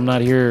man. I'm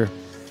not here.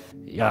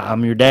 Yeah,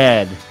 I'm your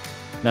dad,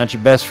 not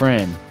your best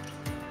friend.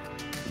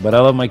 But I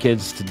love my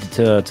kids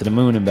to the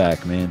moon and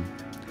back, man.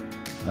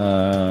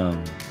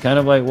 Kind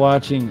of like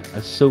watching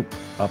a soap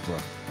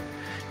opera.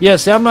 Yeah,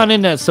 see, I'm not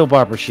in that soap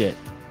opera shit,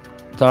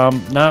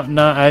 Tom.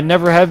 I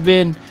never have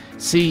been.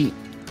 See,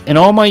 in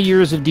all my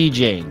years of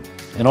DJing,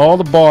 in all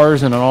the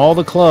bars and in all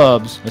the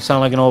clubs, it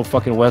sounds like an old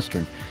fucking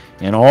Western.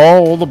 In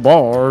all the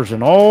bars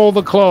and all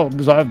the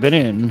clubs I've been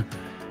in,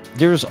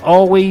 there's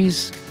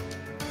always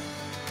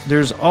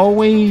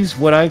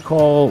what we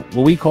call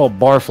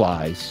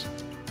barflies,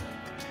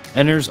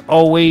 and there's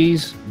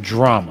always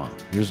drama.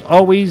 There's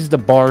always the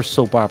bar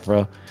soap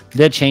opera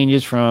that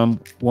changes from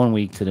one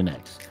week to the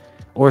next,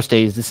 or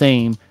stays the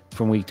same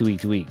from week to week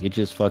to week. It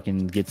just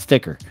fucking gets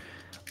thicker.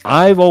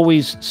 I've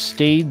always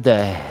stayed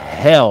the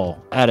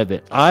hell out of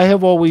it. I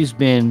used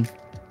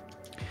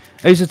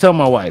to tell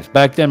my wife,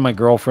 back then my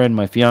girlfriend,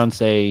 my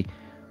fiance,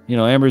 you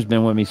know, Amber's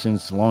been with me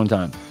since a long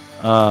time.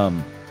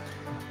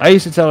 I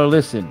used to tell her,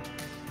 listen,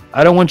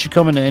 I don't want you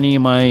coming to any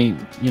of my,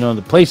 you know,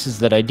 the places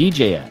that I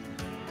DJ at.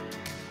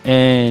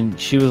 And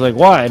she was like,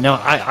 why? Now,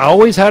 I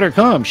always had her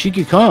come. She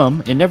could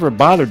come. It never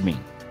bothered me.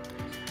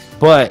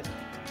 But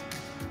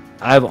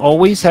I've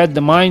always had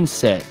the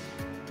mindset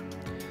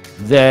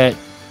that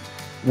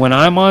when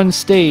I'm on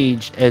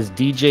stage as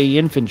DJ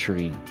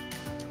Infantry,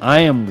 I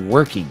am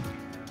working.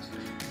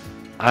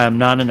 I'm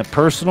not in a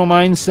personal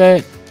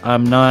mindset.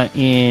 I'm not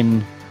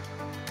in,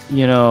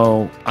 you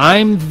know,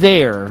 I'm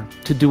there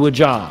to do a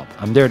job.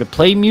 I'm there to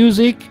play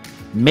music,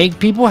 make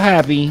people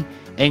happy,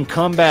 and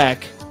come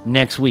back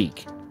next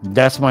week.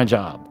 That's my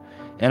job.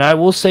 And I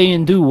will say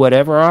and do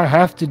whatever I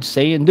have to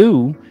say and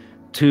do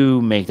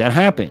to make that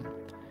happen.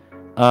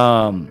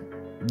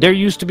 There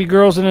used to be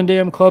girls in the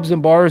damn clubs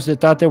and bars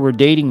that thought they were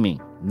dating me.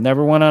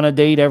 Never went on a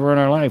date ever in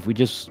our life. We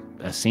just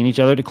seen each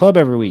other at the club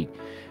every week.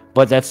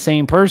 But that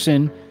same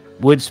person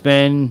would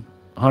spend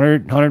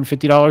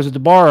 $150 at the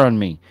bar on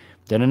me.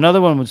 Then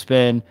another one would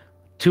spend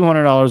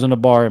 $200 on the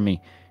bar on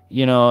me.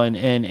 You know, and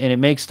it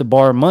makes the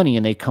bar money,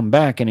 and they come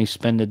back and they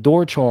spend the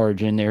door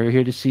charge, and they're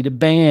here to see the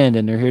band,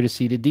 and they're here to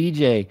see the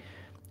DJ.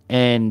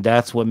 And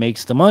that's what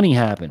makes the money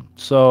happen.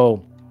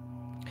 So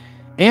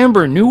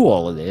Amber knew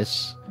all of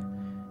this.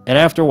 And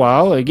after a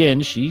while,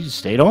 again, she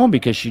stayed home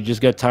because she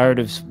just got tired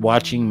of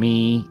watching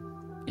me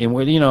in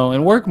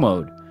work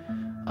mode.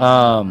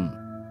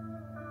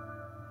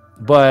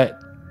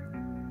 But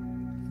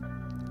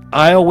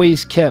I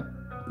always kept,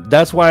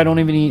 that's why I don't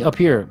even up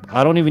here.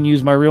 I don't even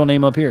use my real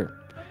name up here.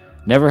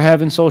 Never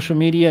having social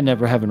media,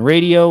 never having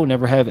radio,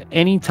 never have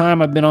any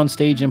time I've been on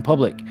stage in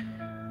public.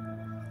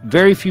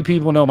 Very few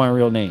people know my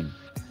real name.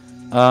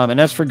 And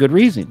that's for good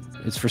reason.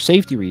 It's for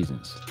safety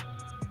reasons.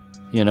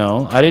 You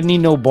know, I didn't need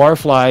no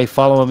barfly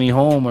following me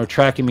home or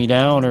tracking me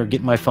down or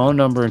getting my phone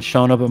number and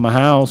showing up at my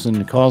house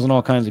and causing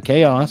all kinds of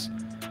chaos.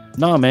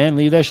 No, man,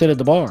 leave that shit at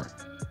the bar.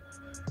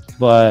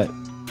 But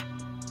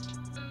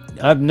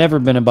I've never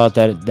been about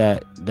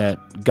that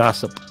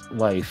gossip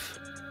life.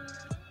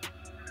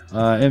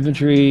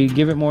 Infantry,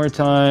 give it more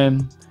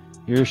time.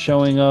 You're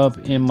showing up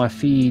in my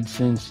feed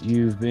since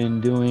you've been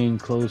doing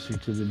closer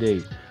to the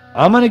date.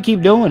 I'm going to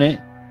keep doing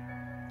it.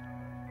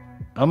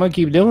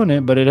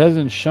 But it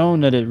hasn't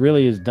shown that it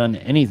really has done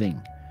anything.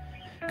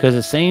 Because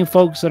the same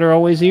folks that are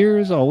always here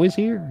is always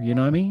here. You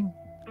know what I mean?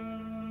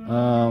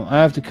 I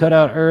have to cut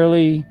out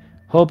early.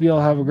 Hope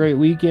y'all have a great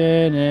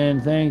weekend.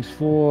 And thanks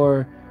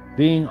for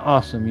being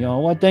awesome,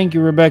 y'all. Well, thank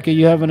you, Rebecca.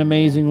 You have an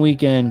amazing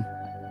weekend.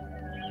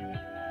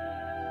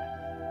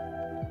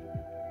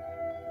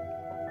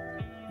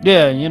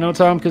 Yeah, you know,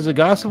 Tom, because the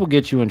gossip will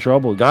get you in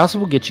trouble.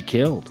 Gossip will get you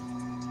killed.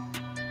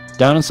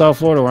 Down in South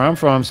Florida, where I'm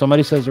from,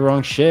 somebody says the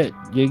wrong shit,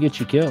 you get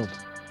you killed.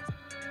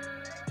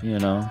 You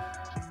know.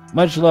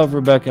 Much love,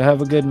 Rebecca.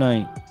 Have a good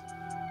night.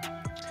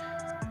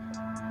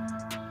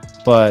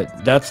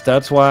 But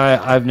that's why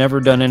I've never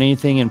done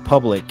anything in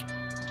public.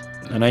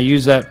 And I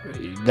use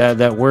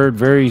that word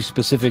very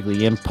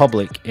specifically, in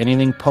public.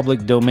 Anything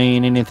public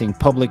domain, anything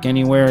public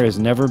anywhere has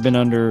never been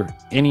under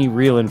any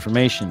real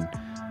information.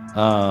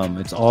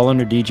 It's all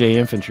under DJ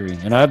Infantry.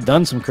 And I've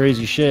done some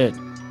crazy shit,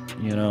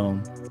 you know.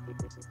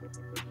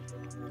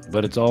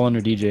 But it's all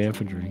under DJ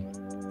Infantry.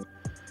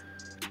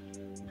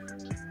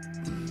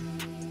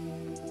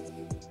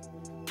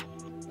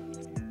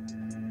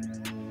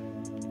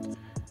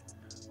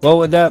 Well,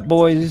 with that,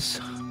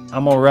 boys,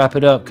 I'm going to wrap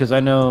it up because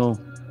I know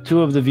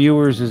two of the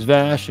viewers is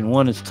Vash and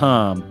one is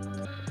Tom.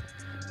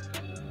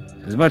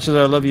 As much as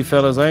I love you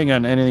fellas, I ain't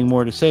got anything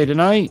more to say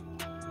tonight.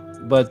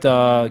 But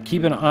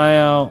keep an eye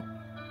out.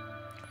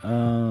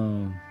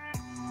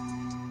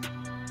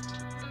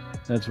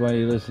 That's why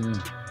you're listening.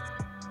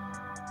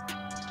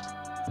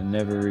 And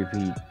never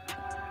repeat.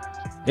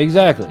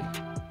 Exactly.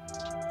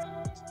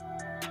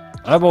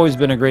 I've always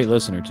been a great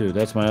listener too.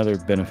 That's my other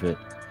benefit.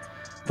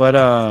 But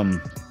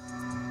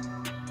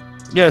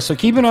yeah, so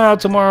keep an eye out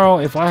tomorrow.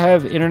 If I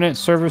have internet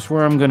service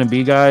where I'm going to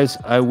be, guys,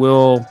 I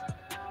will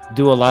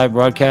do a live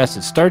broadcast.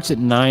 It starts at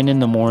 9 in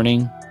the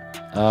morning.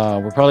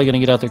 We're probably going to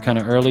get out there kind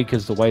of early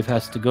because the wife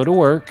has to go to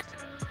work.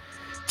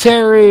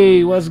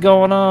 Terry, what's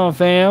going on,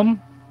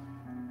 fam?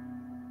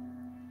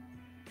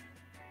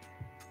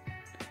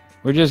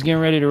 We're just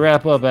getting ready to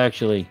wrap up,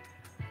 actually.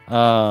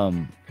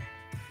 Have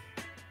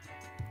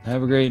a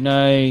great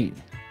night,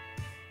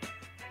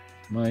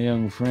 my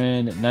young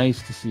friend.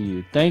 Nice to see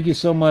you. Thank you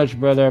so much,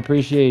 brother. I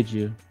appreciate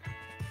you.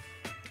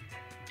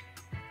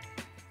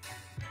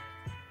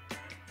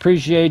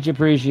 Appreciate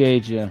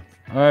you.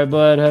 All right,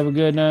 bud. Have a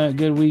good night,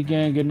 good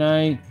weekend, good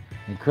night.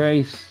 And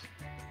Christ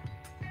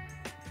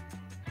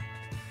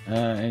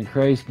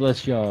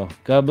bless y'all.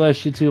 God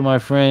bless you too, my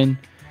friend.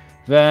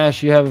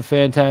 Vash, you have a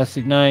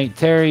fantastic night.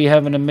 Terry, you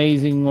have an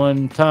amazing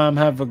one. Tom,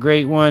 have a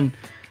great one.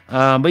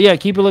 But yeah,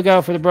 keep a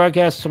lookout for the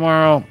broadcast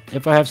tomorrow.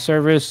 If I have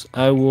service,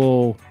 I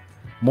will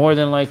more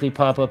than likely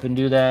pop up and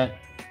do that.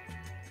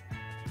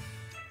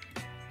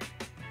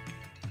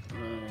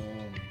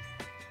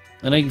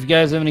 And if you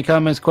guys have any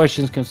comments,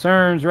 questions,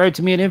 concerns, write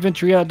to me at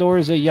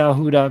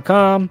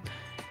infantryoutdoors@yahoo.com.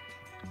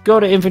 Go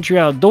to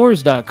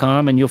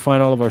infantryoutdoors.com and you'll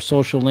find all of our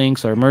social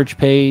links, our merch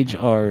page,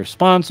 our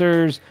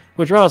sponsors,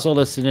 which are also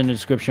listed in the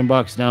description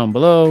box down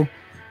below.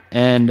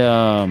 And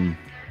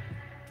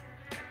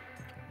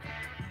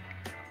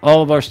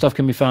all of our stuff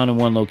can be found in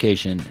one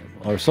location.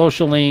 Our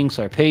social links,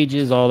 our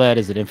pages, all that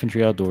is at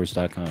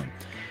infantryoutdoors.com.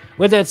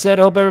 With that said,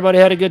 I hope everybody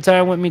had a good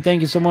time with me.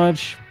 Thank you so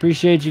much.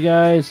 Appreciate you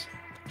guys.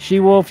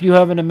 She-Wolf, you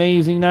have an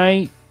amazing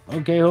night.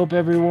 Okay, hope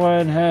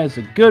everyone has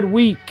a good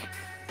week.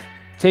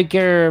 Take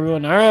care,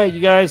 everyone. All right, you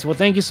guys. Well,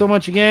 thank you so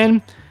much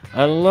again.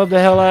 I love the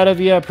hell out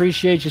of you. I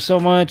appreciate you so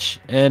much.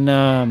 And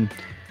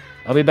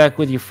I'll be back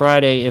with you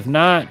Friday. If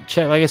not,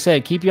 check. Like I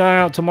said, keep your eye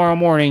out tomorrow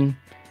morning.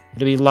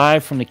 It'll be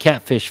live from the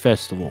Catfish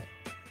Festival.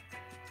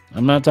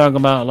 I'm not talking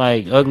about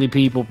like ugly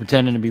people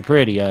pretending to be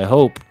pretty. I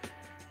hope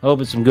I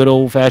hope it's some good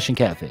old-fashioned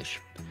catfish.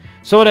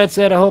 So with that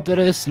said, I hope that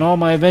this and all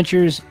my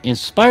adventures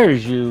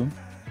inspires you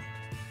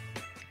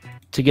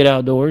to get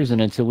outdoors. And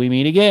until we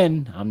meet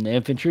again, I'm the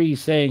Infantry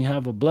saying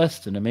have a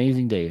blessed and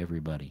amazing day,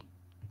 everybody.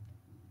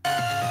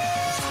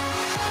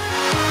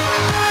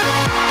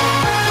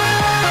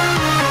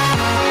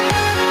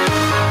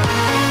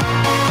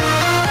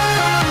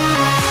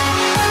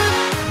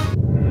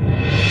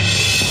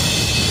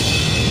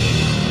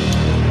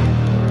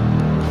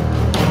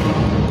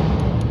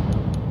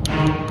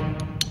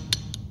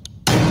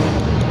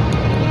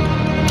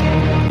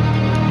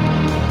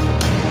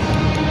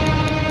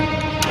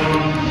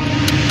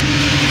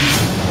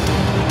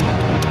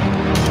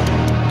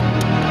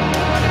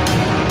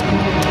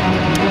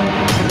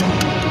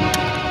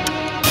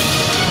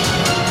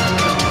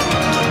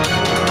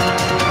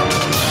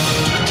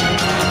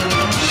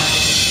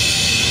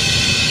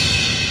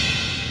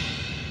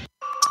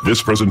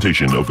 This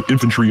presentation of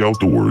Infantry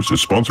Outdoors is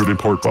sponsored in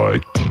part by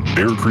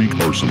Bear Creek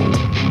Arsenal,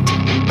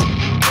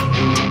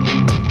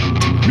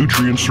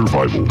 Nutrient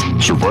Survival,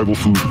 survival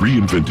food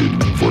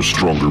reinvented for a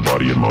stronger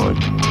body and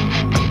mind.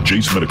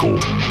 Jase Medical,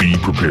 be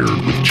prepared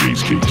with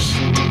Jase Case.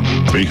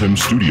 Mayhem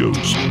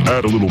Studios,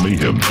 add a little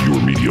mayhem to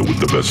your media with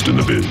the best in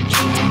the biz.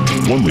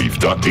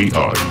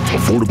 Oneleaf.al,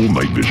 affordable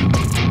night vision.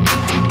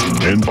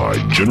 And by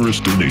generous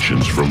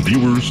donations from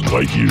viewers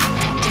like you.